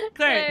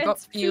 Clarence. Got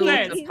fuel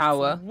Clarence. to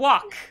power.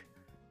 Walk.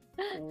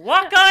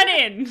 Walk on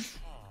in.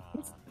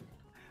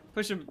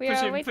 Push him. We Push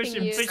are him. Push awaiting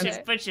him. you, Push him.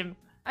 sir. Push him.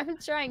 I'm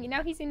trying.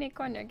 Now he's in a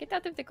corner. Get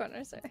out of the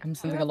corner, sir. I'm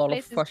sensing You a lot of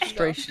have places to go.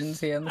 frustrations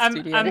here in the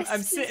studio. I'm This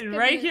is sitting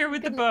right goodness- here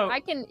with the goodness. boat. I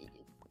can.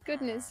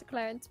 Goodness,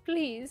 Clarence,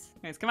 please.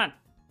 Guys, come on.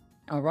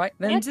 All right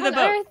then. Into the On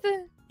boat.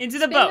 Earth, Into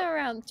the spin boat.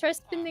 around. Try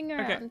spinning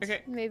around.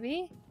 okay.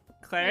 Maybe.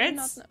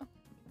 Clarence. Not know.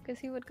 Because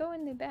he would go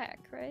in the back,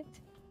 right?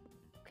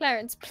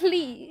 Clarence,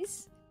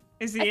 please.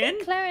 Is I he in?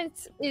 think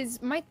Clarence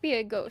might be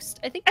a ghost.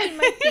 I think he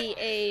might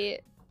be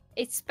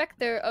a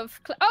specter of.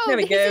 Oh, There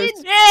he he's goes.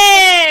 in!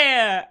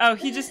 Yeah! Oh,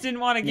 he just didn't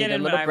want to get Need a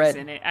in when little I was bread.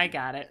 in it. I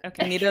got it. I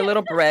Okay. need a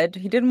little bread.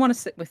 He didn't want to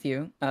sit with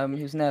you.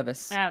 He was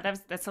nervous. Wow,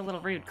 that's a little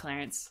rude,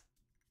 Clarence.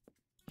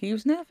 He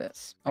was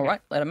nervous. All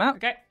right, let him out.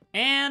 Okay.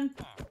 And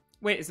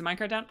wait, is the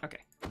minecart down? Okay.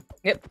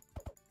 Yep.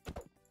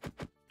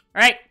 All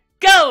right.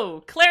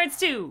 Go! Clarence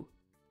 2.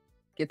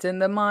 Gets in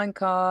the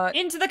minecart.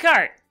 Into the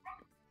cart.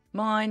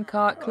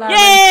 Minecart, Clarence.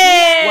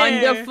 Yay!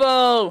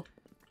 Wonderful.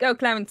 Go,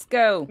 Clarence,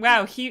 go.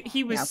 Wow,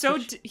 he was Now so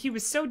push. he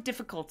was so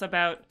difficult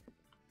about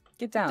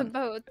Get The down.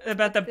 boat. the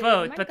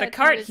boat, but the minecart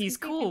cart was he's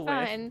completely cool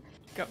with. fine.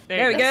 Go,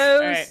 There he you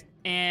goes. All right.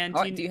 And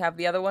All right, do you have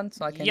the other one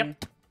so I can?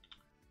 Yep.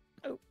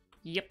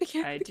 Yep,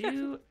 I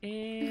do.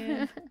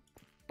 And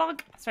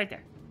bonk. It's right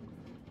there.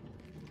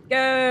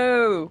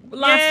 Go.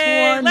 Last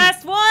Yay, one.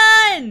 Last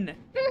one!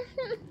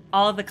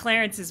 All of the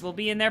Clarences will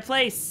be in their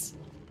place.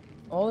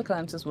 All the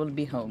Clarences will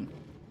be home.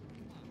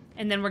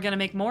 And then we're gonna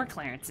make more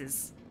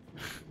Clarences.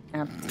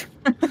 Um,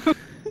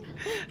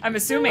 I'm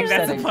assuming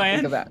that's the upsetting to plan.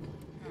 think about.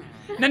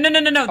 No.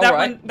 All That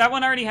right. that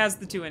one already has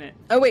the 2 in it.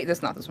 Oh wait,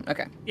 that's not this one.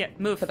 Okay, Yeah,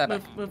 move, Put that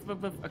move.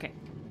 Okay.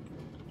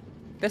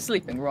 they're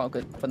sleeping. We're all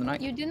good for the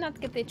night. You do not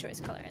get a choice,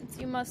 Clarence.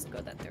 You must go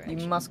that direction.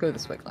 You must go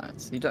this way,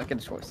 Clarence. You don't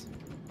get a choice.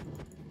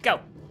 Go.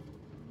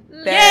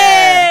 There.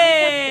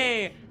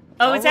 Yay!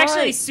 Oh, it's All actually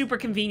right. super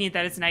convenient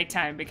that it's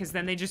nighttime because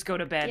then they just go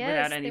to bed Yes,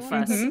 without any they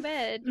want to fuss. go to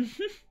bed.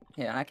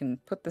 Yeah, I can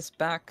put this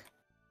back.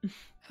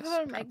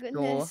 Oh my Trap door.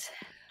 goodness.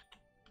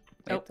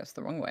 Wait, Oh. that's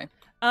the wrong way.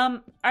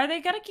 Are they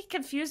gonna get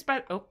confused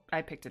by? Oh,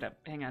 I picked it up.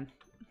 Hang on.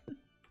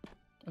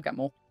 I've got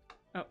more.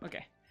 Oh,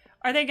 okay.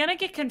 Are they gonna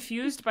get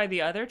confused by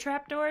the other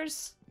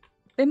trapdoors?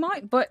 They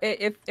might, but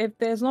if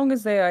as long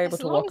as they are able As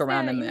to long walk as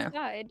around they're in there,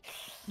 inside.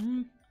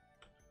 Mm,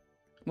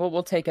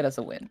 we'll take it as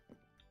a win.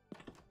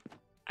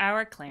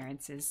 our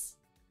Clarences.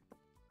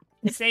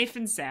 Safe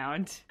and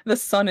sound. The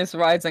sun is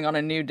rising on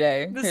a new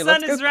day. The Hey, sun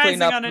let's go is clean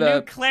rising up on a the-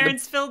 new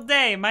Clarence-filled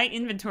day. My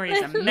inventory is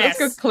a Let's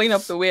go mess. clean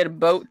up the weird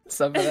boats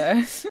over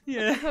there.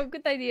 Yeah. Oh,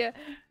 good idea.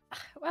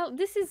 Well,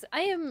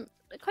 I am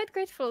quite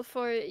grateful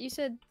for, you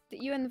said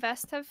that you and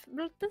Vast have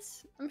built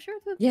this. I'm sure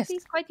it will Yes. be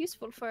quite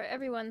useful for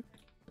everyone.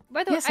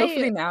 By the way, Yes,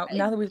 hopefully now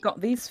that we've got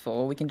these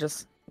 4, we can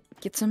just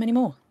get so many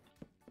more.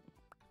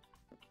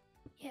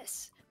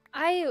 Yes.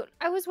 I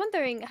was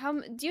wondering,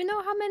 do you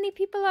know how many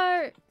people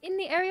are in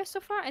the area so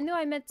far? I know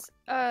I met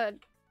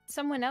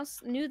someone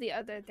else new the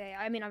other day.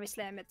 I mean,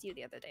 obviously I met you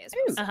the other day as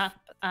well.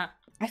 Uh-huh.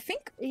 I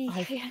think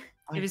Yeah.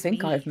 It was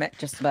think me. I've met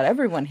just about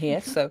everyone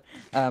here. So,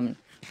 I don't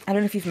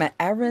know if you've met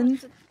Aaron.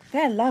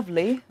 They're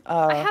lovely.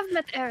 I have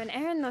met Aaron.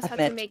 Aaron knows I've how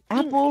met to make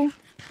ink. Apple.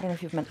 I don't know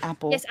if you've met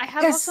Apple. Yes, I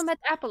have Yes. also met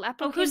Apple.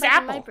 Apple Oh, came who's by the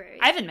Apple? library.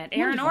 I haven't met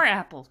Aaron or Wonderful.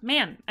 Apple.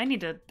 Man, I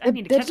need to They're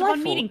catch up on delightful.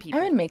 meeting people.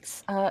 Aaron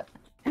makes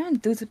Aaron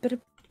does a bit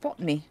of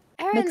botany.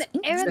 Aaron makes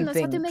inks Aaron and knows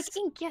how to make things.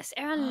 ink. Yes,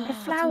 Aaron The taught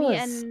me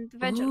flowers. and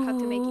Virgil how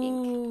to make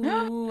ink.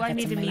 Ooh, I That's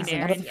need to meet amazing.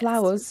 Aaron. The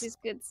flowers. This is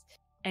good.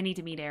 I need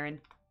to meet Aaron.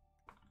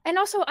 And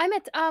also, I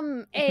met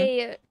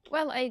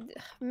Mm-hmm. I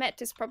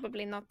met is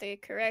probably not the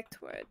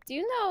correct word. Do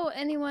you know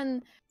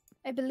anyone?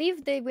 I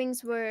believe the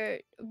wings were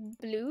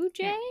Blue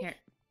Jay. Here.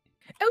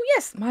 Oh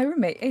yes, my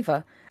roommate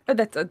Ava. Oh,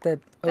 that's the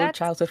old That's-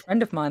 childhood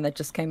friend of mine that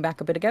just came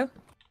back a bit ago.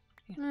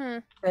 Hmm,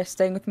 They're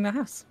staying with me in my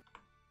house.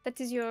 that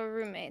is your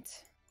roommate.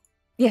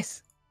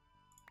 Yes,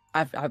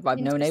 I've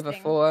known Ava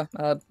Interesting. for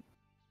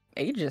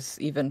ages,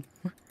 even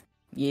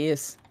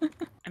years.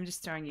 I'm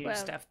just throwing you your Well-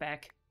 stuff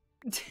back.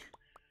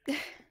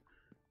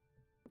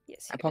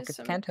 Yes, My here is pockets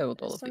can't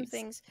hold all of some these.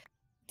 things.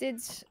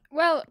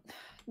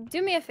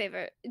 Do me a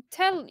favor.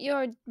 Tell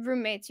your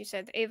roommates, you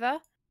said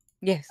Ava,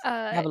 Yes,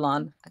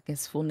 Avalon, I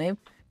guess full name.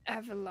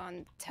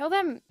 Avalon. Tell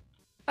them,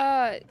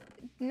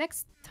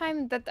 next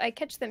time that I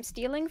catch them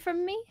stealing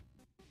from me,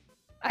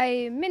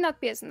 I may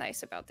not be as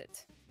nice about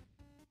it.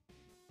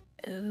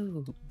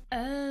 Oh.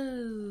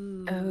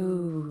 Oh.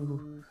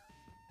 Oh.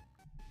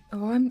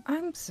 Oh,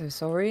 I'm so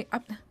sorry.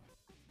 I'm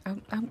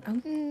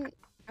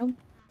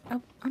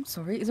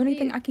sorry. Is there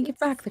anything I can get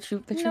back that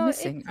you're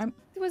missing?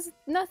 It was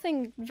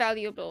nothing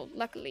valuable,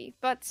 luckily,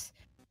 but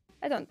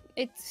I don't.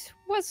 It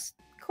was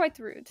quite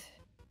rude.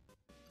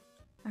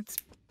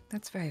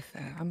 That's very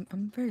fair.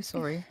 I'm very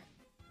sorry.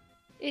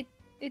 It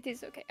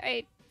is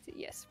okay.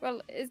 Yes.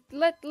 Well,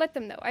 let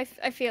them know. I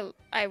feel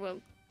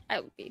I'll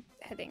be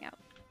heading out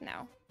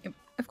now.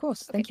 Of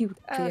course. Okay. Thank you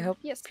for your help,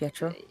 yes,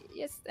 Pietro.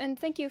 Yes, and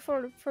thank you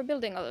for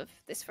building all of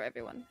this for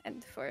everyone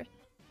and for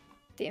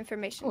the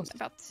information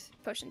about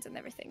potions and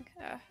everything.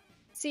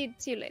 See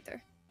you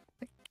later.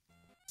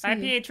 Bye,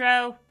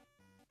 Pietro.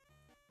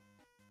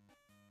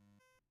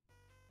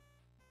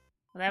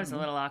 Well, that was a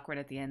little awkward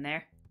at the end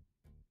there.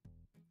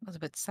 That was a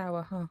bit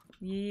sour, huh?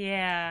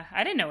 Yeah,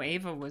 I didn't know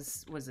Ava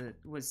was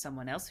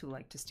someone else who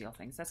liked to steal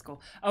things. That's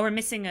cool. Oh, we're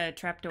missing a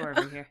trapdoor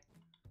over here.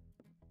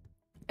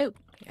 Oh,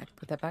 yeah,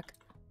 put that back.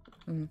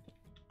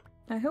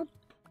 I hope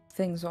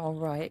things are all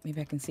right. Maybe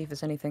I can see if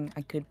there's anything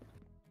I could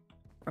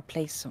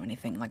replace or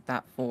anything like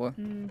that for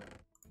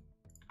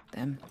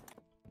them.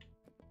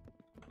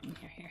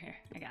 Here.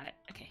 I got it.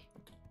 Okay.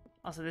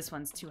 Also, this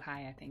one's too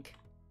high, I think.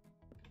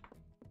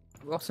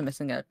 We're also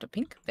missing a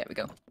pink. There we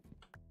go.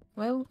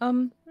 Well,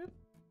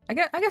 I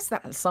guess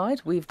that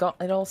aside, we've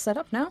got it all set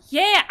up now.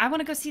 Yeah, I want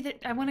to go see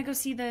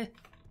the.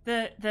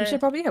 We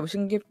should probably we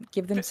should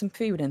give them some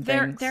food and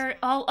things. They're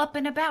all up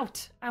and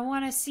about. I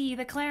want to see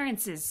the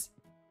Clarences.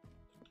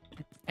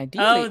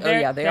 Ideally,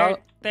 they are.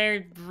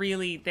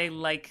 They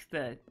like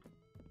the.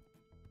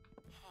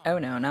 Oh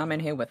no! Now I'm in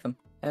here with them.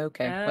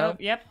 Okay. Well.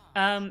 Yep.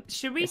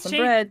 Should we some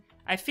change? bread.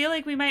 I feel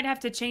like we might have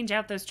to change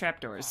out those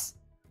trapdoors.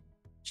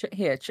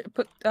 Here,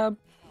 put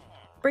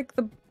break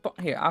the.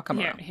 Here, I'll come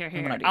around.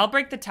 Here. I'll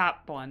break the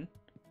top one.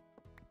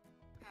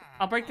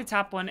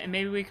 And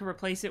maybe we can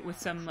replace it with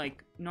some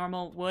like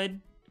normal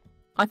wood.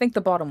 I think the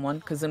bottom one,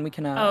 because then we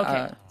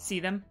can. See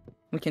them.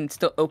 We can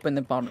still open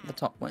the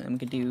top one, and we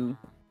can do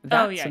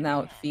that. So now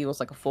it feels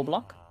like a full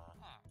block.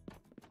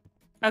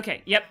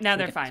 Okay. Yep. Now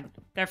they're fine.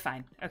 They're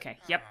fine. Okay.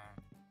 Yep.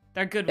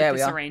 They're good with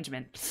this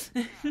arrangement.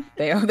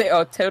 They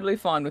are totally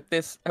fine with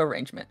this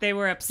arrangement. They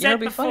were upset.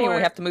 It'll be funny when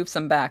we have to move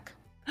some back.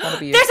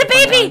 There's a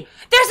baby!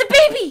 There's a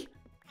baby!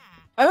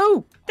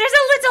 Oh! There's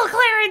a little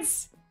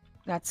Clarence!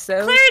 That's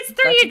so. Clarence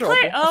 3 and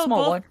Clarence. Oh,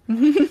 small one.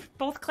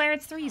 Both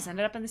Clarence 3s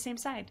ended up on the same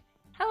side.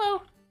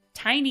 Hello,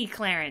 tiny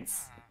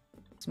Clarence.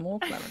 Small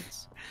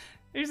Clarence.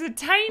 There's a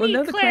tiny Well,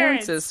 know the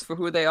Clarence. Clarences for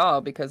who they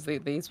are because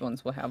these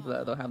ones will have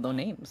their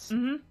names.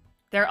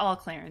 They're all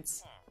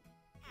Clarence.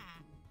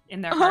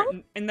 In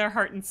their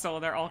heart and soul,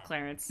 they're all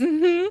Clarence.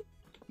 Of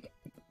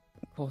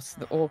course,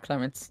 they're all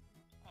Clarence.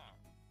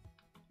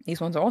 These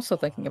ones are also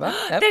thinking about.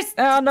 Yep. There's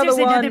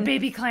another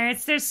baby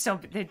Clarence.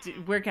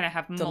 We're gonna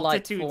have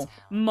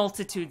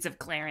multitudes of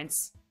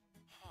Clarence.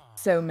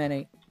 So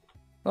many.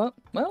 Well,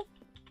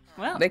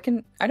 they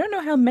can. I don't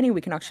know how many we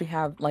can actually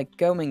have like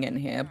going in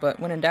here, but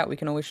when in doubt, we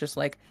can always just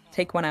like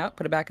take one out,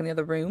 put it back in the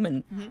other room,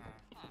 and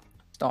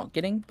start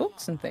getting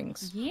books and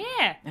things. Yeah.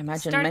 I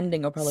imagine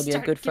mending will probably be a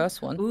good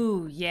first one.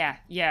 Ooh, yeah.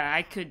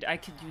 I could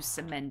use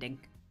some mending.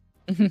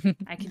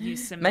 I could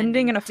use some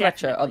mending and a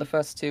Fletcher are the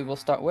first two we'll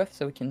start with,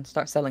 so we can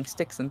start selling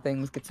sticks and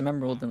things, get some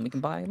emerald, and we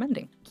can buy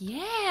mending.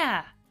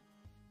 Yeah.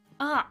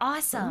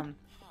 Awesome.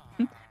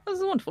 This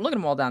is wonderful. Look at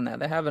them all down there.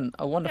 They're having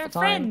a wonderful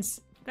time. Friends.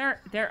 They're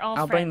all friends.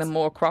 I'll bring them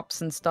more crops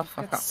and stuff.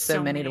 I've got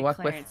so many to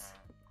work with.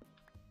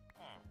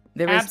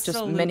 There is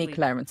just many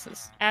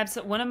Clarences.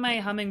 Absolutely. One of my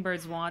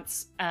hummingbirds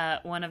wants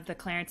one of the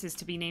Clarences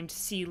to be named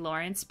C.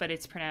 Lawrence, but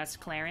it's pronounced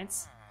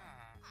Clarence.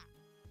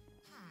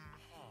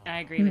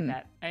 I agree with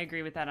that. I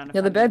agree with that on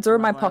a the beds are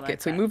in my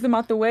pockets. We moved them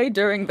out the way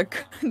during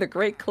the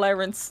Great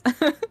Clarence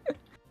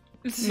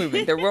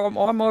moving. There were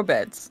more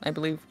beds, I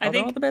believe. Are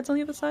there all the beds on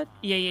the other side?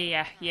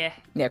 Yeah. Yeah,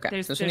 okay.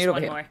 There's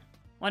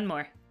one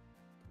more.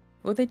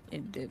 Well, there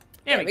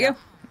we go.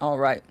 All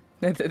right.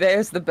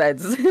 There's the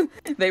beds.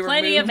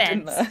 Plenty of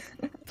beds.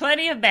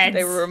 Plenty of beds.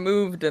 They were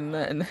removed in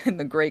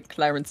the Great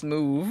Clarence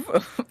move.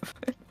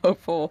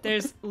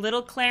 There's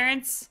little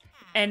Clarence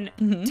and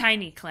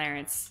tiny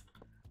Clarence.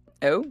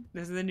 Oh,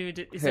 this is the new.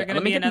 Is there going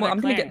to be another? I'm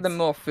going to get them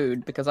more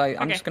food because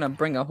I'm just going to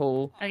bring a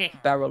whole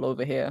barrel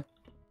over here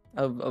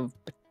of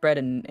bread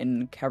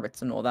and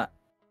carrots and all that.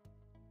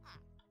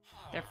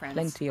 They're friends.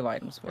 Plenty of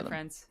items for them.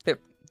 Friends. They're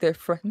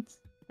friends.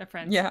 They're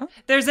friends. Yeah.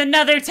 There's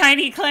another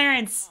tiny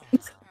Clarence.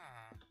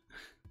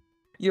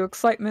 Your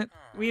excitement.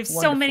 We have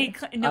so many.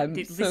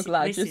 I'm so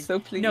glad you're so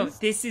pleased. No,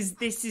 this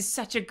is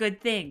such a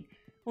good thing.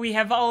 We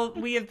have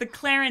the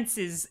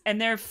Clarences, and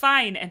they're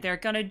fine, and they're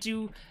gonna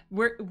do.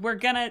 They're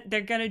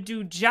gonna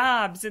do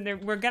jobs,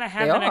 and we're gonna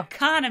have an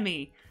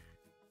economy.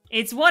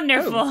 It's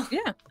wonderful. Oh,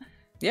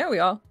 yeah, we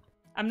are.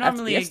 I'm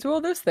normally yes to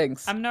all those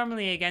things. I'm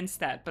normally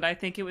against that, but I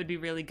think it would be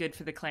really good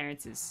for the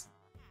Clarences.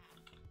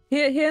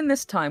 Here in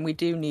this time, we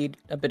do need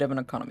a bit of an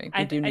economy.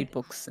 We do need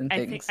books and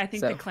things. I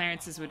think the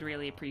Clarences would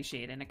really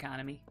appreciate an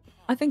economy.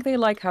 I think they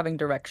like having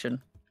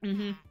direction.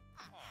 Mm-hmm.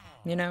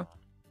 You know?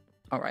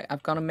 Alright,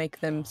 I've got to make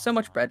them so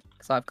much bread,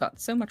 because I've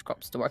got so much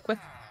crops to work with.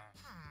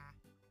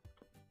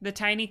 The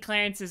tiny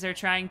Clarences are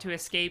trying to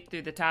escape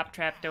through the top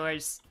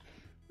trapdoors.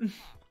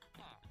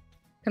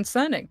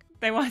 Concerning.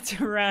 They want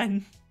to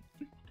run.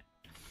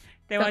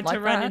 They want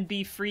to run and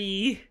be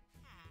free.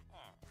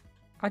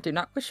 I do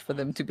not wish for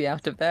them to be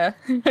out of there.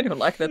 I don't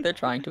like that they're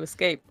trying to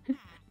escape.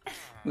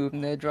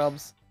 Moving their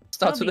jobs.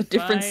 Starts with a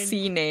different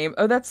C name.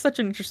 Oh, that's such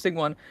an interesting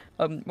one.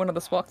 One of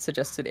the SWAT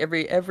suggested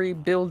every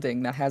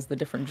building that has the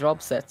different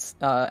job sets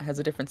has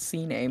a different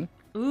C name.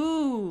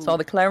 Ooh. So all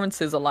the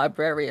Clarences are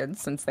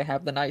librarians since they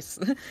have the nice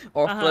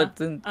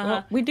orphans and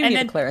well, we do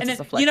need the Clarence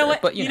as a Fletcher.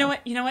 You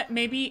know what?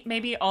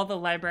 Maybe all the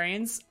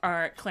librarians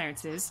are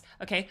Clarences.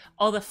 Okay,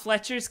 all the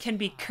Fletchers can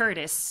be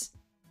Curtis.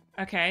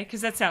 Okay,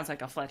 because that sounds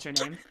like a Fletcher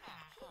name.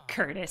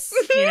 Curtis,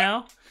 you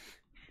know?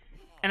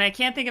 And I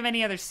can't think of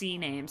any other C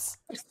names.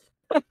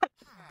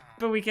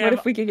 But we can. What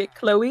if we could get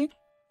Chloe?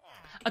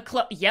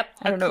 Yep.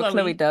 I don't know what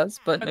Chloe does,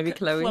 but maybe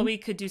Chloe. Chloe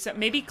could do something.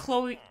 Maybe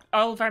Chloe.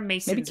 All of our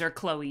Masons are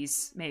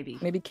Chloe's. Maybe.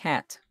 Maybe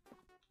Cat.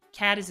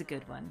 Cat is a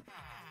good one.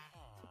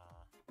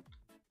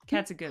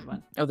 Cat's a good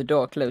one. Oh, the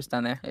door closed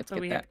down there. Let's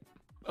get that.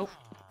 Oh.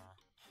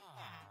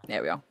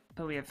 There we are.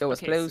 But we have door was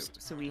closed.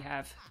 So we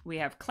have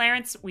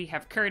Clarence. We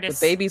have Curtis.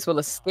 The babies will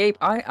escape.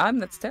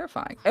 That's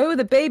terrifying. Oh,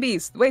 the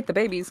babies. Wait, the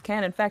babies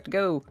can in fact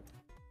go.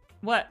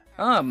 What?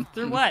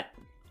 Through what?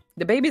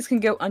 The babies can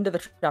go under the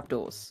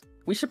trapdoors.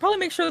 We should probably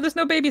make sure there's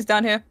no babies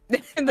down here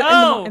in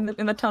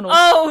the tunnel.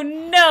 Oh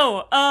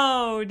no!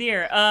 Oh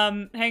dear.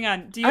 Hang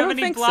on. Do you have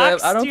any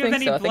blocks? I don't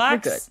think so. I think we're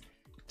good.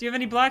 Do you have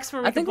any blocks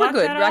where we can I block think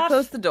we're good. that off?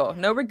 Close the door.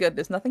 No, we're good.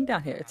 There's nothing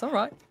down here. It's all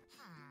right.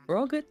 We're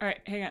all good. All right.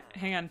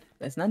 Hang on.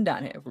 There's none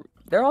down here.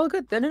 They're all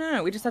good.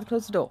 No. We just have to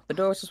close the door. The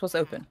door is just supposed to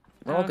open.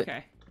 We're all good.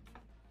 Okay.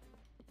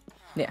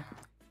 Yeah.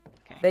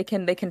 Okay.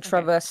 They can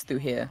traverse through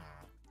here.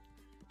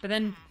 But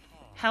then,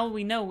 how will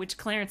we know which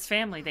Clarence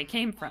family they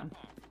came from?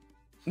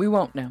 We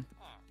won't know.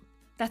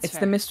 That's it's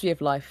fair. The mystery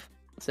of life.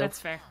 So that's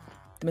fair.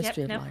 The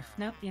mystery of life.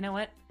 Nope. You know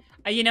what?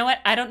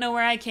 I don't know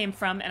where I came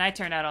from, and I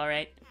turned out all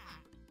right.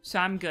 So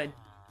I'm good.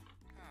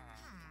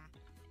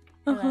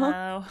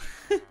 Hello.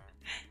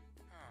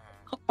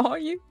 Are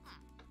you?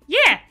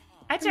 Yeah,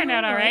 I turned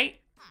out all right.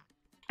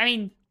 I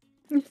mean,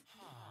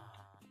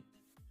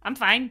 I'm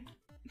fine.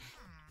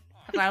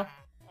 Hello.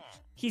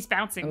 He's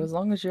bouncing. Oh, as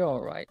long as you're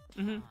all right.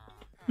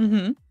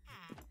 Mm-hmm.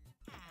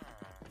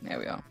 There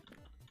we are.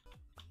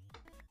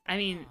 I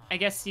mean, I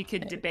guess you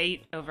could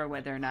debate over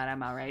whether or not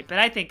I'm all right, but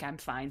I think I'm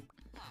fine.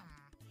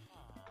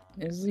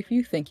 As if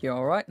you think you're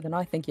all right, then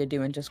I think you're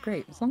doing just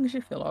great. As long as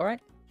you feel all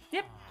right.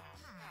 Yep.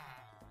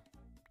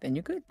 Then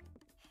you're good.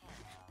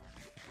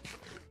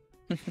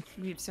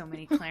 We have so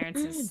many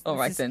Clarences. All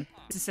right then.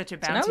 This is such a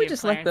bounty so now we of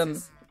just Clarences. let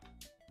them.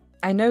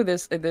 I know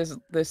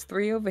there's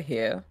 3 over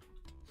here.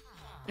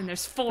 And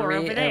there's 4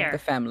 over there. Of the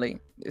family.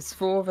 It's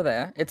 4 over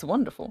there. It's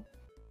wonderful.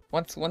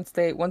 Once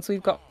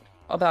we've got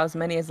about as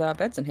many as our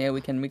beds in here,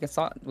 we can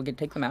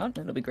take them out and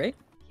it'll be great.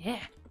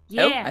 Yeah.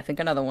 Oh, I think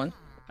another one.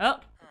 Oh,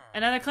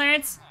 another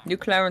Clarence. New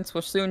Clarence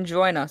will soon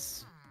join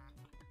us.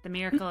 The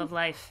miracle of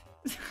life.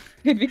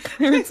 Maybe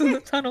Clarence in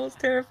the tunnel is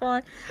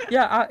terrifying.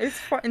 Yeah, it's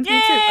frightening too.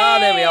 Oh,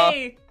 there we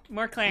are.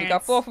 More Clarence. We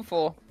got 4 for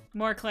 4.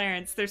 More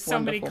Clarence. There's so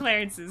many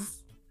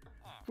Clarences.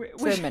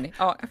 So many.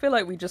 Oh, I feel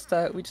like we just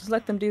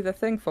let them do their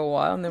thing for a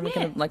while, and then we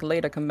can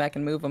later come back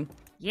and move them.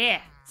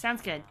 Yeah,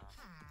 sounds good.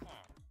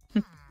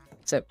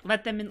 So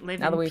let them live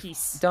now in that we've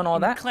peace. done all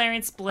that,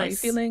 Clarence bliss. How are you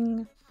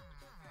feeling?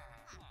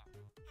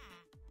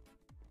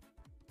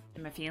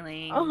 I'm a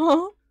feeling.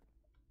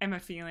 I'm a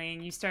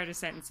feeling. You started a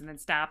sentence and then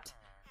stopped.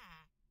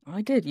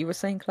 I did. You were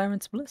saying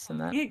Clarence Bliss, and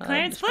that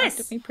Clarence Bliss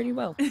described me pretty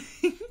well.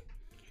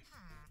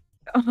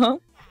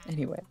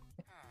 Anyway,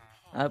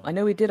 I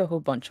know we did a whole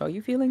bunch. Are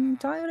you feeling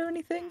tired or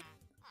anything?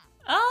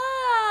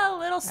 A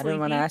little sleepy. I don't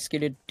want to ask you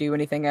to do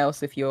anything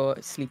else if you're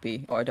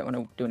sleepy, or I don't want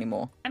to do any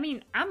more. I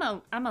mean, I'm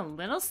a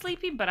little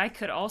sleepy, but I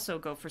could also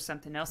go for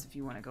something else if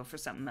you want to go for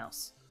something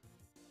else.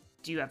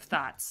 Do you have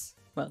thoughts?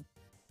 Well,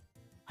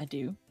 I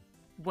do.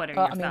 What are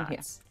your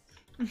thoughts?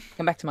 Here.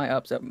 Come back to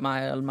my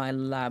my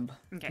lab,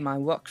 my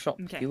workshop,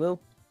 if you will.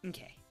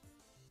 Okay.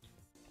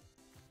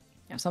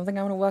 I have something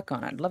I want to work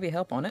on. I'd love your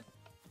help on it.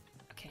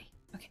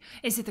 Okay.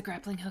 Is it the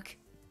grappling hook?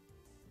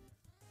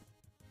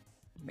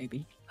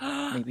 Maybe.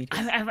 Maybe.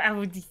 I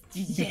would.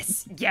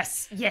 Yes.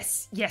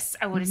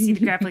 I want to see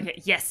the grappling hook.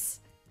 Yes.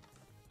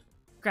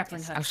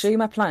 Grappling hooks. I'll show you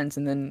my plans,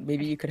 and then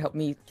maybe you could help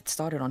me get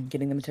started on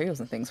getting the materials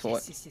and things for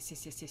it.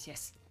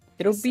 Yes.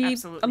 It'll be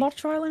a lot of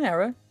trial and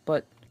error,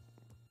 but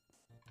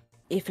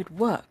if it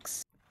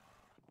works,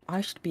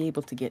 I should be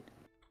able to get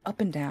up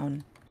and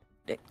down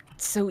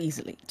so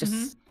easily,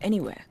 just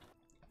anywhere.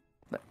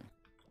 But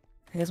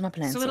here's my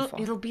plan so far.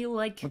 It'll be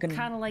like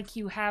kind of like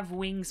you have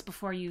wings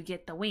before you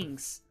get the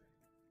wings.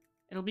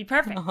 It'll be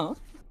perfect. It'll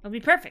be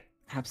perfect.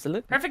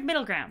 Absolutely. Perfect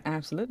middle ground.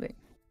 Absolutely.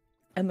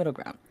 A middle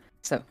ground.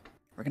 So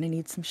we're gonna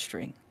need some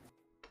string.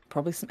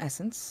 probably some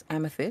essence,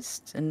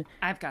 amethyst, and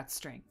I've got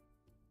string.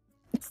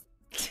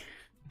 this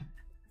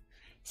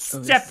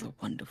is a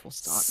wonderful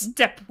start.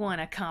 Step 1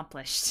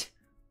 accomplished.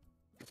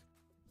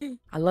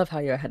 I love how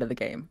you're ahead of the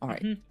game. All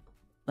right,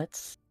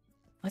 let's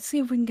see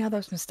if we can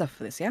gather some stuff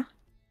for this. Yeah.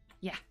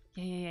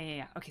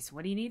 Yeah. Okay, so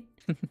what do you need?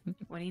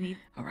 What do you need?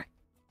 All right.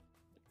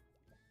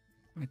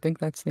 I think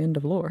that's the end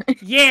of lore.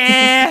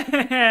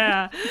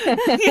 Yeah.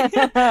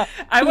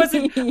 I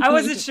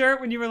wasn't sure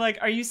when you were like,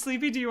 "Are you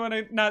sleepy? Do you want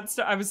to not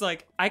stop?" I was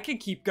like, "I can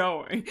keep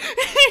going."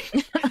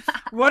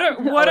 What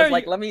are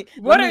let me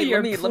put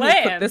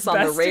this on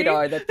the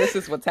radar that this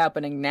is what's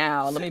happening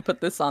now. Let me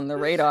put this on the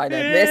radar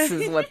that this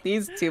is what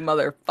these two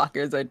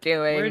motherfuckers are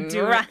doing. We're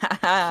doing.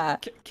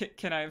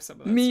 Can I have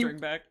some of that string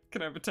back?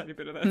 Can I have a tiny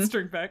bit of that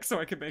string back so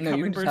I can make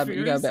hummingbird feeders?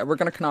 You got that. We're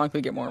gonna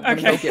canonically get more. We're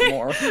gonna go get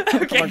more.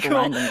 Okay,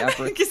 cool.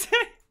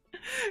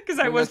 Because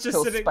I was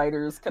just sitting.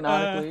 Spiders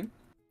canonically.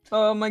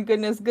 Oh my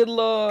goodness! Good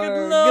lord!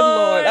 Good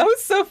lord! That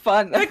was so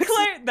fun.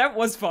 That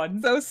was fun.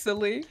 So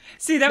silly.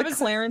 See, that was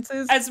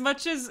Clarence's. As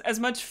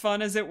much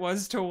fun as it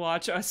was to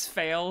watch us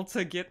fail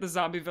to get the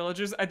zombie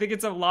villagers. I think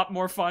it's a lot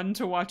more fun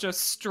to watch us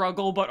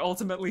struggle but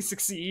ultimately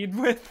succeed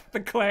with the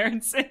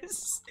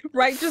Clarences.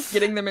 Right, just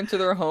getting them into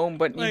their home,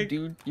 but like,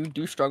 you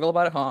do struggle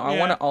about it, huh? Yeah. I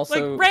want to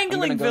also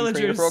wrangling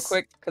villagers real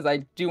quick because I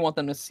do want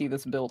them to see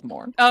this build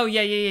more. Oh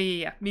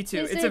yeah. Me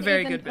too. It's a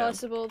very good build.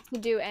 Is it even possible to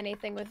do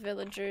anything with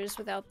villagers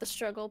without the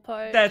struggle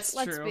part? Let's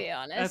be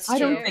honest. I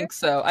don't think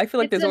so. I feel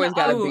like there's always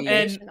gotta be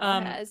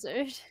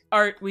hazard.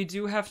 Art, we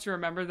do have to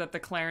remember that the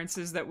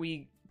Clarences that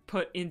we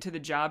put into the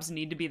jobs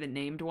need to be the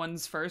named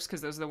ones first,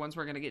 because those are the ones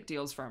we're gonna get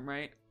deals from,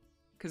 right?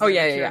 Oh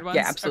yeah,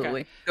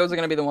 absolutely. Okay. Those are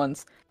gonna be the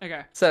ones.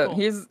 Okay. So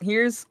cool.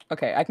 here's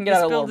okay. I can get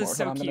out of lore more.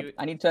 So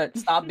I need to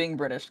stop being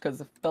British,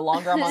 because the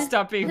longer I'm on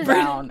stop being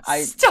brown,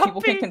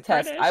 people can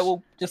contest. British. I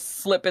will just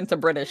slip into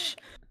British.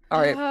 All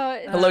right.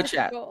 Hello,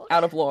 chat. Cool.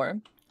 Out of lore.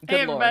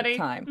 Good lore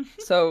time.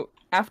 So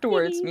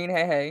afterwards, me and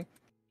Hey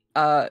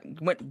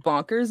went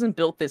bonkers and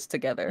built this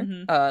together.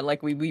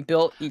 Like we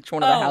built each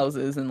one of the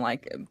houses and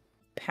like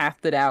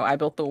pathed it out. I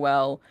built the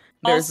well.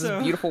 There's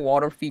this beautiful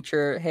water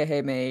feature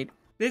Hey made.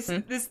 This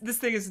thing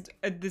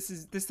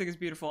is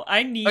beautiful.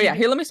 I need. Oh yeah,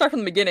 here let me start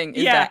from the beginning.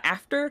 Is that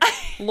after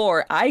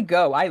lore, I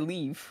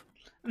leave,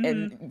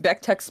 and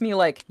Beck texts me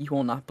like, "You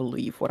will not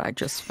believe what I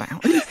just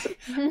found."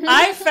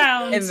 I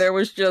found, and there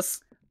was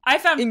just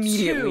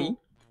immediately.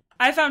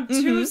 I found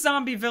two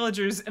zombie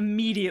villagers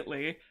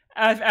immediately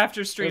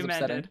after stream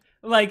ended.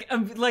 Like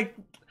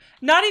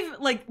not even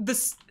like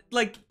this.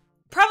 Like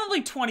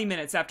probably 20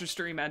 minutes after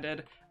stream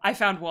ended. I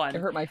found one.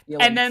 It hurt my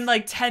feelings. And then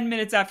like 10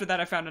 minutes after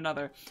that I found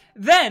another.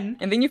 And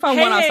then you found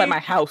one outside my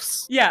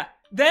house. Yeah.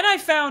 Then I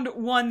found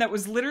one that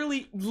was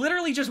literally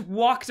just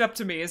walked up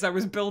to me as I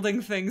was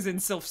building things in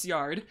Sylph's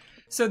yard.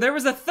 So there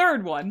was a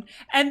third one.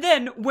 And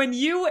then when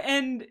you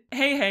and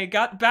Hey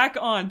got back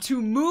on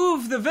to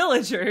move the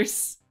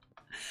villagers,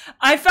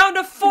 I found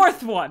a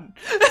fourth one.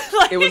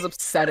 It was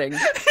upsetting.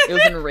 It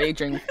was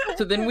enraging.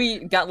 So then we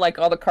got like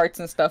all the carts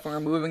and stuff and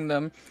we're moving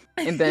them.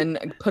 And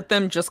then put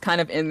them just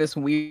kind of in this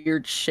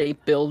weird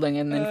shape building,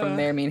 and then from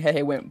there, me and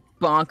Hey went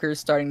bonkers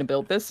starting to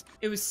build this.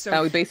 It was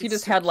so. We basically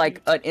just had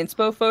like an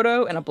inspo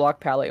photo and a block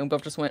palette, and we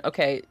both just went,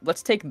 okay,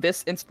 let's take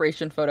this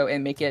inspiration photo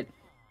and make it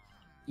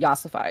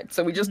yassified.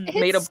 So we just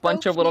made a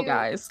bunch of little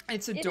guys.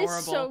 It's adorable. It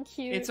is so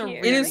cute. It's a really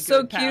it is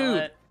so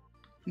palette. Cute.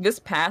 This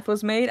path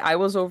was made. I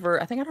was over.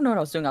 I don't know what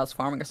I was doing. I was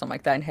farming or something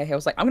like that. And Hey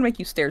was like, "I'm gonna make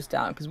you stairs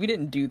down because we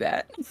didn't do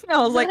that." And I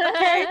was like,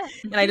 "Okay."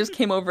 And I just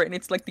came over, and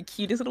it's like the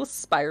cutest little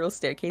spiral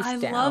staircase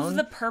down. I love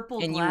the purple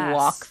glass. And you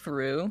walk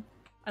through.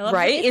 I love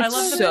right? I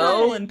love the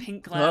purple and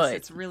pink glass. Good.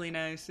 It's really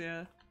nice.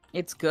 Yeah.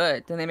 It's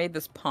good. Then they made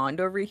this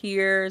pond over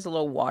here. There's a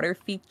little water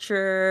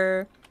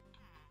feature.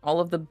 All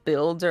of the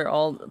builds are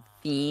all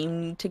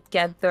themed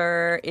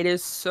together. It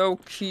is so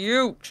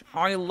cute.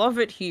 I love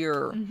it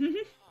here.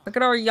 Look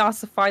at our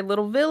yassified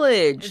little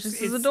village.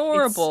 This is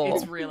adorable.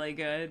 It's really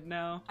good.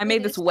 No, I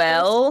made this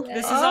well.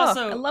 This is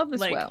also I love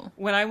this like, well.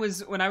 When I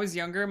was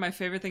younger, my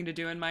favorite thing to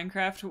do in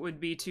Minecraft would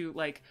be to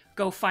like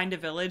go find a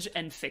village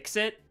and fix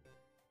it,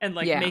 and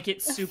like make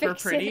it super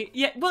pretty.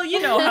 Yeah, well,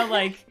 you know how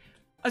like.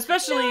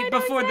 Especially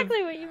before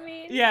exactly what you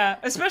mean. Yeah,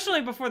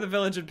 especially before the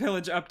Village and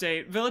Pillage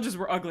update, villages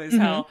were ugly as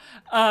hell.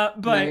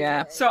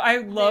 So I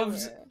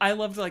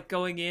loved like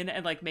going in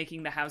and like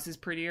making the houses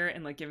prettier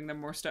and like giving them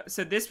more stuff.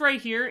 So this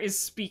right here is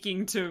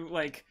speaking to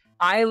like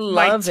I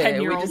love my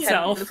 10-year-old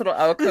self. This little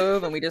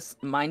alcove and we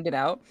just mined it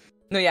out.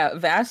 No, yeah,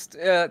 Vast,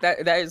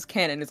 that is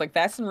canon. It's like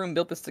Vast and Room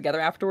built this together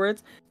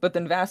afterwards, but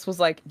then Vast was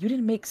like, "You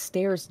didn't make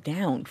stairs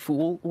down,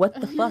 fool. What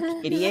the fuck,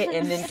 idiot?"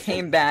 And then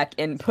came back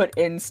and put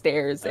in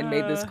stairs and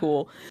made this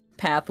cool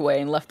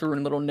pathway and left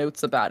Rune little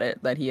notes about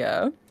it that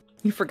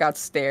he forgot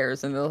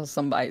stairs and there was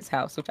somebody's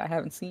house, which I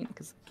haven't seen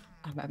because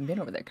I haven't been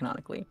over there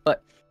canonically.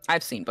 But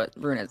I've seen, but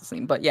Rune hasn't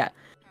seen. But yeah,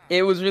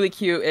 it was really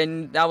cute,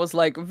 and I was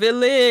like,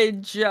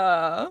 village!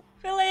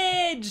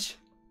 Village!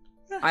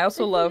 I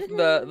also love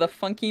the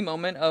funky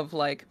moment of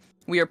like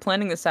we are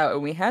planning this out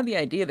and we had the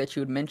idea that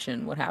you would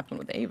mention what happened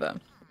with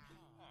Ava.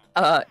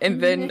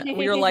 And then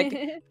we were like,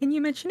 can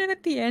you mention it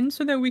at the end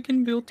so that we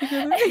can build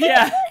together?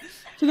 Yeah.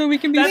 So that we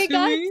can be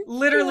silly?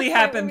 Literally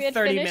happened 30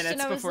 finished, minutes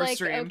and I was before like,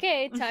 stream.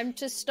 okay, time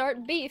to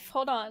start beef.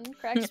 Hold on.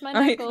 Cracks my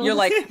Right, knuckles. you're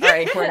like,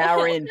 alright, we're an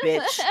hour in,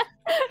 bitch.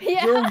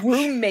 Yeah. Your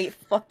roommate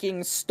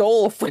fucking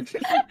stole from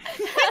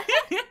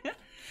me.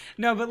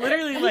 No, but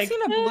literally, Have like,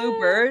 you seen a blue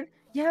bird?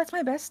 Yeah, that's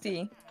my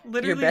bestie.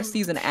 literally, Your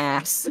bestie's an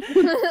ass.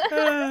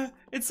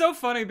 it's so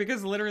funny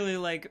because literally,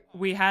 like,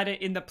 we had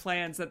it in the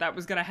plans that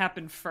was gonna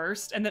happen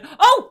first, and then,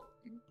 oh!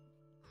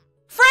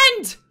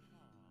 Friend!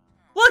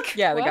 Look!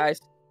 Yeah, the What?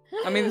 guys.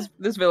 I mean,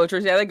 this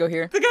villagers, yeah, they go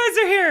here. The guys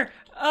are here!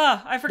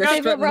 I forgot.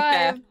 They've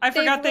arrived. I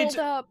forgot They've rolled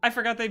up. I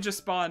forgot they just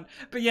spawned.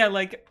 But yeah,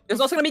 like, There's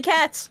also gonna be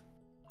cats.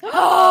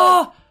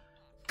 oh!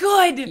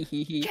 Good!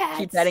 Keep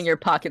Cats. that in your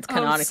pockets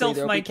canonically. Sylph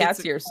There'll be might get cats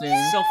some- here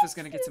soon. Sylph is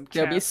gonna get some cats.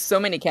 There'll be so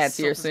many cats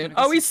here Sylph is soon. gonna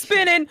get Oh, he's some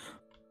cats. spinning!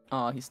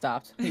 Oh, he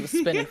stopped. He was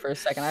spinning for a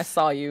second. I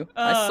saw you.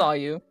 I saw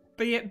you.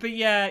 But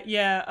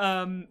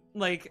yeah,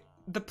 like,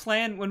 the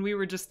plan when we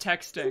were just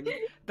texting,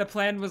 the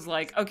plan was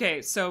like,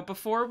 okay, so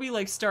before we,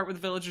 like, start with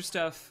villager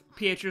stuff,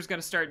 Pietro's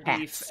gonna start beef,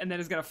 Cats. and then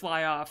is gonna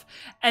fly off.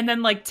 And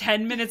then, like,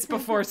 10 minutes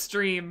before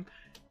stream,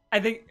 I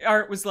think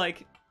Art was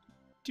like,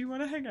 do you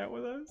want to hang out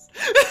with us?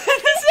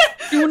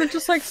 Do you want to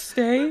just, like,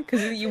 stay?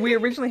 Because we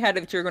originally had it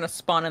that you were going to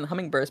spawn in the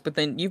hummingbirds, but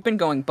then you've been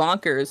going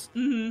bonkers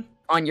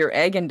on your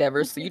egg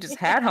endeavors, so you just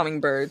had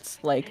hummingbirds,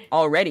 like,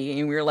 already,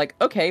 and we were like,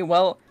 okay,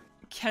 well,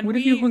 what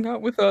if you hung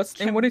out with us,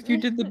 and what if you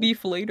did the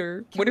beef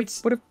later? What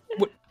if Can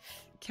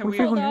what we if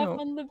we Hold hung off out?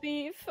 on the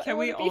beef. I Can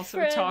we wanna be also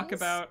talk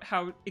friends. about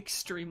how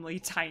extremely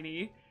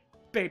tiny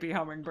baby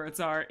hummingbirds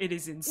are? It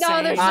is insane.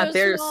 No, they're God, so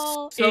they're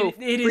small. so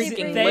it is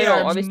freaking they little.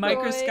 are Are they still-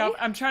 microscopic.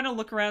 I'm trying to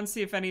look around,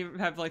 see if any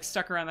have, like,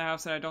 stuck around the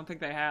house, and I don't think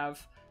they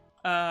have.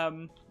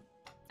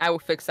 I will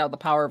fix out the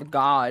power of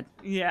God.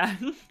 Yeah.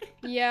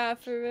 Yeah,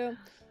 for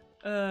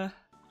real.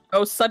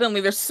 Oh,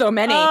 suddenly there's so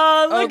many.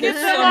 Oh, look there's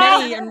at so them all.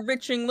 many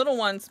enriching little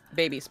ones.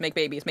 Babies, make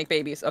babies, make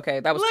babies. Okay,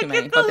 that was Look too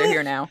many, at but the they're li-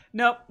 here now.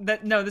 Nope.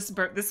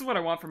 This is what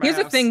I want for my Here's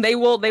house. the thing: they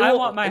will I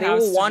want my house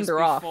to just wander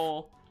be off.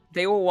 full.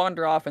 They will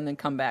wander off and then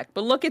come back.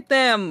 But look at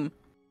them!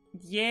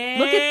 Yeah.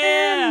 Look at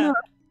them!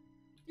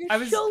 I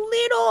was- so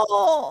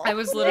little. I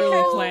was literally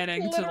They're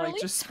planning to, like, literally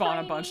just spawn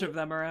a bunch tiny. of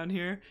them around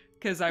here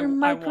because I They're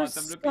want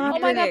them to be. Oh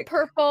my god, Critic.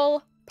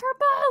 purple.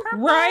 Purple.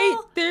 Right?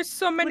 There's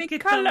so many Look at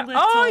the colors.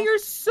 little- Oh, you're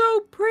so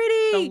The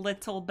pretty.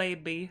 little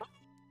baby.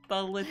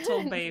 The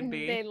little The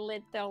baby.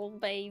 little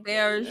baby. They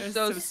are They're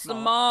so so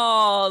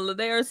small. small.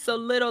 They are so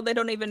little. They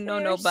don't even know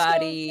They're so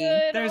nobody.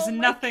 good. There's Oh my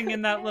nothing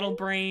in that little God.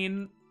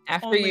 brain.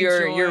 After Only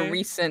your joy.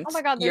 recent Oh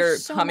my god, your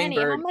there's so many.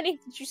 hummingbird. How many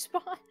did you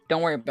spawn?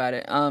 Don't worry about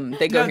it.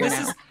 They go No, here this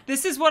now.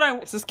 this is what I.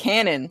 This is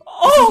canon. This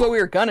Oh! is what we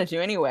were gonna do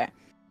anyway.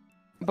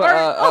 But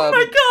Oh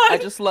my god! I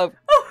just love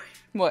Oh.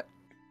 what?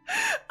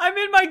 I'm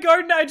in my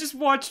garden. I just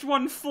watched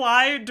one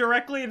fly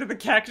directly into the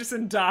cactus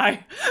and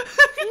die.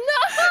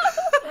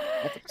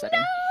 That's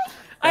upsetting.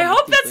 I That is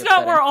hope that's deeply not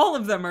upsetting. where all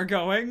of them are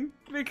going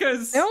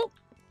because. No.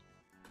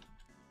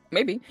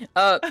 Maybe.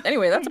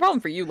 Anyway, that's a problem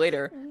for you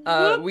later.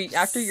 We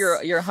after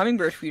your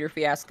hummingbird feeder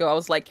fiasco, I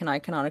was like, can I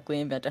canonically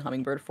invent a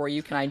hummingbird for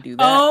you? Can I do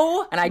that?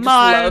 Oh And I just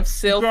my love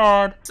Sylph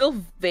god! still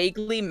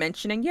vaguely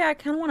mentioning, yeah, I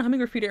kind of want a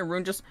hummingbird feeder, and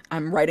Rune just,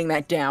 I'm writing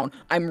that down.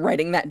 I'm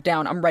writing that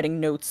down. I'm writing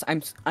notes.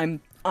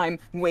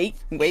 Wait,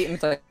 and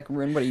it's like,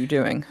 Rune, what are you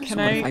doing?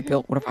 Can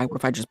So what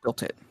if I just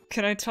built it?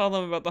 Can I tell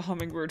them about the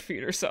hummingbird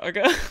feeder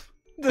saga?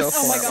 The Go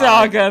for it.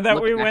 saga that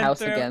Look we at my went house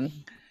through. again.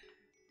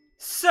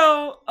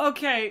 So,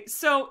 okay,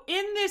 so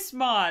in this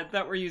mod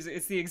that we're using,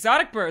 it's the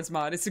Exotic Birds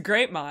mod, it's a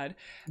great mod,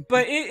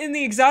 but in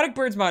the Exotic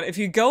Birds mod, if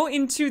you go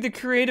into the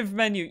creative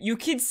menu, you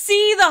can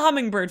see the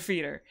hummingbird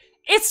feeder.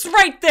 It's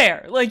right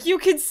there, like, you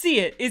can see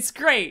it, it's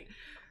great.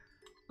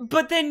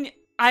 But then,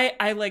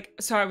 I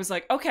was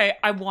like, okay,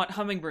 I want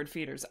hummingbird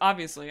feeders.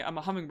 Obviously, I'm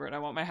a hummingbird, I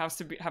want my house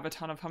to have a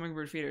ton of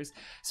hummingbird feeders.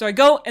 So I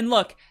go and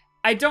look,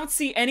 I don't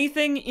see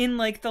anything in,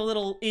 like, the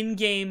little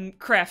in-game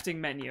crafting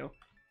menu.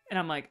 And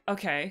I'm like,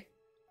 okay,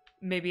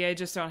 maybe I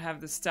just don't have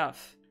the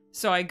stuff.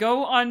 So I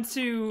go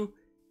onto,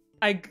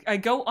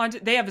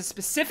 they have a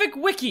specific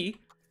wiki.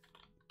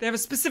 They have a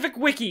specific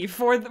wiki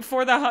for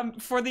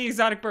the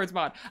Exotic Birds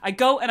mod. I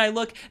go and I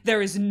look,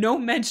 there is no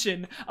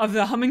mention of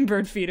the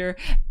hummingbird feeder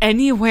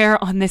anywhere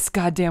on this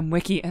goddamn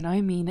wiki, and I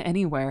mean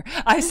anywhere.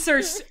 I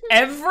searched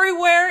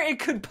everywhere it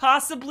could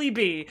possibly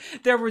be.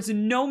 There was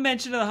no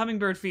mention of the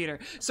hummingbird feeder.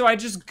 So I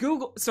just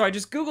Google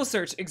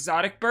search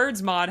Exotic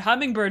Birds mod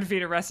hummingbird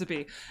feeder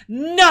recipe.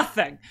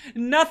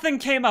 Nothing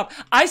came up.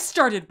 I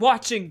started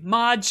watching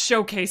mod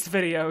showcase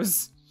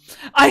videos.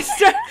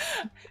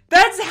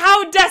 That's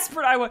how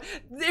desperate I was.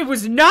 It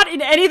was not in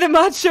any of the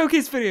mod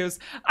showcase videos.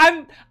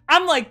 I'm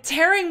like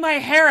tearing my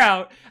hair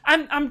out.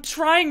 I'm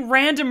trying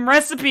random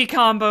recipe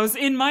combos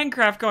in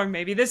Minecraft going,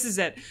 maybe this is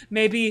it.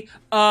 Maybe,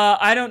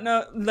 I don't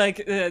know,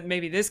 like,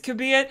 maybe this could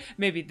be it.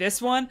 Maybe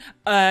this one.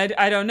 I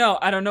don't know.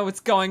 I don't know what's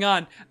going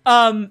on.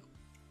 And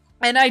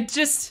I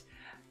just,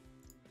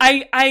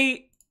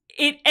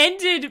 it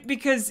ended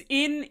because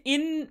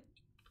in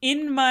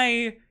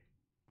my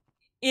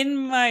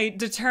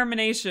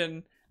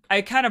determination,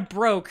 I kind of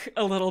broke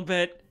a little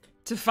bit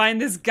to find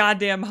this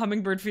goddamn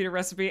hummingbird feeder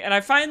recipe, and I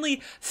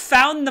finally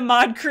found the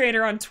mod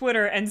creator on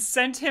Twitter and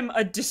sent him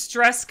a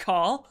distress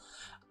call,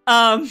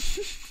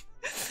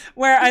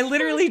 where I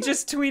literally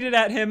just tweeted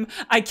at him,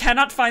 I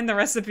cannot find the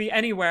recipe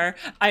anywhere.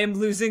 I am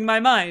losing my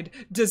mind.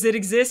 Does it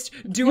exist?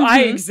 Do I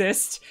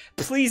exist?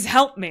 Please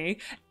help me.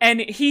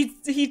 And he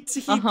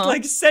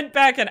like sent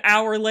back an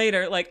hour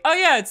later, like, oh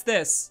yeah, it's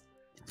this.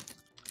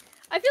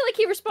 I feel like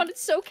he responded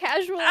so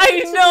casually.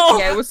 I know!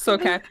 Yeah, it was so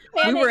casual.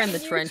 We were in the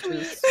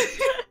trenches.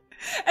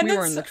 And we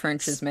were in the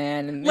trenches,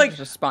 man, and like, they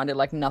just responded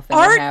like nothing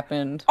had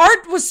happened.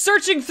 Art was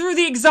searching through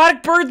the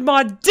exotic bird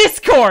mod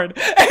Discord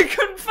and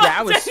couldn't find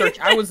I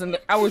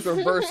was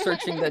reverse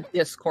searching the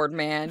Discord,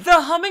 man.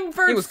 The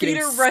hummingbird was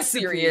feeder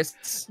recipe.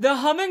 Serious. The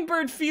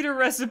hummingbird feeder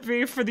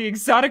recipe for the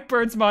exotic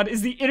birds mod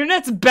is the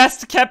internet's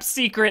best kept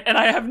secret, and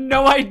I have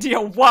no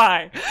idea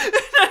why.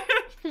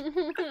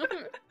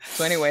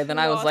 So anyway, then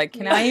I was like,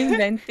 can I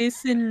invent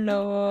this in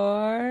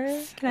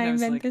lore? Can I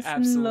invent this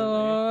in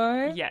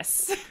lore?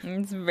 Yes.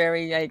 It's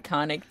very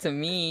iconic to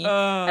me.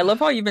 I love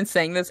how you've been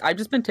saying this. I've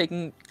just been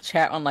taking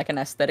chat on like an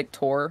aesthetic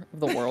tour of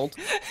the world.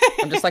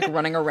 I'm just like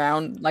running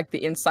around like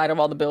the inside of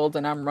all the builds,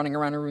 and I'm running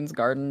around Arun's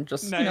garden,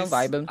 just you know,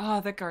 vibing.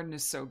 Oh, that garden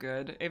is so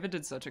good. Ava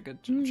did such a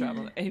good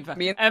job.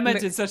 Emma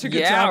did such a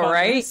good job. Yeah,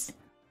 right. On this.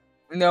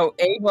 No,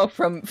 Ava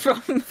from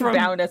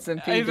Bound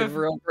SMP did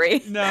real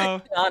great.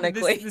 No,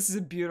 honestly, this is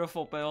a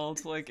beautiful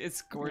build. Like,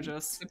 it's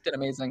gorgeous. It did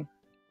amazing.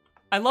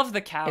 I love the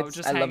cow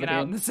just hanging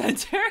out in the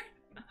center.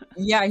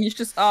 Yeah, he's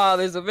just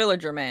there's a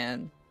villager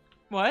man.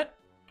 What?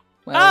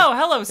 Well, oh,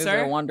 hello,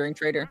 sir. A wandering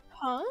trader.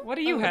 Huh? What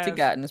do you have? What's he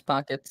got in his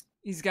pockets?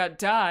 He's got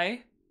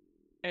dye,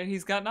 and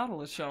he's got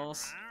nautilus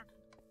shells.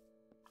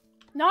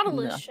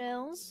 Nautilus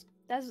shells?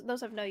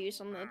 Those have no use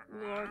on the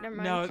lore. Never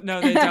mind.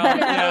 No, they don't.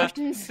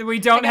 Yeah. We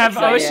don't have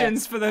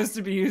oceans for those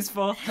to be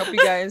useful. Hope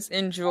you guys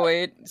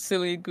enjoyed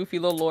silly, goofy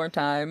little lore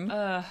time.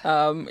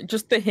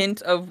 Just the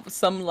hint of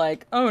some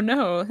like, oh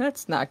no,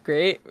 that's not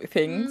great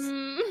things.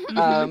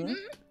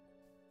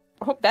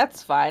 Hope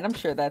that's fine. I'm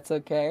sure that's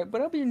okay.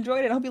 But I hope you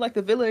enjoyed it. I hope you liked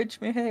the village.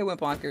 Hey, it went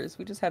bonkers.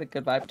 We just had a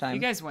good vibe time.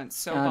 You guys went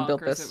so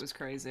bonkers. It was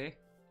crazy.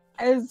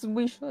 As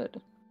we should.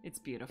 It's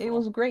beautiful. It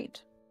was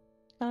great.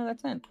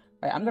 That's it.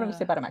 Right, I'm gonna go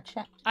say bye to my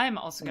chat. I'm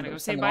also gonna go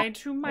say bye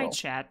to my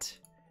chat.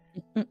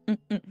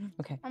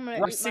 Okay. I'm gonna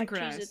We're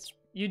synchronized.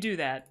 You do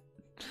that.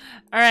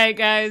 All right,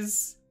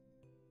 guys.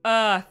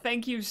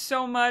 Thank you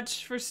so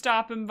much for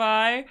stopping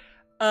by,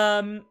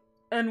 and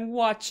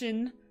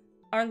watching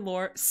our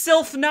lore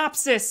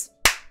sylphnopsis.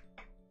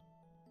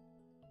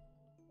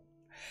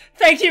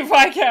 Thank you,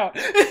 Viscount.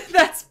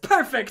 That's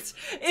perfect.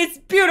 It's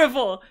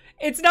beautiful.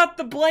 It's not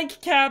the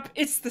blank cap.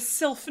 It's the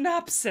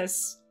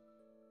sylphnopsis.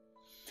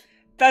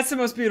 That's the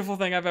most beautiful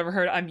thing I've ever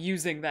heard. I'm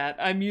using that.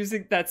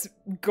 That's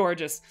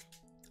gorgeous.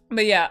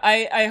 But yeah,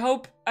 I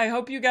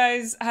hope you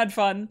guys had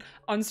fun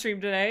on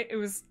stream today.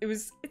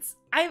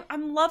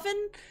 I'm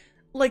loving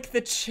like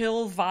the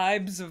chill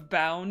vibes of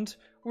Bound.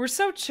 We're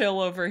so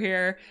chill over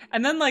here.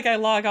 And then like I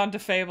log on to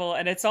Fable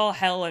and it's all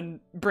hell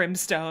and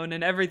brimstone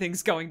and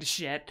everything's going to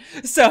shit.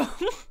 So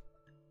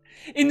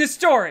in the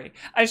story,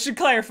 I should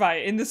clarify,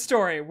 in the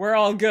story, we're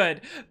all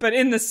good. But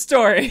in the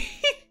story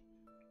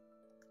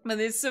but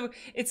it's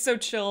so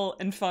chill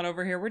and fun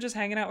over here. We're just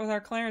hanging out with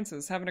our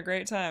Clarences, having a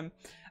great time.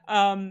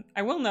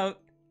 I will note,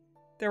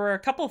 there were a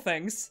couple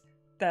things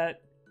there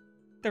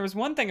was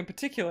one thing in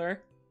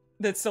particular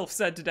that Sylph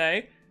said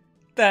today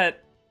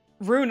that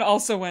Rune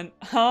also went,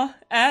 huh,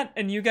 at,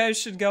 and you guys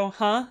should go,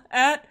 huh,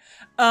 at.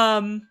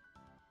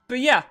 But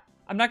yeah,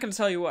 I'm not gonna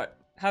tell you what.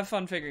 Have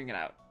fun figuring it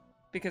out,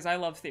 because I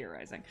love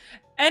theorizing.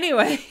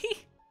 Anyway,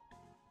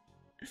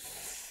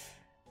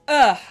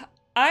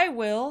 I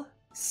will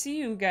see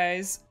you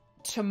guys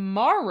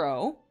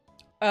tomorrow.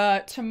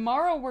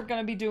 Tomorrow we're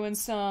gonna be doing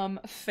some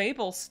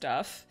Fable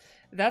stuff.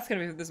 This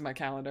is my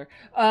calendar.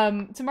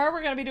 Tomorrow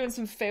we're gonna be doing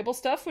some Fable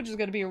stuff, which is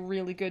gonna be a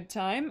really good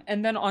time.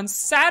 And then on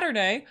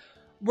Saturday,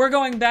 we're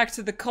going back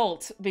to the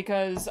cult,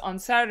 because on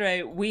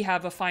Saturday we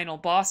have a final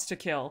boss to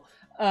kill,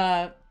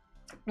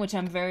 which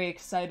I'm very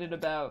excited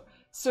about.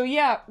 So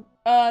yeah,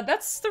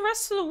 that's the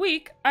rest of the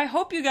week. I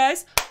hope you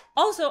guys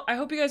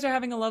are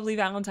having a lovely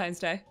Valentine's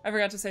Day. I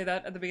forgot to say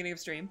that at the beginning of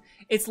stream.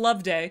 It's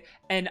Love Day,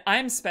 and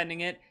I'm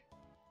spending it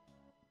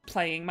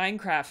playing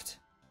Minecraft.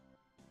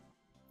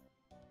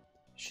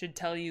 Should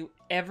tell you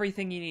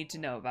everything you need to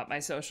know about my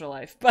social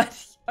life.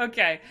 But,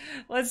 okay,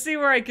 let's see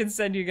where I can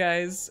send you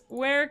guys.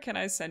 Where can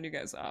I send you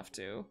guys off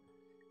to?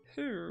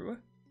 Who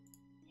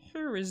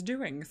is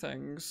doing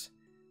things?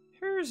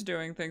 Who's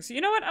doing things? You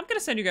know what? I'm gonna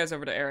send you guys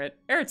over to Eret.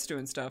 Eret's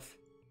doing stuff.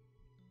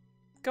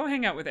 Go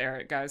hang out with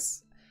Eret,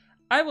 guys.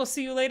 I will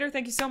see you later.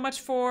 Thank you so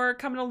much for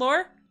coming to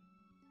lore.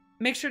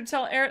 Make sure to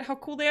tell Eret how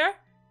cool they are,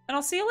 and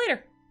I'll see you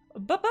later.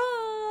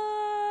 Bye-bye!